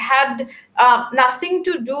 Kintu. It had nothing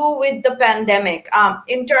to do with the pandemic.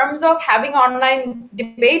 In terms of having online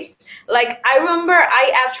debates, like I remember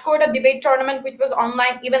I scored a debate tournament which was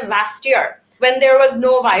online even last year when there was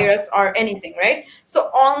no virus or anything, right? So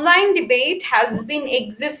online debate has been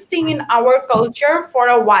existing in our culture for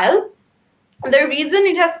a while. The reason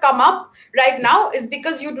it has come up right now is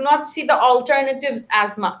because you do not see the alternatives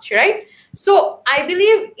as much, right? So I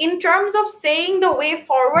believe in terms of saying the way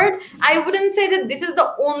forward, I wouldn't say that this is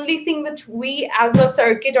the only thing that we as a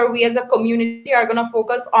circuit or we as a community are going to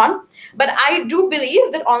focus on. But I do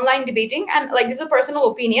believe that online debating, and like this is a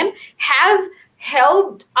personal opinion, has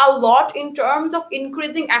helped a lot in terms of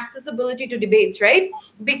increasing accessibility to debates, right?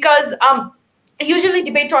 Because usually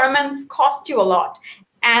debate tournaments cost you a lot.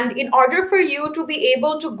 And in order for you to be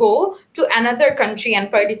able to go to another country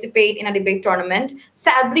and participate in a debate tournament,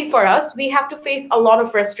 sadly for us, we have to face a lot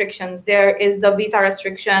of restrictions. There is the visa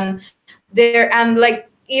restriction there, and like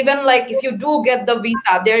even like if you do get the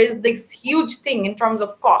visa, there is this huge thing in terms of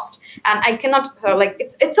cost, and I cannot like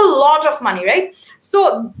it's a lot of money, right?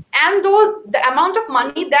 So, and though the amount of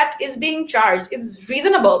money that is being charged is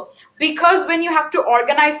reasonable, because when you have to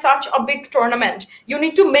organize such a big tournament, you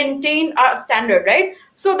need to maintain a standard, right?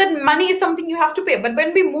 So that money is something you have to pay. But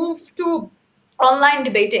when we move to online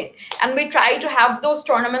debating, and we try to have those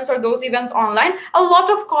tournaments or those events online, a lot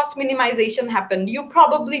of cost minimization happened. You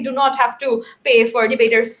probably do not have to pay for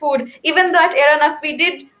debaters food, even though at Eranas we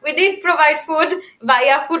did provide food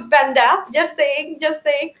via Food Panda. Just saying.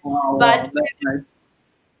 Wow, But that's nice.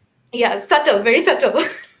 yeah, subtle, very subtle.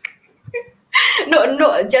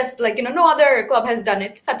 No, just like, no other club has done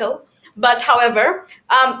it, subtle. But however,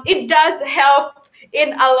 it does help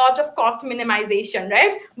in a lot of cost minimization,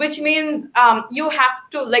 right? Which means you have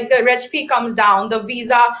to, like, the reg fee comes down, the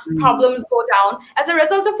visa problems go down, as a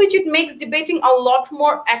result of which it makes debating a lot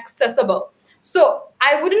more accessible. So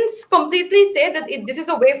I wouldn't completely say that this is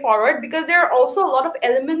a way forward, because there are also a lot of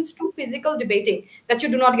elements to physical debating that you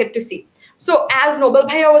do not get to see. So as Nobel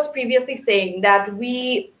Bhaiya was previously saying, that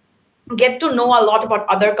we get to know a lot about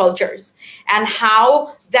other cultures and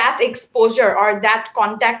how that exposure or that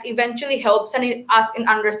contact eventually helps us in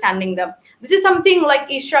understanding them. This is something like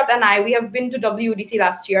Ishrat and I, we have been to WDC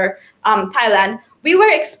last year, Thailand. We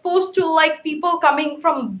were exposed to like people coming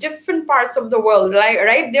from different parts of the world,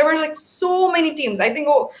 right? There were like so many teams. I think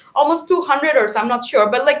almost 200 or so, I'm not sure,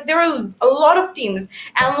 but like there were a lot of teams,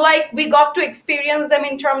 and like we got to experience them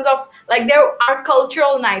in terms of like there are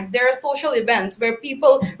cultural nights, there are social events where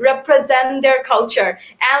people represent their culture,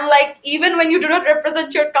 and like even when you do not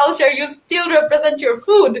represent your culture, you still represent your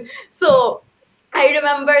food. So I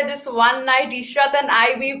remember this one night, Ishrat and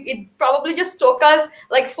I, it probably just took us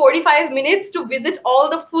like 45 minutes to visit all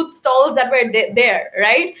the food stalls that were there,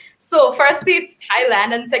 right? So firstly, it's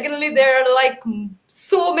Thailand, and secondly, there are like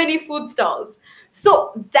so many food stalls.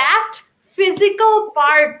 So that physical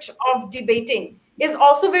part of debating is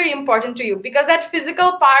also very important to you, because that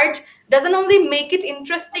physical part doesn't only make it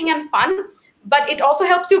interesting and fun, but it also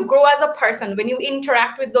helps you grow as a person when you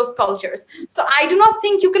interact with those cultures. So I do not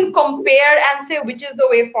think you can compare and say which is the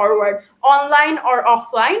way forward, online or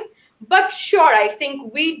offline. But sure, I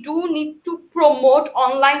think we do need to promote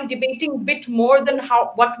online debating a bit more than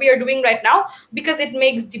what we are doing right now, because it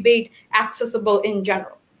makes debate accessible in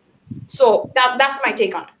general. So that's my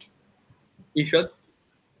take on it. Ishrat?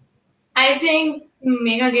 I think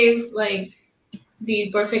Megha gave like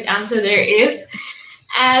the perfect answer there is.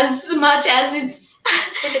 As much as it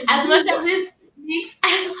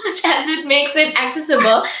makes it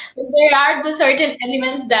accessible, there are the certain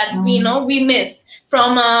elements that we miss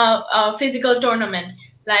from a physical tournament,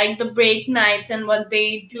 like the break nights and what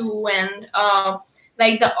they do, and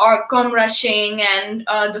like the Orcom rushing, and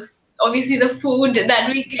obviously the food that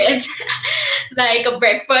we get, like a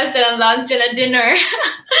breakfast and a lunch and a dinner,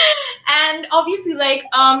 and obviously like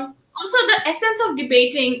also the essence of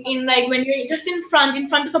debating in like when you're just in front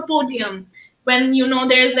of a podium, when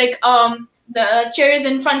there's like the chairs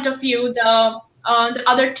in front of you, the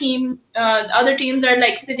other teams are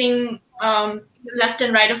like sitting left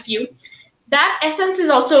and right of you. That essence is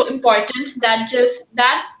also important. That is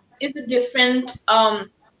a different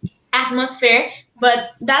atmosphere,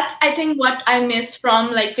 but that's, I think, what I miss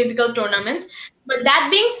from like physical tournaments. But that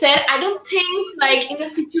being said, I don't think like in the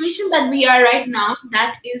situation that we are right now,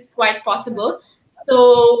 that is quite possible.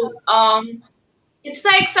 So it's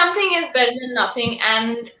like something is better than nothing,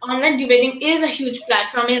 and online debating is a huge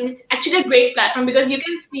platform, and it's actually a great platform, because you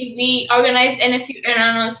can see we organized NSU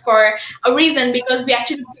Eranos for a reason, because we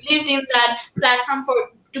actually believed in that platform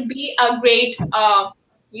to be a great to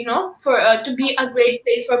be a great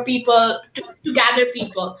place for people to gather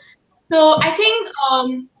people. So I think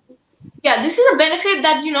this is a benefit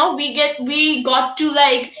that we got to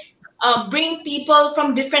like bring people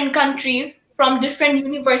from different countries, from different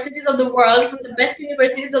universities of the world, from the best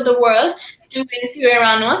universities of the world, to NSU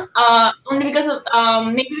Eranos, only because of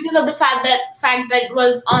maybe because of the fact that it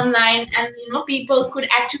was online, and people could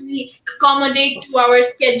actually accommodate to our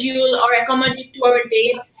schedule or accommodate to our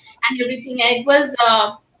dates and everything, and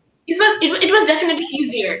it was definitely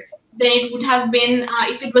easier than it would have been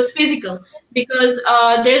if it was physical, because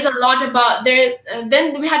there's a lot about there.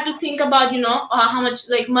 Then we had to think about how much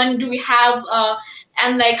like money do we have,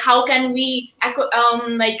 and like how can we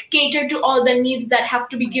like cater to all the needs that have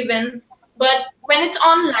to be given. But when it's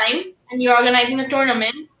online and you're organizing a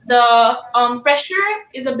tournament, the pressure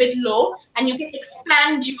is a bit low, and you can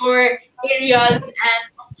expand your areas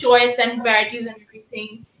and choice and varieties and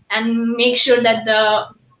everything, and make sure that the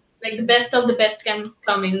best of the best can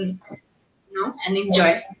come in, and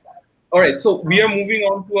enjoy. All right, so we are moving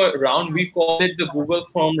on to a round. We call it the Google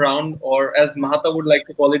Form round, or as Mahata would like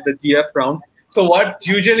to call it, the GF round. So what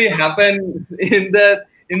usually happens in this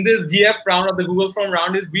GF round of the Google Form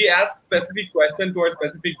round is we ask specific questions to our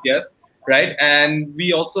specific guest, right? And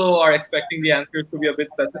we also are expecting the answers to be a bit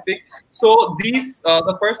specific. So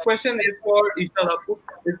the first question is for Ishrat Apu,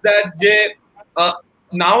 is that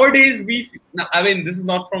nowadays I mean, this is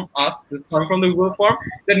not from us, this is coming from the Google form,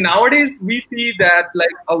 that nowadays we see that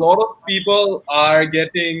like a lot of people are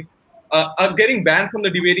getting banned from the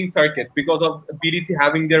debating circuit because of BDC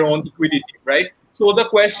having their own equity team, right? So the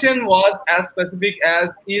question was as specific as,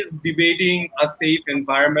 is debating a safe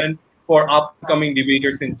environment for upcoming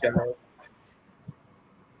debaters in general?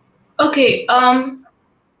 Okay,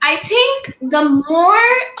 I think the more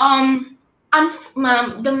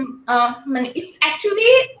it's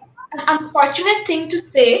actually an unfortunate thing to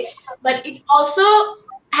say, but it also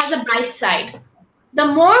has a bright side. The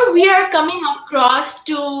more we are coming across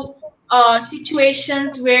to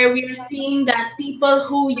situations where we are seeing that people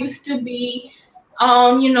who used to be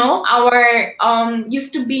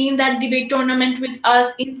used to be in that debate tournament with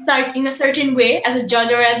us in a certain way as a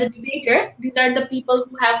judge or as a debater. These are the people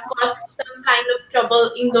who have caused some kind of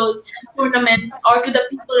trouble in those tournaments or to the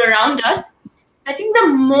people around us. I think the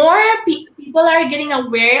more people are getting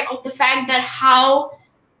aware of the fact that how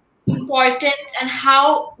important and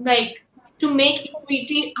how like to make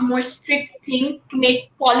equity a more strict thing, to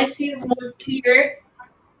make policies more clear,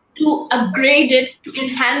 to upgrade it, to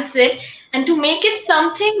enhance it, and to make it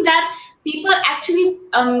something that people actually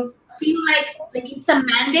feel like it's a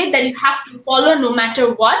mandate that you have to follow no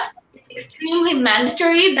matter what. It's extremely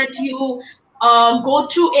mandatory that you go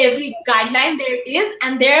through every guideline there is,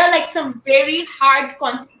 and there are like some very hard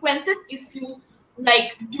consequences if you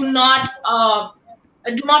like do not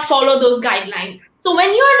follow those guidelines. So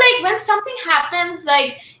when you're like when something happens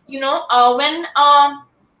like when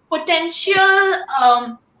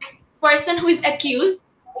potential person who is accused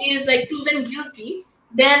is like proven guilty,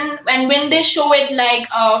 then and when they show it like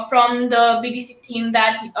from the BDC team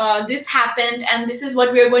that this happened and this is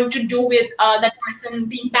what we are going to do with that person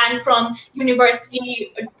being banned from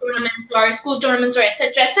university tournaments or school tournaments or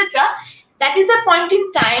etc., that is a point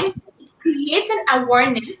in time. It creates an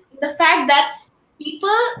awareness in the fact that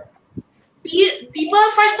people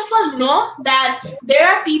first of all know that there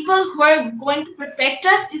are people who are going to protect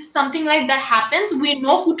us if something like that happens. We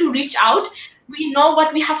know who to reach out, we know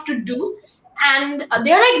what we have to do, and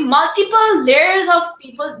there are like multiple layers of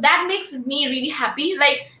people. That makes me really happy.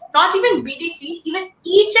 Like not even BDC, even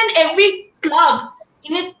each and every club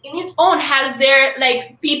in its own has their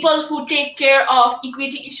like people who take care of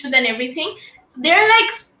equity issues and everything. There are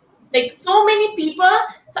like so many people.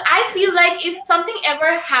 So I feel like if something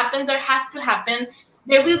ever happens or has to happen,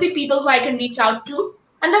 there will be people who I can reach out to.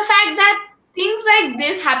 And the fact that things like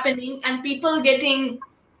this happening and people getting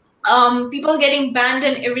banned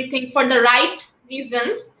and everything for the right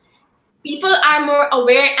reasons, people are more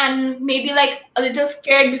aware and maybe like a little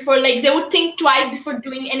scared before, like they would think twice before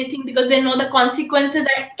doing anything because they know the consequences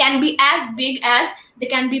can be as big as they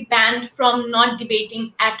can be banned from not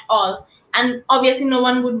debating at all. And obviously no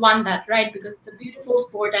one would want that, right? Because it's a beautiful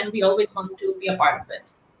sport and we always want to be a part of it.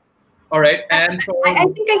 All right. And I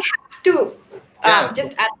think I have to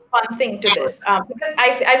just add one thing to this because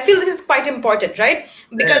I feel this is quite important, right?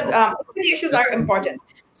 Because equity issues are important.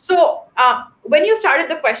 So when you started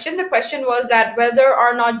the question was that whether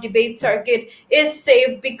or not debate circuit is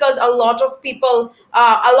safe because a lot of people,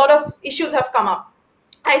 a lot of issues have come up.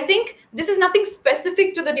 I think this is nothing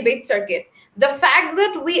specific to the debate circuit. The fact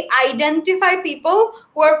that we identify people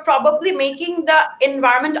who are probably making the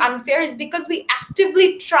environment unfair is because we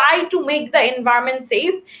actively try to make the environment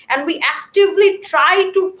safe, and we actively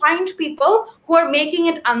try to find people who are making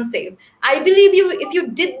it unsafe. I believe if you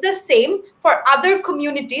did the same for other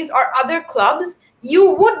communities or other clubs,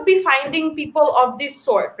 you would be finding people of this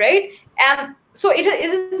sort, right? And so it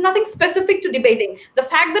is nothing specific to debating. The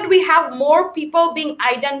fact that we have more people being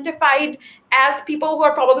identified as people who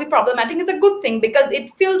are probably problematic is a good thing because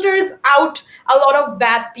it filters out a lot of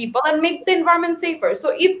bad people and makes the environment safer.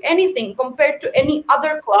 So if anything, compared to any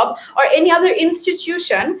other club or any other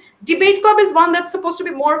institution, debate club is one that's supposed to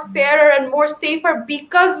be more fairer and more safer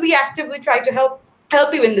because we actively try to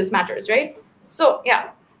help you in these matters, right? So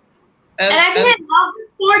yeah. And I think I love the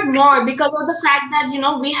sport more because of the fact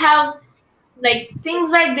that we have like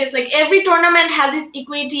things like this, like every tournament has its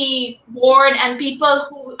equity board and people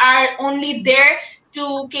who are only there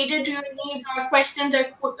to cater to your needs or questions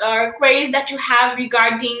or queries that you have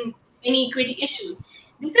regarding any equity issues.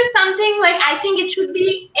 This is something like I think it should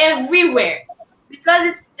be everywhere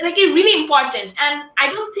because it's like really important, and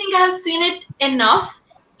I don't think I've seen it enough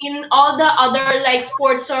in all the other like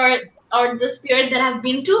sports or the spheres that I've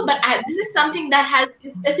been to. But this is something that has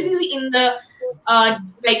specifically in the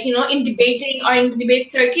in debating or in the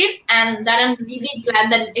debate circuit, and that I'm really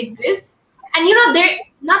glad that it exists. And there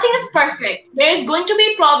nothing is perfect. There is going to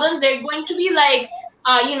be problems. There are going to be like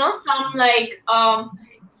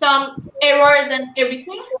some some errors and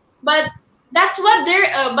everything, but that's what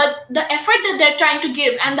but the effort that they're trying to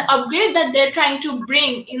give and the upgrade that they're trying to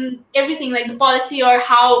bring in everything, like the policy or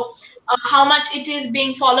how much it is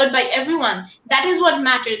being followed by everyone, that is what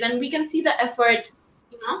matters, and we can see the effort,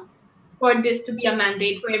 for this to be a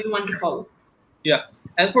mandate for everyone to follow. Yeah.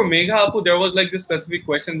 And for Megha Apu, there was like this specific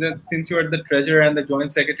question that since you're the treasurer and the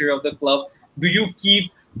joint secretary of the club, do you keep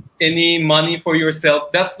any money for yourself?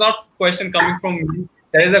 That's not a question coming from me.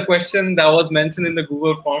 There is a question that was mentioned in the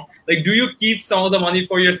Google form. Like, do you keep some of the money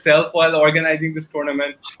for yourself while organizing this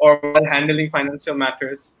tournament or while handling financial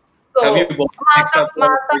matters? So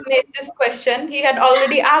Mata made this question. He had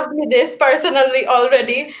already asked me this personally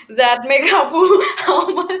already, that Megha Apu, how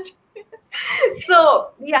much?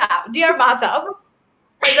 So yeah, dear Mata,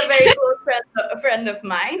 is a very close friend of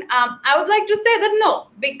mine. I would like to say that no,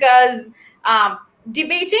 because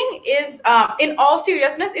debating is, in all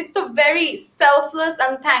seriousness, it's a very selfless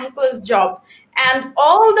and thankless job. And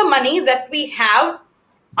all the money that we have,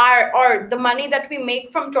 or the money that we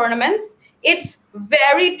make from tournaments, it's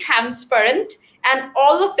very transparent. And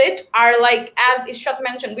all of it are, like, as Ishrat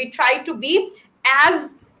mentioned, we try to be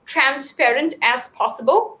as transparent as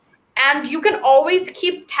possible. And you can always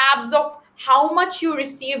keep tabs of how much you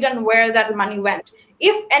received and where that money went.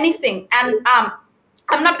 If anything, and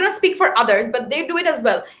I'm not going to speak for others, but they do it as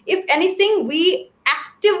well. If anything, we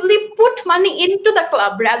actively put money into the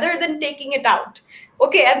club rather than taking it out.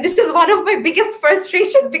 Okay, and this is one of my biggest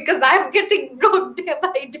frustrations, because I'm getting broke day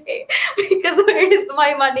by day because where is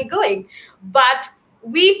my money going? But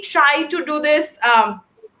we try to do this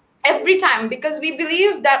every time, because we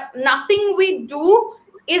believe that nothing we do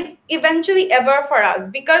is eventually ever for us.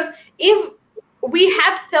 Because if we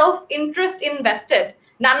had self-interest invested,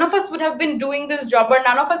 none of us would have been doing this job, or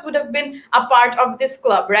none of us would have been a part of this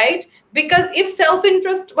club, right? Because if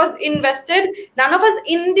self-interest was invested, none of us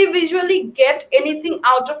individually get anything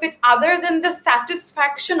out of it other than the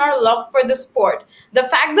satisfaction or love for the sport. The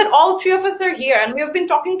fact that all three of us are here and we have been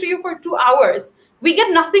talking to you for 2 hours, we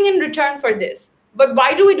get nothing in return for this. But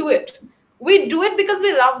why do we do it? We do it because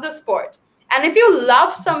we love the sport. And if you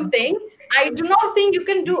love something, I do not think you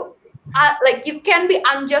can do you can be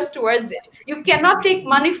unjust towards it. You cannot take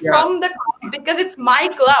money from the club because it's my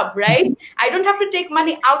club, right? I don't have to take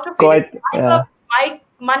money out of it. It's my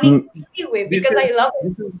money anyway, because I love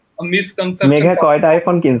it. This is a misconception. Megha কয়টা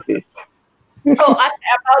iPhone কিনছিস? Oh,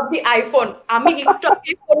 about the iPhone. আমি একটু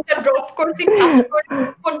আগে ফোনটা drop করছি,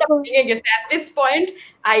 ফোনটা ভেঙে গেছে. At this point,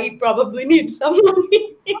 I probably need some money.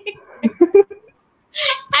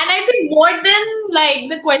 And I think more than like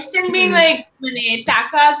the question being like,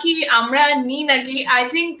 taka ki amra ni naki, I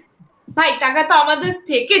think bhai taka to amader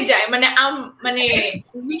theke jay,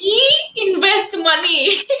 we invest money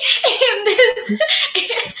in this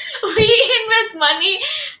we invest money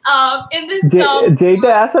in this যেটা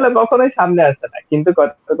আসলে কখনোই সামনে আসে না, কিন্তু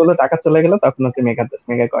কতগুলো টাকা চলে গেল তখন হচ্ছে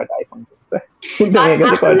মেগা কয়টা আইফোন কিনছে, কিন্তু মেগা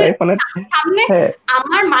কয়টা আইফোনের সামনে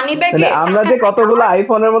আমার মানি ব্যাগে আমরা যে কতগুলো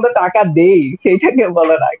আইফোনের মধ্যে টাকা দেই সেটাকে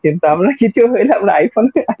বলে না, কিন্তু আমরা কিছু হইলে আমরা আইফোন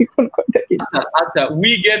কয়টা কিনি। আচ্ছা,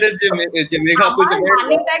 we get it যে মেগা আপু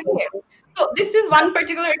মানি ব্যাগে। So this is one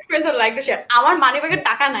particular experience I'd like to share. আমার মানি ব্যাগে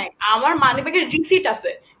টাকা নাই, আমার মানি ব্যাগে রিসিট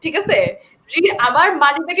আছে, ঠিক আছে? আমার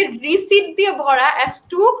মানি ব্যাগে রিসিট দিয়ে ভরা as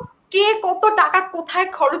to কে কত টাকা কোথায়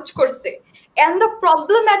খরচ করছে। And the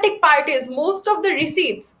problematic part is most of the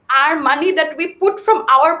receipts are money that we put from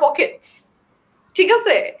our pockets, ঠিক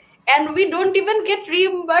আছে? And we don't even get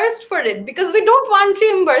reimbursed for it because we don't want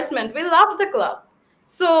reimbursement. We love the club.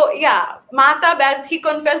 So yeah, Mahtab, as he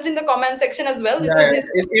confessed in the comment section as well, this was his.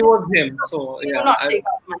 It was him. So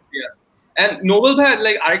yeah. And Noble bhai,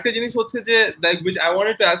 like arekta jinis hocche je, like which I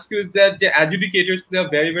wanted to ask you is that the adjudicators play a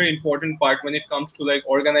very very important part when it comes to like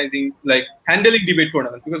organizing, like handling debate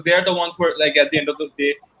tournaments, because they are the ones who are like at the end of the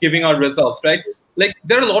day giving out results, right? Like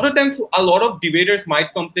there are a lot of times a lot of debaters might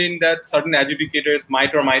complain that certain adjudicators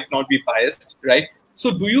might or might not be biased, right? So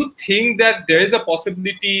do you think that there is a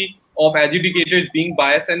possibility of adjudicators being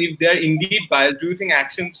biased, and if they are indeed biased, do you think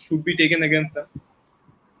actions should be taken against them?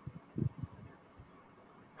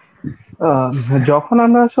 যখন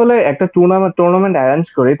আমরা আসলে একটা tournament arrange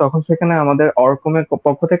করি তখন সেখানে আমাদের অরকমের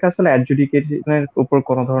পক্ষ থেকে আসলে অ্যাডজুডিকেশনের উপর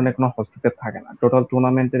কোনো ধরনের কোনো হস্তক্ষেপ থাকে না। টোটাল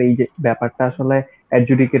টুর্নামেন্টের এই যে ব্যাপারটা আসলে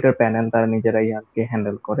অ্যাডজুডিকেটর প্যানেল তারা নিজেরাই আর কি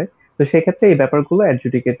হ্যান্ডেল করে। তো সেক্ষেত্রে এই ব্যাপারগুলো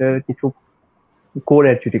অ্যাডজুডিকেটর কিছু কোর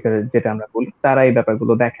অ্যাডজুডিকেটর যেটা আমরা বলি তারা এই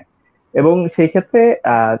ব্যাপারগুলো দেখেন, এবং সেই ক্ষেত্রে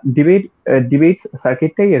ডিবেট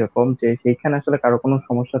সার্কিটটাই এরকম যে সেইখানে আসলে কারো কোনো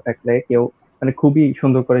সমস্যা থাকলে কেউ মানে খুবই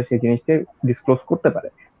সুন্দর করে সেই জিনিসটা ডিসক্লোজ করতে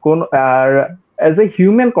পারে। আর অ্যাজ এ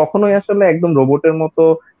হিউম্যান কখনোই আসলে একদম রোবটের মতো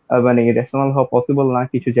মানে রেশনাল হওয়া পসিবল না,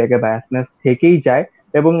 কিছু জায়গায় বায়াসনেস থেকেই যায়।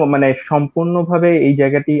 এবং মানে সম্পূর্ণভাবে এই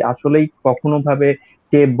জায়গাটি আসলেই কখনো ভাবে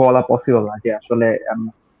যে বলা পসিবল না যে আসলে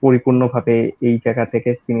পরিপূর্ণভাবে এই জায়গা থেকে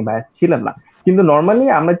তিনি বায়াস ছিলেন না। কিন্তু নর্মালি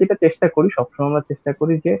আমরা যেটা চেষ্টা করি, সবসময় আমরা চেষ্টা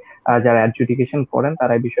করি যে যারা অ্যাডজুডিকেশন করেন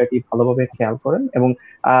তারা এই বিষয়টি ভালোভাবে খেয়াল করেন, এবং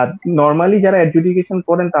নর্মালি যারা অ্যাডজুডিকেশন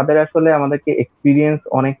করেন তাদের আসলে আমাদেরকে এক্সপিরিয়েন্স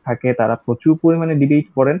অনেক থাকে, তারা প্রচুর পরিমাণে ডিবেট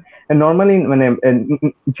করেন। নর্মালি মানে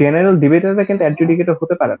জেনারেল ডিবেটাররা কিন্তু অ্যাডজুডিকেটর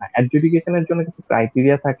হতে পারে না। অ্যাডজুডিকেশনের জন্য কিছু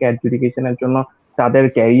ক্রাইটেরিয়া থাকে, অ্যাডজুডিকেশনের জন্য তাদের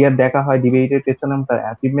ক্যারিয়ার দেখা হয়, ডিবেটের পেছনে তার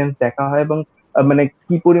অ্যাচিভমেন্টস দেখা হয়, এবং মানে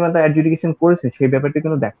কি পরিমাণ তার অ্যাডজুডিকেশন করেছে সেই ব্যাপারটা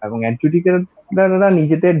কিন্তু দেখা হয়। এবং অ্যাডজুডিকেটররা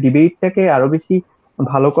নিজেদের ডিবেটটাকে আরো বেশি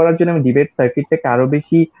ভালো করার জন্য এবং ডিবেট সার্কিটটাকে আরো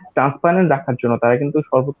বেশি ট্রান্সপারেন্ট রাখার জন্য তারা কিন্তু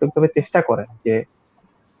সর্বোত্তমভাবে চেষ্টা করেন যে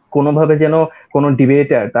কোনোভাবে যেন কোনো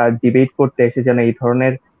ডিবেটার তার ডিবেট করতে এসে যেন এই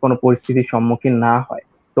ধরনের কোনো পরিস্থিতির সম্মুখীন না হয়।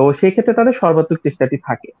 তো সেই ক্ষেত্রে তাদের সর্বাত্মক চেষ্টাটি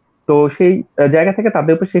থাকে। তো সেই জায়গা থেকে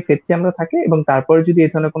তাদের উপর সেই ফেথটি আমরা থাকে, এবং তারপরে যদি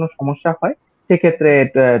এই ধরনের কোনো সমস্যা হয় সেক্ষেত্রে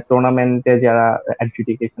টুর্নামেন্টে যারা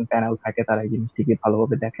অ্যাডজুডিকেশন প্যানেল থাকে তারা এই জিনিসটিকে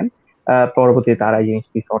ভালোভাবে দেখেন, পরবর্তীতে তারা এই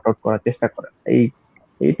জিনিসটি সর্ট আউট করার চেষ্টা করেন।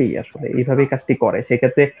 এইটাই আসলে এইভাবেই কাজটি করে।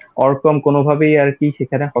 সেক্ষেত্রে অরকম কোনোভাবেই আর কি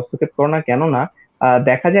সেখানে হস্তক্ষেপ করে না, কেননা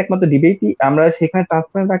দেখা যায় একমাত্র ডিবেটই আমরা সেখানে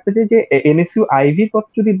ট্রান্সপারেন্ট রাখতে চাই যে এনএসইউ আইভির কথা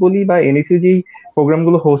যদি বলি, বা এনএসইউ যেই প্রোগ্রাম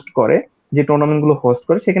গুলো হোস্ট করে, যে টুর্নামেন্ট গুলো হোস্ট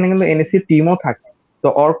করে, সেখানে কিন্তু এনএসইউ টিমও থাকে। তো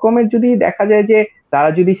অরকমের যদি দেখা যায় যে তারা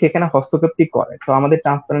যদি সেখানে হস্তক্ষেপটি করে, তো আমাদের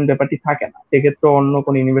ট্রান্সপারেন্ট ব্যাপারটি থাকে না। সেক্ষেত্রে অন্য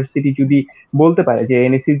কোন ইউনিভার্সিটি যদি বলতে পারে যে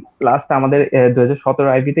এনএসইউ লাস্ট আমাদের 2017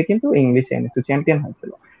 আইভিতে কিন্তু ইংলিশে এনএসইউ চ্যাম্পিয়ন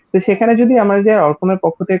হয়েছিল, তো সেখানে যদি আমাদের অরকমের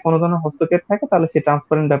পক্ষ থেকে কোনো ধরনের হস্তক্ষেপ থাকে তাহলে সেই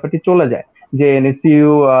ট্রান্সপারেন্ট ব্যাপারটি চলে যায় যে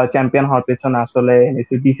এনএসইউ চ্যাম্পিয়ন হওয়ার পেছনে আসলে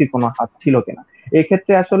এনএসইউ ডিসি কোনো হাত ছিল কিনা। এই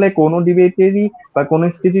ক্ষেত্রে আসলে কোনো ডিবেটেরই বা কোনো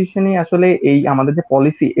ইনস্টিটিউশনই আসলে এই আমাদের যে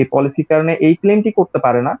পলিসি, এই পলিসির কারণে এই ক্লেমটি করতে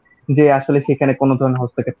পারে না যে আসলে সেখানে কোনো ধরনের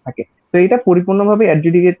হস্তক্ষেপ থাকে। তো এটা পরিপূর্ণভাবে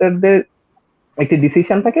অ্যাডজুডিকেটরদের একটি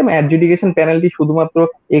ডিসিশন থাকে, এবং অ্যাডজুডিকেশন প্যানেলটি শুধুমাত্র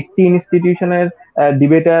একটি ইনস্টিটিউশনের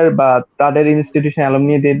ডিবেটার বা তাদের ইনস্টিটিউশন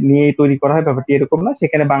অ্যালুমনিদের নিয়েই তৈরি করা হয়, ব্যাপারটি এরকম না।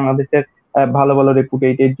 সেখানে বাংলাদেশের ভালো ভালো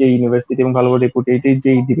রেপুটেটেড যে ইউনিভার্সিটি এবং ভালো ভালো রেপুটেটেড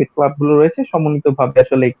যে ডিবেট ক্লাব গুলো রয়েছে সমন্বিত ভাবে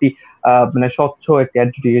আসলে একটি মানে স্বচ্ছ একটি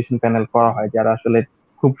অ্যাডজুডিকেশন প্যানেল করা হয়, যারা আসলে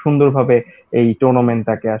খুব সুন্দরভাবে এই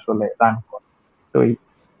টুর্নামেন্টটাকে আসলে রান করে। তো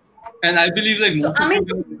And I believe like So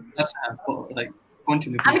most of you guys, like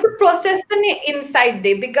continue. I mean to process the inside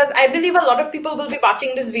day, because I believe a lot of people will be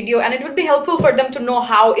watching this video and it would be helpful for them to know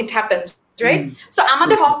how it happens, right? So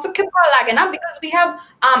আমাদের হস্তক্ষেপ করা লাগে না, because we have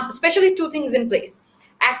especially two things in place.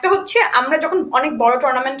 একটা হচ্ছে আমরা যখন অনেক বড়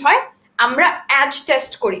টুর্নামেন্ট হয় আমরা অ্যাজ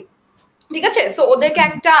টেস্ট করি, ঠিক আছে? সো ওদেরকে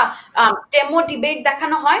একটা ডেমো ডিবেট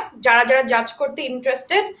দেখানো হয়, যারা যারা জাজ করতে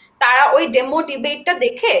ইন্টারেস্টেড তারা ওই ডেমো ডিবেটটা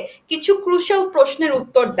দেখে কিছু ক্রুশাল প্রশ্নের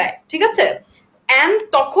উত্তর দেয়, ঠিক আছে? এন্ড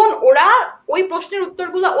তখন ওরা ওই প্রশ্নের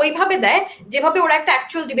উত্তরগুলো ওইভাবে দেয় যেভাবে ওরা একটা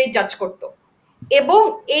অ্যাকচুয়াল ডিবেট জাজ করতো, এবং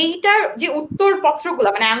এইটার যে উত্তর পত্রগুলা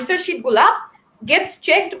মানে অ্যান্সার শিট গুলা gets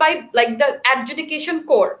checked by like the adjudication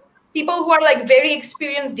core, people who are like very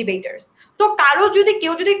experienced debaters. তো কারো যদি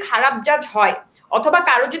কেউ যদি খারাপ জাজ হয় অথবা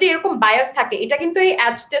কারো যদি এরকম বায়াস থাকে, এটা কিন্তু এই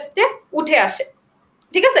অ্যাজ টেস্টে উঠে আসে,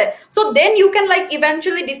 ঠিক আছে? So then you can like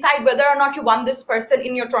eventually decide whether or not you won this person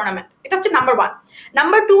in your tournament. এটা হচ্ছে নাম্বার 1।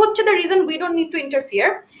 নাম্বার 2 হচ্ছে the reason we don't need to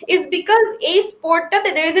interfere is because এই স্পোর্টটাতে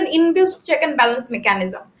there is an inbuilt check and balance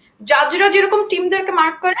mechanism. জাজরা যেরকম টিমদেরকে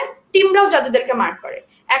mark করে, টিমরাও জাজদেরকে mark করে।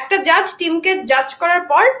 একটা জাজ টিমকে জাজ করার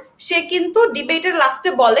পর সে কিন্তু ডিবেটের লাস্টে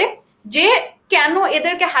বলে যে কেন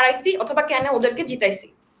এদেরকে হারাইছি অথবা কেন ওদেরকে জিতাইছি,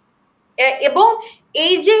 এবং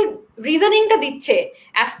এই যে রিজনিংটা দিচ্ছে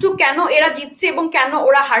অ্যাজ টু কেন এরা জিতছে এবং কেন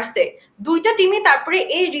ওরা হারছে, দুইটা টিমই তারপরে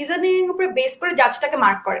এই রিজনিং এর উপরে বেস করে জাজটাকে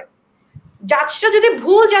মার্ক করে। জাজটা যদি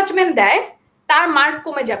ভুল জাজমেন্ট দেয় তার মার্ক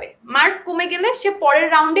কমে যাবে, মার্ক কমে গেলে সে পরের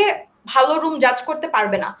রাউন্ডে ভালো রুম জাজ করতে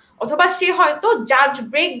পারবে না, অথবা সে হয়তো জাজ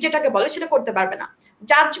ব্রেক যেটাকে বলে সেটা করতে পারবে না।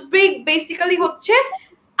 জাজ ব্রেক বেসিক্যালি হচ্ছে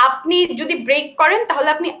আপনি যদি ব্রেক করেন তাহলে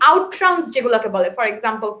আপনি আউট রাউন্ডস যেগুলোকে বলে, for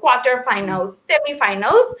example quarter finals,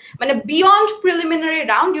 semifinals, মানে beyond preliminary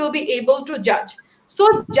round you will be able to জাজ। সো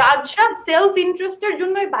জাজরা সেলফ ইন্টারেস্টের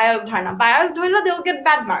জন্যই বায়াসড হয় না, বায়াসড হইলে they will get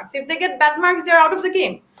bad marks, if they get bad marks they R out of the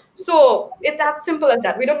game. So it's as simple as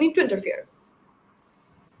that. We don't need to interfere.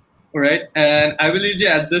 All right, and I believe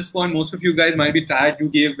that at this point, most of you guys might be tired. You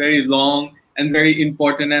gave very long and very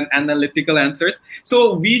important and analytical answers. So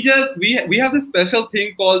we have this special thing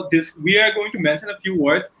called this. We are going to mention a few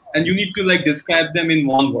words, and you need to like describe them in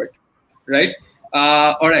one word, right?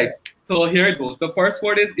 All right. So here it goes. The first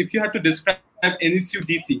word is, if you had to describe NSU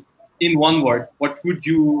DC in one word, what would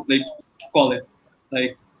you like call it?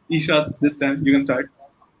 Like Isha, this time you can start.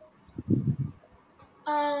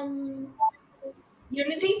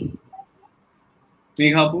 Unity.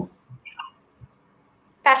 Meghapu.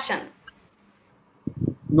 Passion.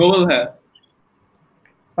 Noble hai.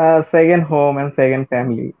 Second home and second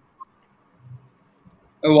family.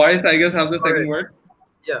 Waris, I guess, have the second Alright. word.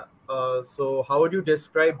 Yeah. So how would you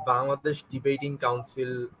describe Bangladesh Debating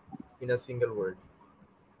Council in a single word?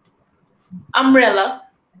 Umbrella.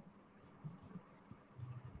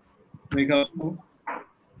 Megha,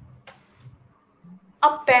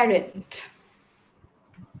 Apparent.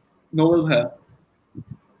 Noble hai.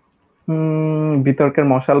 বিতর্কের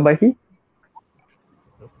মশালবাহী।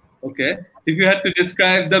 Okay. If you had to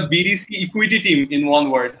describe the BDC equity team in one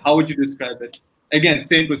word, how would you describe it? Again,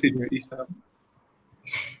 same procedure, Isha.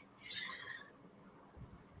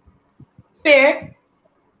 Fair.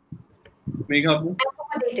 Megha,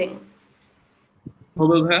 Accommodating.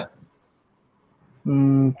 Noble hai.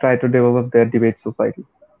 Try to develop their debate society.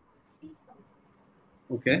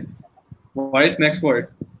 Okay. Waris, next word.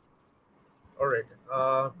 All right.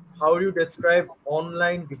 How would you describe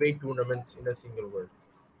online debate tournaments in a single word?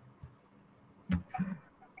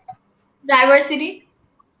 Diversity.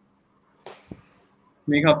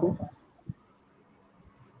 Megha,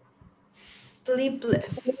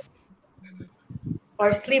 Sleepless. Or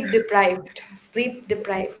sleep deprived. Sleep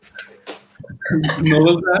deprived.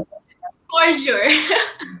 Noble hai. For sure.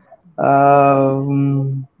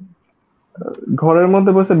 ঘরের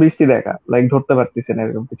মধ্যে বসে বৃষ্টি দেখা, like ধরতে পারতেছি না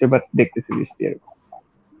এরকম কিছু, বাট দেখতেছি বৃষ্টি এরকম।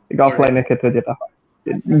 অফলাইনের ক্ষেত্রে যেটা হয়,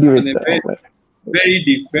 Very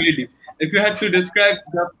deep, very deep. If you had to describe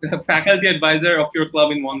the faculty advisor of your club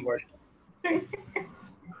in one word.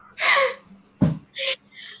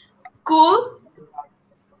 Cool.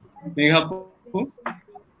 Megha,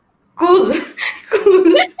 Cool.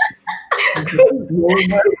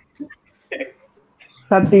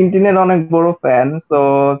 Sir টিনটিনের অনেক বড় ফ্যান, সো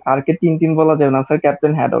স্যারকে টিনটিন বলা যাবে না, sir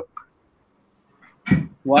captain Haddock.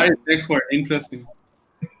 Waris, next word. Interesting.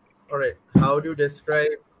 All right. How do you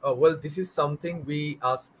describe? Well, this is something we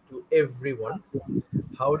ask to everyone.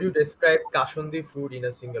 How do you describe Kashundi food in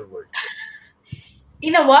a single word?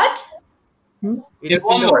 In a what? In In a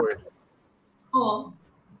single one word. word. Oh.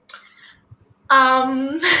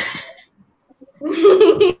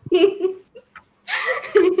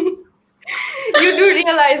 You do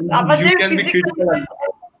realize আমাদের You can be critical.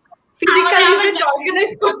 physically event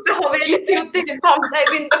organize করতে হবে NSU থেকে sometime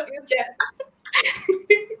in the future.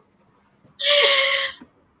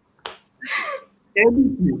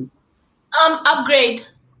 Anything. Upgrade.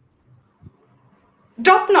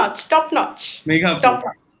 Top notch, top notch. Megha,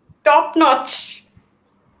 Top notch.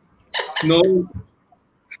 no.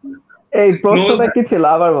 এই প্রশ্নটা কি ছিল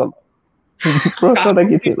আবার বল, প্রশ্নটা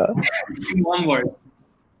কি ছিল? In one word.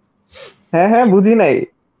 হ্যাঁ বুঝি নাই।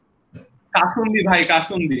 Kasundi, bhai,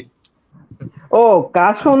 Kasundi. ও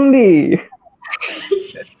কাসন্দি।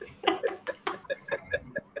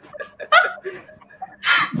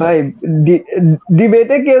 ভাই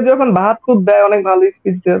ডিবেটে কেউ যখন বাহাত্তর দেয় অনেক ভালো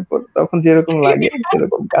স্পিচ দেওয়ার পর, তখন যেরকম লাগে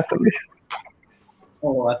সেরকম কাসন্দি।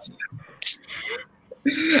 Oh, আচ্ছা।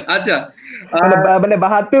 আচ্ছা, মানে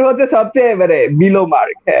 72 হচ্ছে সবচেয়ে মানে বিলো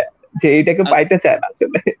মার্ক, হ্যাঁ, যে এইটাকে পাইতে চায় না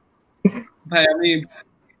আসলে। ভাই আমি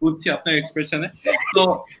বুঝছি আপনার এক্সপ্রেশনে। So,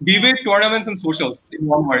 debate tournaments and socials in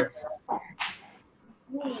one word.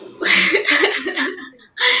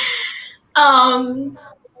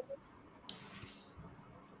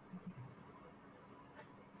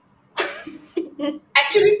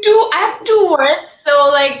 Actually, I have two words, so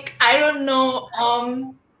like I don't know.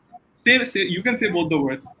 Say, you can say both the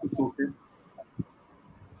words. It's okay.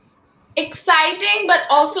 Exciting, but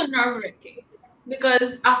also nerve-wracking because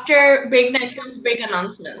after break night comes break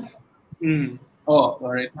announcements. Oh,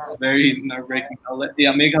 all right. Very nerve-wracking.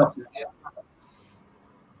 Megha.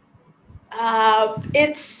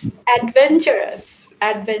 It's adventurous.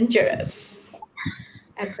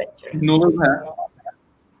 Noble hai.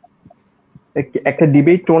 একটা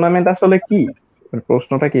debate tournament আসলে কি,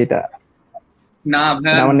 প্রশ্নটা কি এটা? না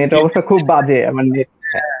ভাই, আমার net অবস্থা খুব বাজে, আমার net.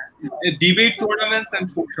 Debate tournaments and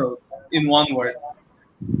socials in one word.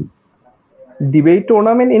 Debate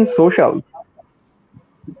tournament in social.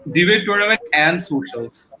 Debate tournament and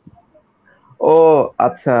socials. ও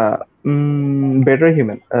আচ্ছা, বেটার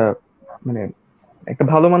হিউম্যান, মানে একটা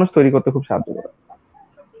ভালো মানুষ তৈরি করতে খুব সাহায্য করে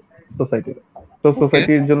সোসাইটির, তো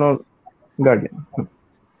সোসাইটির জন্য guardian.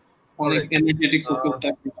 Like energetic social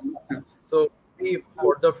stuff. So,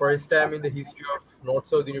 for the first time in the history of North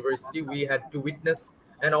South University, we had to witness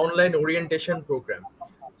an online orientation program.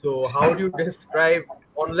 So, how do you describe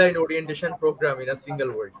online orientation program in a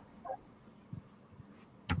single word?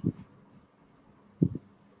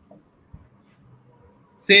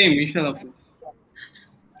 Same, Isha.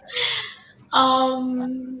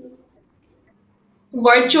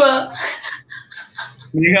 Virtual.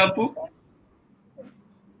 Megha,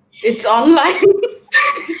 It's online.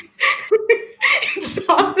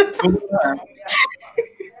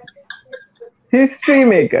 History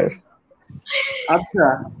maker.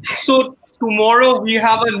 So tomorrow we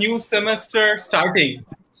have a new semester starting.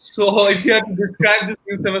 So if you had to describe this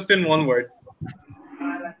new semester in one word.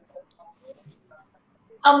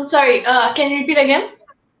 Sorry, can you repeat again?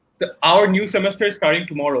 Our new semester is starting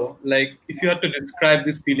tomorrow. Like, if you had to describe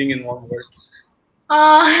this feeling in one word.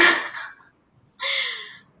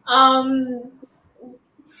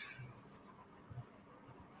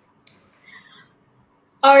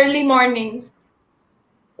 Early mornings.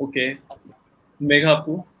 Okay.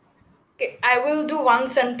 Meghapu? Okay, I will do one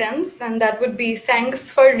sentence, and that would be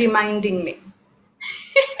thanks for reminding me.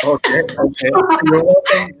 Okay. You're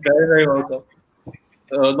welcome. Very, very welcome.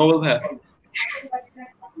 Noble bhai.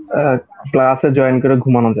 ক্লাসে join করে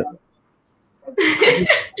ঘুমানো যাবে।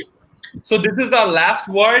 So this is the last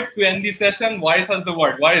word to end the session. Waris has the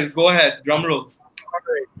word. Waris, go ahead. Drum rolls.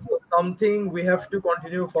 Alright, so something we have to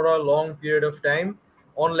continue for a long period of time: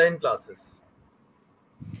 online classes.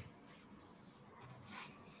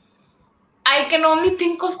 I can only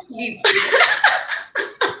think of sleep.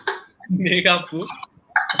 Meghapu.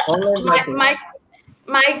 Online classes.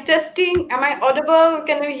 Mic testing. Am I audible?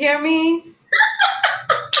 Can you hear me?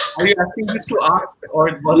 Are you asking this to ask or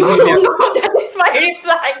No, that is my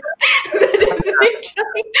reply. That is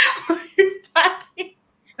literally my reply.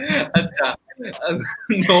 Acha.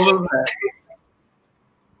 Noble bhai.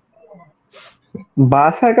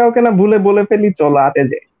 বাসায় কাউকে না ভুলে বলে ফেলি চলো আতে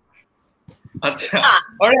যাই। Acha.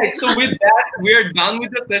 All right. So with that, we are done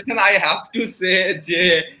with the session. I have to say,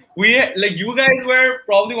 Jay, you guys were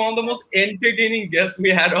probably one of the most entertaining guests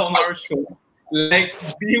we had on our show. Like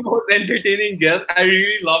the most entertaining guest. I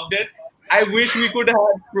really loved it. I wish we could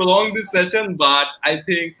have prolonged this session, but I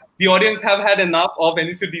think the audience have had enough of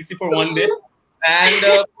NSUDC for one day.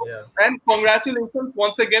 And congratulations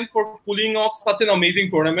once again for pulling off such an amazing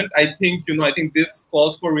tournament. I think this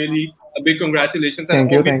calls for really a big congratulations. Thank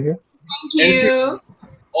you. Thank you.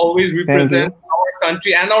 Always represent our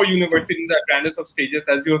country and our university in the grandest of stages,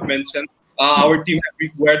 as you have mentioned. Our team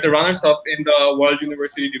were the runners-up in the World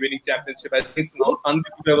University Debating Championship. I think it's an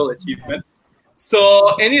unbelievable achievement. So,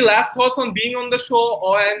 any last thoughts on being on the show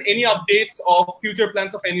and any updates of future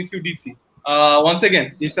plans of NSUDC? Once again,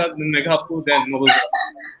 Nisha, then Meghapu, then Noble.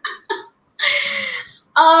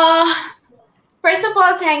 First of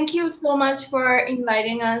all, thank you so much for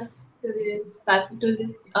inviting us to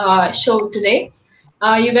this show today.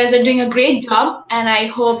 You guys are doing a great job, and I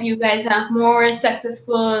hope you guys have more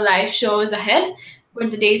successful live shows ahead for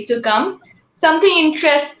the days to come. Something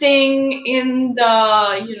interesting in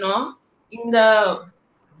the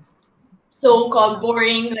so-called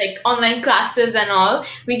boring like online classes and all,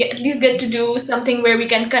 we at least get to do something where we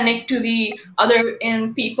can connect to the other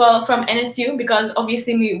people from NSU, because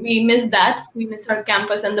obviously we miss that. We miss our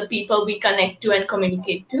campus and the people we connect to and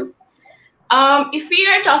communicate to. If we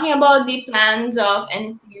are talking about the plans of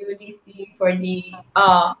NSUDC for the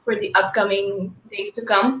upcoming days to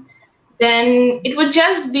come, then it would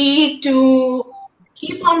just be to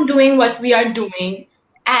keep on doing what we are doing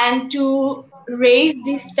and to raise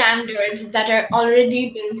the standards that are already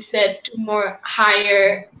been set to more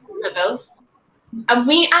higher levels.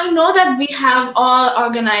 I know that we have all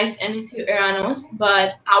organized NSU Eranos, but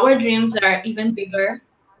our dreams are even bigger,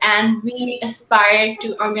 and we aspire to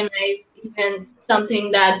organize even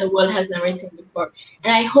something that the world has never seen before.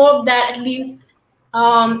 And I hope that at least,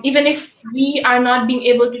 even if we are not being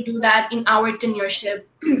able to do that in our tenureship,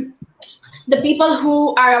 the people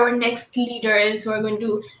who are our next leaders, who are going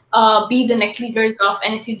to be the next leaders of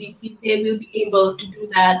NSUDC, they will be able to do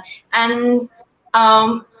that. And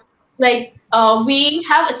we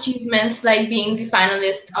have achievements like being the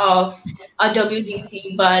finalist of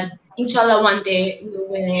WDC, but inshallah one day we will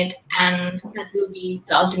win it, and that will be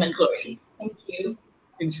the ultimate glory. Thank you.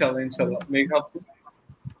 Inshallah. Meghapu.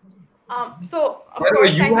 So of By the way,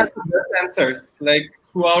 course, you had the best answers. Like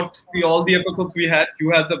throughout all the episodes we had, you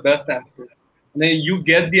had the best answers. And then you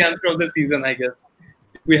get the answer of the season, I guess.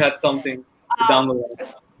 If we had something down the line.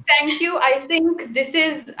 Thank you. I think this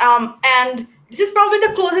is and this is probably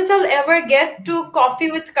the closest I'll ever get to coffee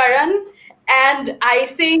with Karan. And I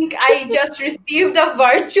think I just received a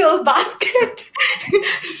virtual basket.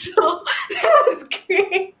 So that was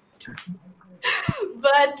great.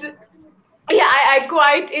 But yeah, I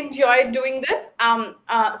quite enjoyed doing this.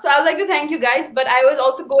 So I'd like to thank you guys, but I was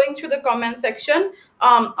also going through the comment section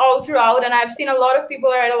all throughout, and I've seen a lot of people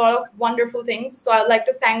write a lot of wonderful things. So I'd like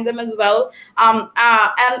to thank them as well. And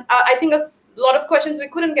I think a lot of questions we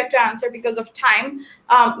couldn't get to answer because of time,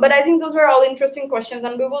 but I think those were all interesting questions,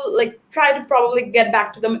 and we will try to probably get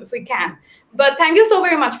back to them if we can. But thank you so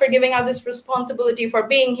very much for giving out this responsibility, for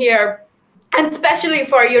being here, and especially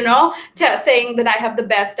for saying that I have the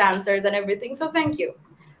best answers and everything. So thank you.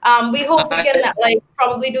 We hope we can like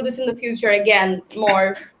probably do this in the future again more,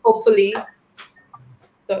 hopefully.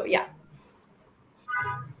 So yeah.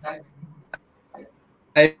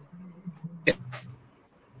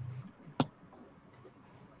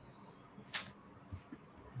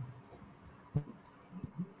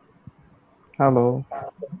 Hello.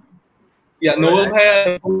 Yeah, Noel had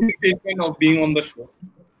a closing statement of being on the show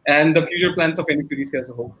and the future plans of NSUDC as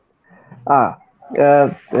a whole.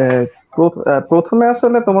 প্রথমে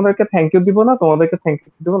আসলে তোমাদেরকে thank you দিব না, তোমাদেরকে thank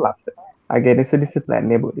you দিব লাস্টে। আগে NSDC plan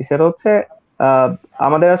নিয়ে বলি। সেটা হচ্ছে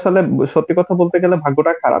আমাদের আসলে সত্যি কথা বলতে গেলে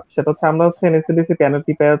ভাগ্যটা খারাপ। সেটা হচ্ছে আমরা হচ্ছে এনএসডিসি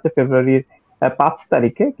প্যানেলটি পেয়ে হচ্ছে ফেব্রুয়ারির 5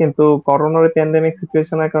 তারিখে, কিন্তু করোনার প্যান্ডেমিক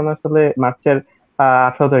সিচুয়েশনের কারণে আসলে মার্চের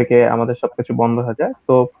 18 তারিখে আমাদের সবকিছু বন্ধ হয়ে যায়।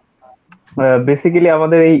 তো বেসিক্যালি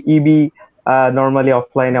আমাদের এই ইবি নর্মালি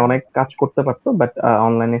অফলাইনে অনেক কাজ করতে পারতো, বাট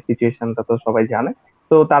অনলাইনে সিচুয়েশনটা তো সবাই জানে।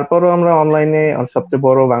 তো তারপরও আমরা অনলাইনে সবচেয়ে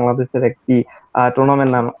বড় বাংলাদেশের একটি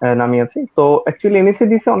টুর্নামেন্ট নামিয়েছি। তো অ্যাকচুয়ালি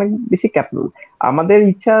এনএসইউডিসি অনেক বেশি ক্যাপাবল। আমাদের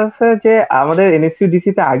ইচ্ছা আছে যে আমাদের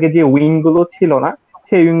এনএসইউডিসি তে আগে যে উইং গুলো ছিল না,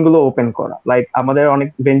 সেই উইং গুলো ওপেন করা। লাইক আমাদের অনেক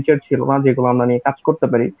ভেঞ্চার ছিল না যেগুলো আমরা নিয়ে কাজ করতে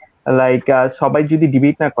পারি। লাইক সবাই যদি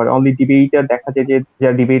ডিবেট না করে, অনলি ডিবেটার দেখা যায় যে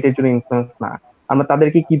যারা ডিবেটের জন্য ইনফ্লুয়েন্স না, আমরা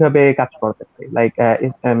তাদেরকে কিভাবে কাজ করতে পারি। লাইক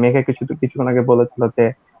মেঘা কিছুক্ষণ আগে বলেছিল যে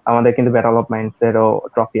আমাদের কিন্তু ব্যাটল অফ মাইন্ডস এরও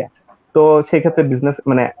ট্রফি আছে। তো সেক্ষেত্রে বিজনেস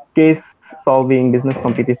মানে কেস সলভিং, বিজনেস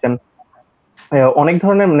কম্পিটিশন, অনেক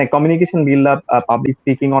ধরনের মানে communication build up, public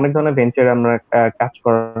speaking, অনেক ধরনের ভেঞ্চার আমরা কাজ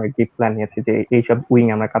করার একটি প্ল্যান নিয়েছি যে এইসব উইং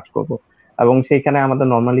আমরা কাজ করব। এবং সেইখানে আমাদের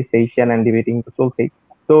নর্মালি সেশন এন্ড ডিবেটিং তো চলছেই।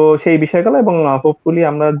 তো সেই বিষয়গুলো, এবং হোপফুলি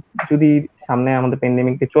আমরা যদি সামনে আমাদের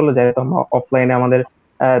প্যান্ডেমিককে চলে যায়, তো আমরা অফলাইনে আমাদের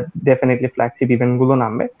ডেফিনেটলি ফ্ল্যাগশিপ ইভেন্ট গুলো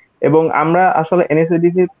নামবে। এবং আমরা আসলে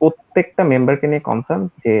এনএসইডিসির প্রত্যেকটা মেম্বারকে নিয়ে কনসার্ন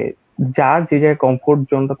যে যার যে জায়গায় কমফোর্ট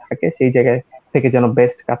জোনটা থাকে সেই জায়গায় থেকে যেন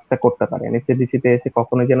বেস্ট কাজটা করতে পারে। এনএসইডিসি তে এসে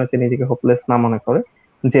কখনো যেন সে নিজেকে হোপলেস না মনে করে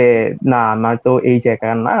যে না আমার তো এই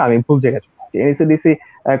জায়গায় না, আমি ভুল জায়গায়। এনএসইডিসি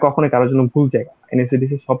কখনোই কারোর জন্য ভুল জায়গা।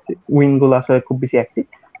 এনএসইডিসি সবচেয়ে উইং গুলো আসলে খুব বেশি অ্যাক্টিভ।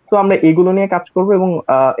 তো আমরা এগুলো নিয়ে কাজ করবো, এবং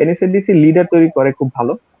এনএসইডিসি লিডার তৈরি করে খুব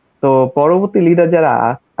ভালো। তো পরবর্তী লিডার যারা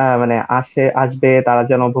মানে আসবে, তারা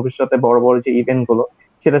যেন ভবিষ্যতে বড় বড় যে ইভেন্ট গুলো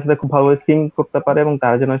সেটার সাথে খুব ভালোভাবে সিঙ্ক করতে পারে, এবং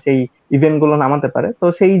তারা যেন সেই ইভেন্ট গুলো নামাতে পারে। তো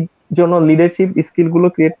সেই জন্য লিডারশিপ স্কিল গুলো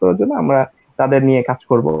ক্রিয়েট করার জন্য আমরা তাদের নিয়ে কাজ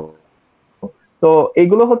করব। তো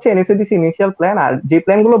এগুলো হচ্ছে এনএসডিসি ইনিশিয়াল প্ল্যান। আর যে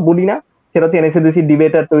প্ল্যান গুলো বলি না, সেটা হচ্ছে এনএসডিসি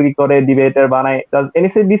ডিবেটার তৈরি করে, ডিবেটার বানায়।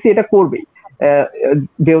 এনএসডিসি এটা করবেই,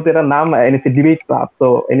 যেহেতু এটার নাম এনএসসি ডিবেট ক্লাব। তো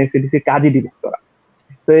এনএসডিসি কাজই ডিবেট করা।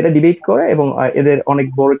 তো এটা ডিবেট করে, এবং এদের অনেক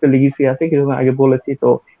বড় একটা লিগেসি আছে, কিছুদিন আগে বলেছি। তো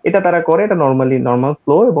এটা তারা করে, এটা নর্মাল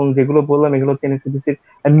ফ্লো। এবং যেগুলো বললাম এগুলো হচ্ছে এনএসডিসির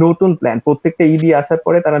নতুন প্ল্যান। প্রত্যেকটা ইবি আসার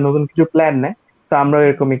পরে তারা নতুন কিছু প্ল্যান নেয়। তো আমরা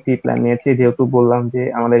এরকম একটি প্ল্যান নিয়েছি, যেহেতু বললাম যে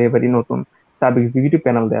আমাদের এবারই নতুন সাব এক্সিকিউটিভ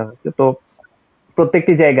প্যানেল দেওয়া হয়েছে। তো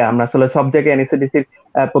প্রত্যেকটি জায়গা আমরা আসলে সব জায়গায় এনএসডিসির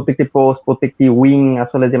প্রত্যেকটি পোস্ট, প্রত্যেকটি উইং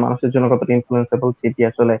আসলে যে মানুষের জন্য কতটা ইনফ্লুয়েন্সেবল সেটি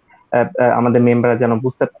আসলে আমাদের মেম্বাররা যেন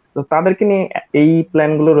বুঝতে পারে। তো তাদেরকে নিয়ে এই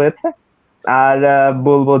প্ল্যান গুলো রয়েছে। আর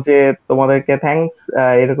বলবো যে তোমাদেরকে থ্যাঙ্কস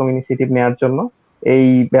এরকম ইনিশিয়েটিভ নেওয়ার জন্য। এই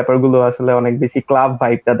ব্যাপারগুলো আসলে অনেক বেশি ক্লাব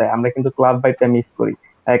ভাইবটা দেয়। আমরা কিন্তু ক্লাব ভাইবটা মিস করি।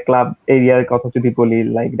 ক্লাব এরিয়ার কথা যদি বলি,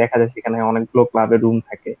 লাইক দেখা যায় সেখানে অনেকগুলো ক্লাবের রুম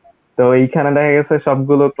থাকে। তো এইখানে দেখা গেছে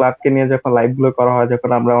সবগুলো ক্লাবকে নিয়ে যখন লাইভ গুলো করা হয়, যখন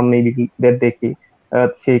আমরা অন্য ইভেন্টদের দেখি,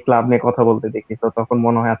 সেই ক্লাব নিয়ে কথা বলতে দেখি, তো তখন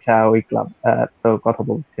মনে হয় আচ্ছা ওই ক্লাব তো কথা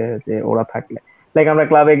বলছে যে ওরা থাকলে। লাইক আমরা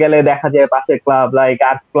ক্লাবে গেলে দেখা যায় পাশের ক্লাব, লাইক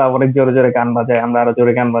আর্ট ক্লাব অনেক জোরে জোরে গান বাজায়, আমরা আরো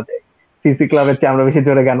জোরে গান বাজাই। সিসি ক্লাবের চেয়ে আমরা বেশি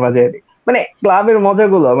জোরে গান বাজাই। মানে ক্লাবের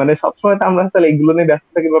মজাগুলো মানে সবসময় তো আমরা আসলে এগুলো নিয়ে ব্যস্ত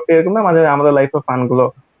থাকি, বা এরকম না, মাঝে আমাদের লাইফে ফান গুলো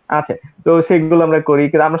আছে। তো সেগুলো আমরা করি।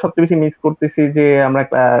 কিন্তু আমরা সবচেয়ে বেশি মিস করতেছি যে আমরা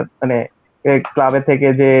মানে ক্লাবে থেকে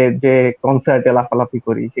যে যে কনসার্টে লাফালাফি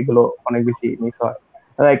করি, সেগুলো অনেক বেশি মিস হয়।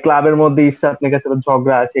 ক্লাবের মধ্যে ইশরাত মেঘার সাথে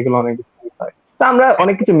ঝগড়া, সেগুলো অনেক বেশি মিস হয়। তো আমরা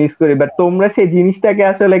অনেক কিছু মিস করি, বাট তোমরা সেই জিনিসটাকে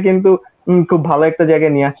আসলে কিন্তু খুব ভালো একটা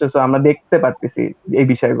জায়গায় নিয়ে আসছো। আমরা দেখতে পারতেছি এই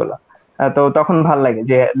বিষয়গুলো। তো তখন ভাল লাগে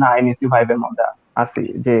যে না এনএসইউ ভাইবের মধ্যে আছি,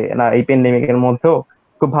 যে না এই প্যান্ডেমিকের মধ্যেও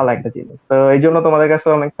খুব ভালো একটা জিনিস। তো এই জন্য তোমাদের কাছে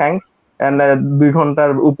অনেক থ্যাঙ্কস। এন্ড 2 ঘন্টার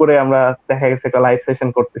উপরে আমরা দেখা গেছে একটা লাইভ সেশন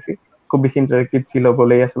করতেছি। খুব বেশি ইন্টারেক্টিভ ছিল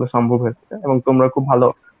বলেই আসলে সম্ভব হয়েছে, এবং তোমরা খুব ভালো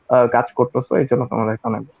কাজ করতেছো, এই জন্য তোমাদেরকে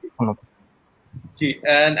অনেক বেশি ধন্যবাদ।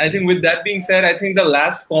 And I think with that being said, I think the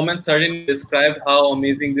last comment certainly described how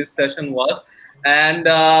amazing this session was. And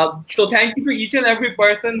so thank you to each and every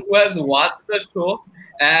person who has watched the show.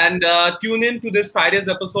 And tune in to this Friday's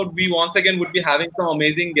episode. We once again would be having some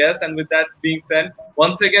amazing guests. And with that being said,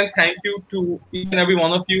 once again, thank you to each and every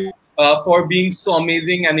one of you for being so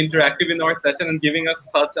amazing and interactive in our session and giving us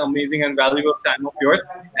such amazing and valuable time of yours.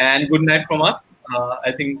 And good night from us.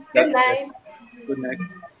 I think that's Good night. Good night.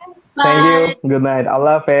 Thank Bye. you. Good night.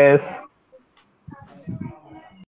 Allah Hafiz.